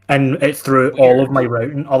 and it threw all of my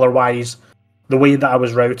routing. Otherwise, the way that I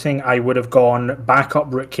was routing, I would have gone back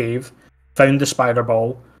up Root Cave, found the Spider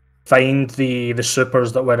Ball, find the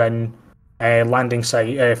supers that were in landing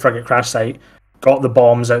site, frigate crash site, got the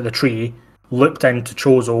bombs out the tree, looped into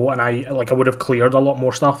Chozo, and I would have cleared a lot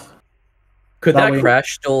more stuff. Could That that way-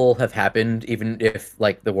 crash still have happened even if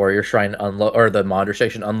like the warrior shrine unload or the Monitor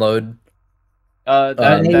Station unload?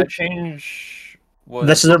 That change was.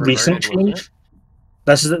 This is a reverted, recent wasn't it? change.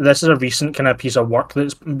 This is a recent kind of piece of work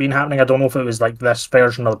that's been happening. I don't know if it was like this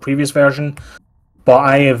version or the previous version, but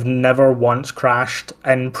I have never once crashed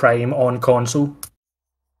in Prime on console.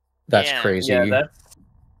 That's Yeah. crazy. Yeah, that's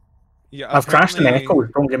Yeah, I've crashed in apparently- Echoes.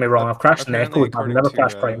 Don't get me wrong. I've crashed in apparently, Echoes, but I've according never to,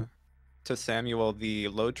 crashed Prime. To Samuel, the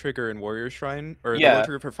load trigger in Warrior Shrine, or the Yeah. load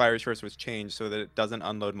trigger for Fire Source was changed so that it doesn't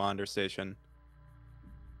unload Monitor Station.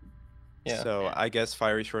 Yeah. So I guess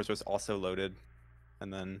Fiery Shores was also loaded,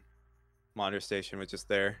 and then Monitor Station was just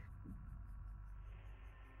there.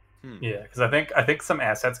 Yeah, because I think some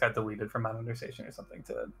assets got deleted from Monitor Station or something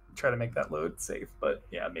to try to make that load safe. But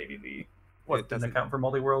yeah, maybe It didn't doesn't- account for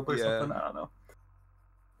multi-world or Yeah. something. I don't know.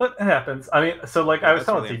 But it happens. I mean, so like I was that's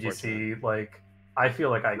telling really TGC, like I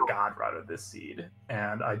feel like I god routed this seed,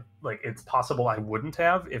 and I like it's possible I wouldn't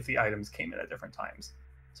have if the items came in at different times.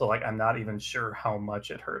 So like I'm not even sure how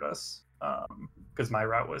much it hurt us, because my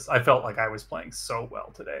route was I felt like I was playing so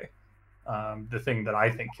well today. The thing that I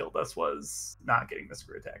think killed us was not getting the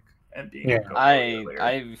screw attack and being. Yeah. able to go earlier.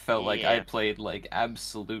 I felt like I Yeah. played like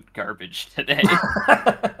absolute garbage today.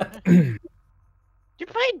 You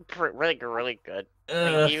played really good.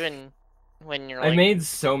 Like, even when you're I like, made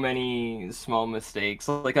so many small mistakes.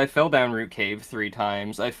 Like, I fell down Root Cave 3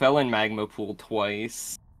 times. I fell in Magma Pool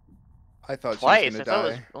twice. I thought she twice. was I gonna thought it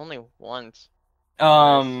was die. only once.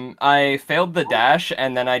 I failed the dash,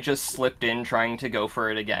 and then I just slipped in trying to go for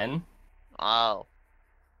it again. Oh.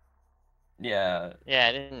 Yeah. Yeah,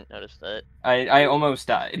 I didn't notice that. I almost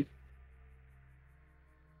died.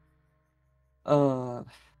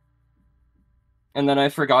 And then I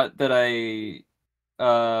forgot that I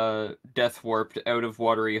death warped out of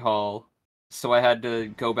Watery Hall, so I had to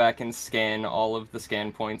go back and scan all of the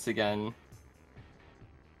scan points again.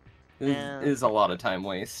 It is a lot of time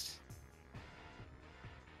waste.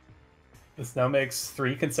 This now makes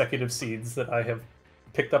 3 consecutive seeds that I have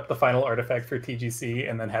picked up the final artifact for TGC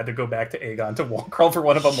and then had to go back to Aegon to wall crawl for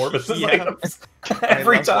one of Amorbus's Yeah. items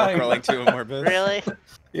every I love wall time. crawling to Amorbus. Really?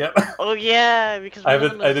 Yep. Oh yeah, because I one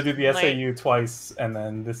of had them to do the was my- SAU twice, and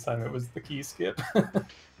then this time it was the key skip. Oh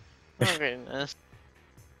goodness.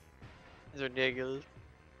 It's ridiculous.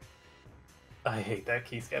 I hate that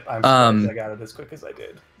key skip. I'm surprised I got it as quick as I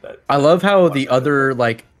did. I love how the other,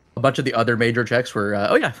 like, a bunch of the other major checks were,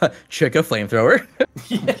 oh yeah, Chica Flamethrower,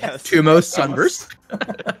 Yes. Tumos Sunburst.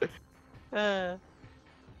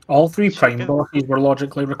 All 3 prime Chica. bosses were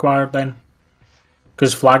logically required then.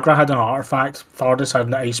 Because Flagra had an artifact, Thardus had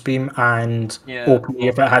an Ice Beam, and Yeah. OP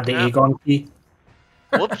if it had the Yeah. Aegon key.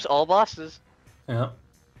 Whoops! All bosses. Yeah.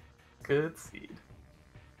 Good seed.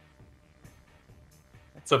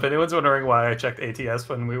 So if anyone's wondering why I checked ATS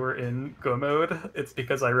when we were in Go mode, it's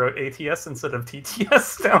because I wrote ATS instead of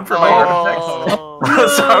TTS down for my artifacts.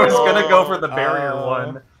 So I was gonna go for the barrier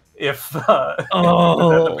one if if it had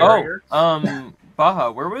the barrier.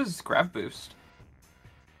 Baja, where was Grav Boost?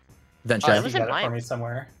 Vent Oh, check. it was You in got it for mine. me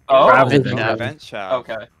somewhere. Oh, Grav is Vent in shaft. there. Vent shaft.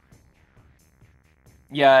 okay.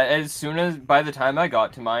 Yeah, as soon as, by the time I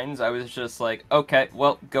got to mines, I was just like, okay,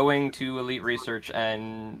 well, going to Elite Research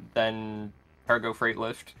and then Cargo Freight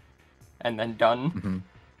Lift, and then done. Mm-hmm.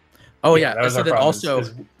 Oh yeah, that was so our then problem, also,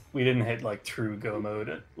 is we didn't hit like true Go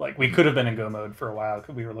mode. Like we could have been in Go mode for a while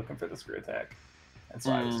because we were looking for the screw attack, and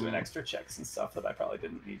so I was doing extra checks and stuff that I probably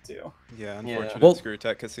didn't need to. Yeah, Yeah. unfortunate Well- Screw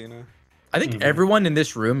Tech Casino. I think Mhm. everyone in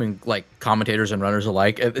this room, and like commentators and runners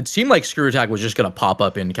alike, it seemed like Screw Attack was just gonna pop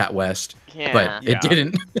up in Cat West, Yeah. but Yeah. it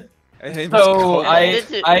didn't. It was So, cold.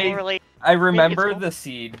 I- more like I remember cool. the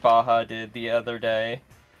seed Baja did the other day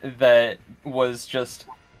that was just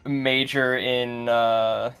major in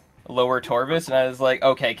Lower Torvis, and I was like,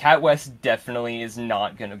 okay, Cat West definitely is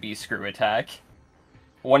not gonna be Screw Attack.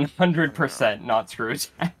 100% not Screw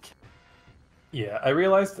Attack. Yeah, I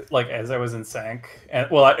realized like as I was in Sank, and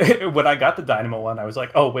well, when I got the Dynamo one, I was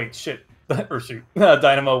like, oh wait, shit, or shoot,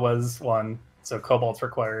 Dynamo was one, so Cobalt's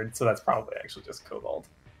required, so that's probably actually just Cobalt,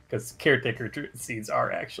 because Caretaker seeds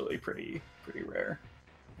are actually pretty rare.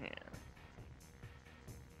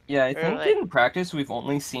 Yeah, I Or, think like- in practice we've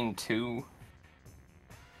only seen 2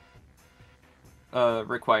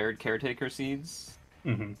 required Caretaker seeds.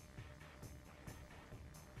 Mm-hmm.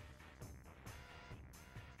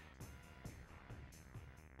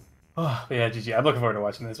 Oh yeah, GG. I'm looking forward to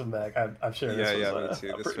watching this one back. I'm sure this Yeah, was me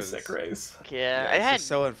too. a This pretty was- sick race. yeah, Yeah, I it's had just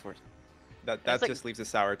so unfortunate. That like- just leaves a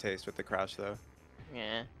sour taste with the crash, though.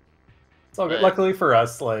 yeah. It's all good. But- Luckily for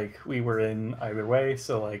us, like we were in either way,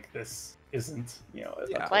 so like this isn't a Yeah.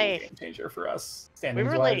 total Like, game changer for us We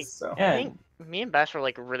standings were wise. like, So Yeah. I think me and Bash were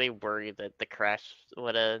like really worried that the crash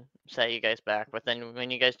would have set you guys back, but then when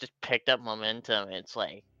you guys just picked up momentum, it's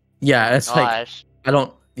like, Yeah, it's like gosh, I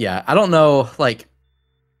don't know. Like,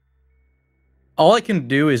 all I can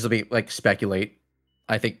do is be like speculate.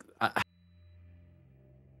 I think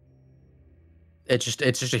it's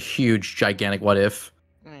just a huge, gigantic what if.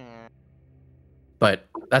 mm, But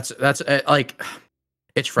that's like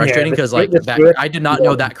it's frustrating the because like the that Screw- I did not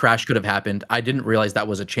know that crash could have happened. I didn't realize that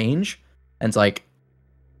was a change, and it's like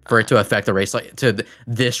for it to affect the race, like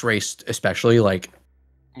this race especially, like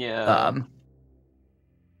Yeah.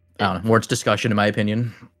 I don't know, more discussion in my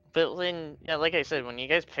opinion. but when, yeah, like I said, when you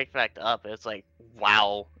guys picked back up, it's like,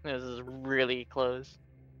 wow, this is really close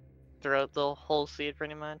throughout the whole seed,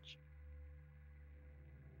 pretty much.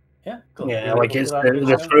 yeah, cool. Yeah, Really like cool it's for that the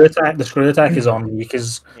reason. screw attack. The screw attack is on me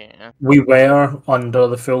because Yeah, we were under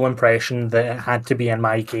the full impression that it had to be in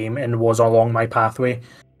my game and was along my pathway.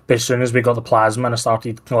 But as soon as we got the plasma and I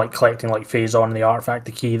started like collecting like phase on the artifact,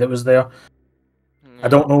 the key that was there, I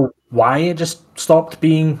don't know why it just stopped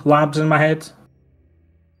being labs in my head.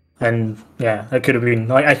 And yeah, it could have been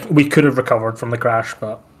like we could have recovered from the crash,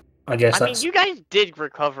 but I guess I mean, that's you guys did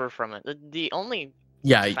recover from it. The only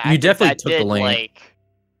Yeah, fact you is definitely that took the did, lane. like,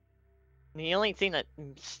 the only thing that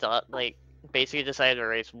stopped, like, basically decided the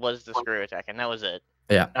race was the screw attack, and that was it.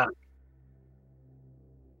 Yeah.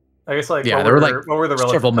 I guess like Yeah, what there were, were, like, what were the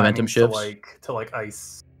several relative momentum timings shifts. to like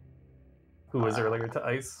ice? Who was earlier to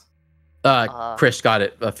ice? Chris got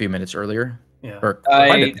it a few minutes earlier. Yeah. Or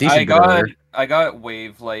quite a decent bit earlier. I got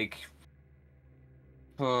wave like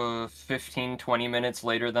 15-20 minutes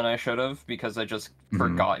later than I should have because I just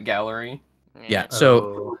forgot gallery. Yeah,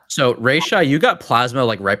 so Raysha, you got plasma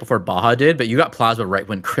like right before Baja did, but you got plasma right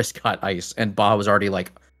when Chris got ice, and Baja was already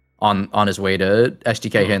like on his way to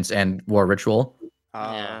SDK hints and War Ritual.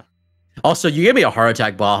 Yeah. Also, you gave me a heart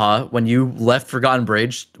attack, Baja, when you left Forgotten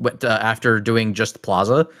Bridge after doing just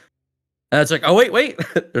Plaza. And it's like, oh wait,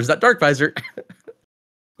 there's that Dark Visor.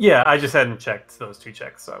 Yeah, I just hadn't checked those 2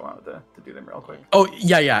 checks, so I wanted to do them real quick. Oh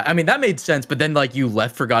yeah. I mean, that made sense, but then like you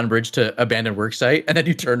left Forgotten Bridge to abandon worksite, and then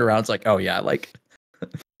you turned around. It's like, oh yeah, like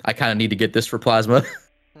I kind of need to get this for Plasma.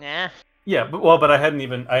 Nah. Yeah, but I hadn't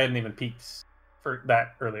even peeked for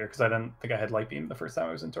that earlier because I didn't think I had light beam the first time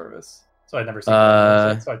I was in Torvis, so I'd never seen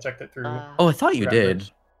it, so I checked it through. Oh, I thought you Forgotten did.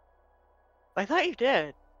 Bridge. I thought you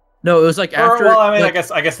did. No, it was like after. Well, I mean, like,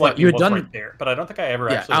 I guess like you had was done right there, but I don't think I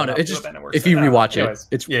ever Yeah, actually. I don't know. went It's up just to Abandoned if you Worksite. rewatch Anyways,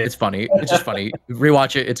 it's funny. It's just funny.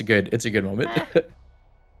 Rewatch it. It's a good moment.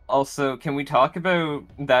 Also, can we talk about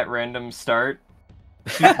that random start?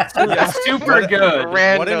 Yeah. Super good.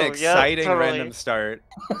 Random, What an yep, exciting totally. random start.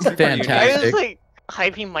 Fantastic. I was like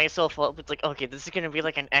hyping myself up. It's like, okay, this is gonna be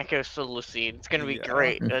like an Echo Solo seed. It's gonna be Yeah.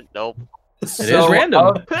 great. Nope. It is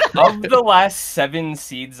random. Of the last 7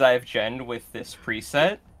 seeds I've genned with this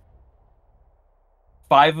preset,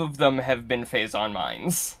 5 of them have been phase on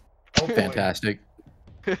mines. Oh, boy. Fantastic.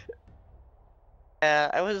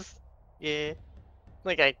 I was, yeah.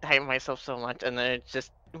 Like I hyped myself so much, and then it's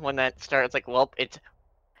just when that starts, like, well, it's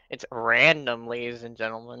random, ladies and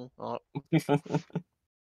gentlemen. Oh.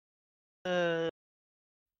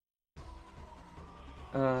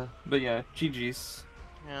 But yeah, GG's.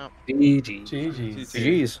 Yeah.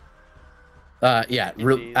 GG's.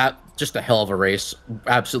 Yeah, just a hell of a race.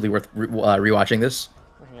 Absolutely worth rewatching this.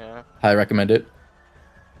 Yeah. Highly recommend it.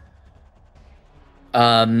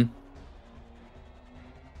 I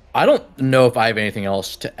don't know if I have anything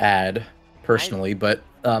else to add personally, but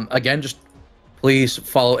again, just please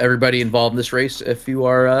follow everybody involved in this race if you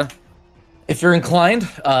are if you're inclined.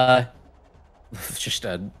 Just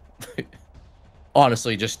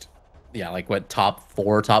honestly, just yeah, like what, top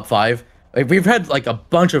 4, top 5. Like, we've had like a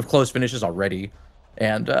bunch of close finishes already,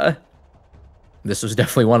 and this was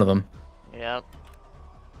definitely one of them. Yep.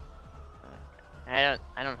 I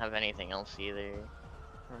don't have anything else either.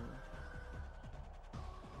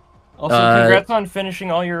 Also, congrats on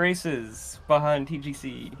finishing all your races behind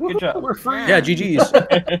TGC. Good job. We're free. Yeah, GG's.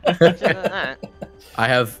 Other than that, I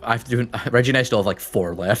have to do. Reggie and I still have like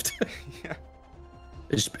 4 left. Yeah.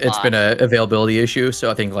 It's been a availability issue,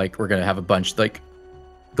 so I think like we're gonna have a bunch like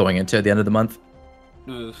going into the end of the month.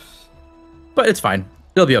 Oof. But it's fine.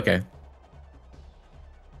 It'll be okay.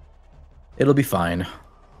 It'll be fine.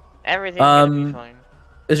 everything's gonna be fine.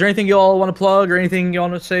 Is there anything you all want to plug or anything you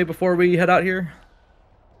want to say before we head out here?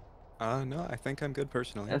 No, I think I'm good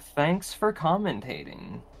personally. Thanks for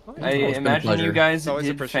commentating. Oh, I yeah. imagine you guys It's always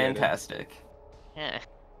did appreciated. fantastic. Yeah.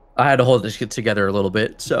 I had to hold this together a little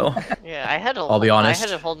bit, so Yeah, I had to. I'll be honest. I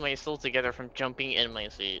had to hold my soul together from jumping in my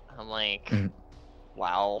seat. I'm like,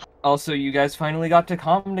 wow. Also, you guys finally got to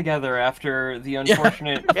calm together after the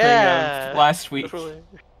unfortunate thing Yeah. of last week. Totally.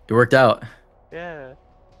 it worked out. Yeah.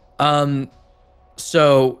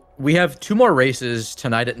 So we have 2 more races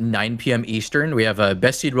tonight at 9 p.m. Eastern. We have a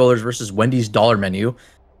Best Seed Rollers versus Wendy's Dollar Menu.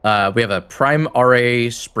 We have a Prime RA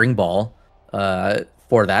Spring Ball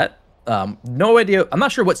for that. No idea. I'm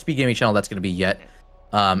not sure what Speed Gaming channel that's going to be yet.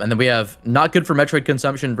 And then we have Not Good for Metroid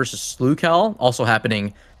Consumption versus SlewCal, also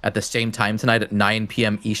happening at the same time tonight at 9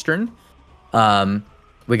 p.m. Eastern.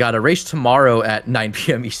 We got a race tomorrow at 9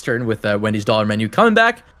 p.m. Eastern with Wendy's Dollar Menu coming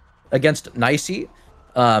back against Nicey.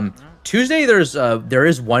 Tuesday there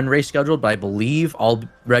is 1 race scheduled, but I believe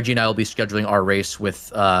Reggie and I will be scheduling our race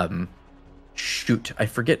with shoot, I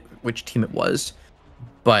forget which team it was,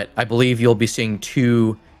 but I believe you'll be seeing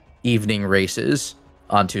 2 evening races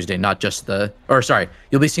on Tuesday, not just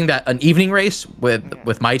you'll be seeing that an evening race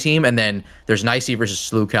with my team, and then there's Nicey versus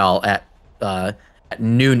SlewCal at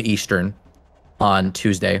noon Eastern on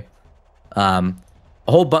Tuesday. We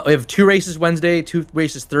have 2 races Wednesday, 2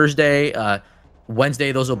 races Thursday.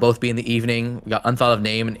 Wednesday, those will both be in the evening. We got Unthought of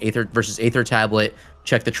Name and Aether versus Aether Tablet.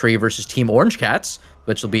 Check the Tree versus Team Orange Cats,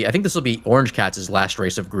 which will be, I think this will be Orange Cats' last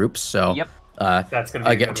race of groups. So Yep. That's gonna be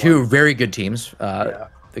a again, good 2 one. very good teams. Yeah.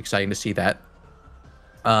 Exciting to see that.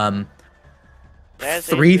 That's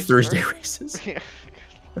 3 a Thursday story. races.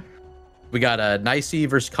 We got Nicey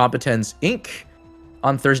versus Competence Inc.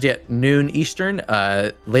 on Thursday at noon Eastern.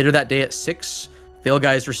 Later that day at 6, Fail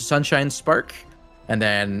Guys versus Sunshine Spark. And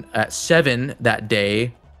then at 7 that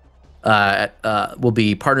day will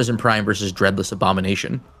be Partners in Prime versus Dreadless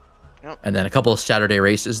Abomination. Yep. And then a couple of Saturday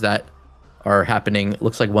races that are happening.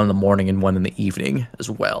 Looks like one in the morning and one in the evening as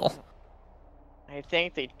well. I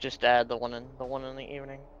think they just add the one in the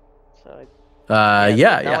evening. So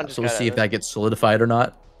yeah. So we'll see if that gets solidified or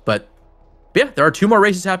not. But yeah, there are 2 more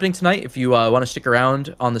races happening tonight. If you want to stick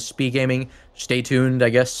around on the Speed Gaming, stay tuned, I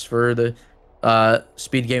guess, for the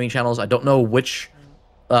Speed Gaming channels. I don't know which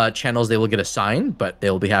channels they will get assigned, but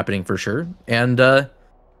they'll be happening for sure. And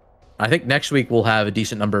I think next week we'll have a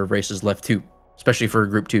decent number of races left too, especially for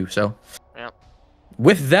Group 2. So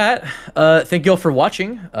with that, thank you all for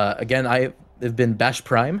watching. Again, I've been Bash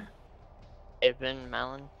Prime. I've been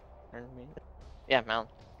Malin. Yeah, Malin.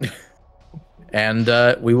 And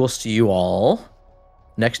we will see you all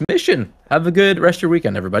next mission. Have a good rest of your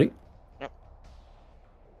weekend, everybody.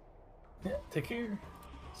 Yeah, take care.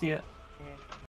 See ya.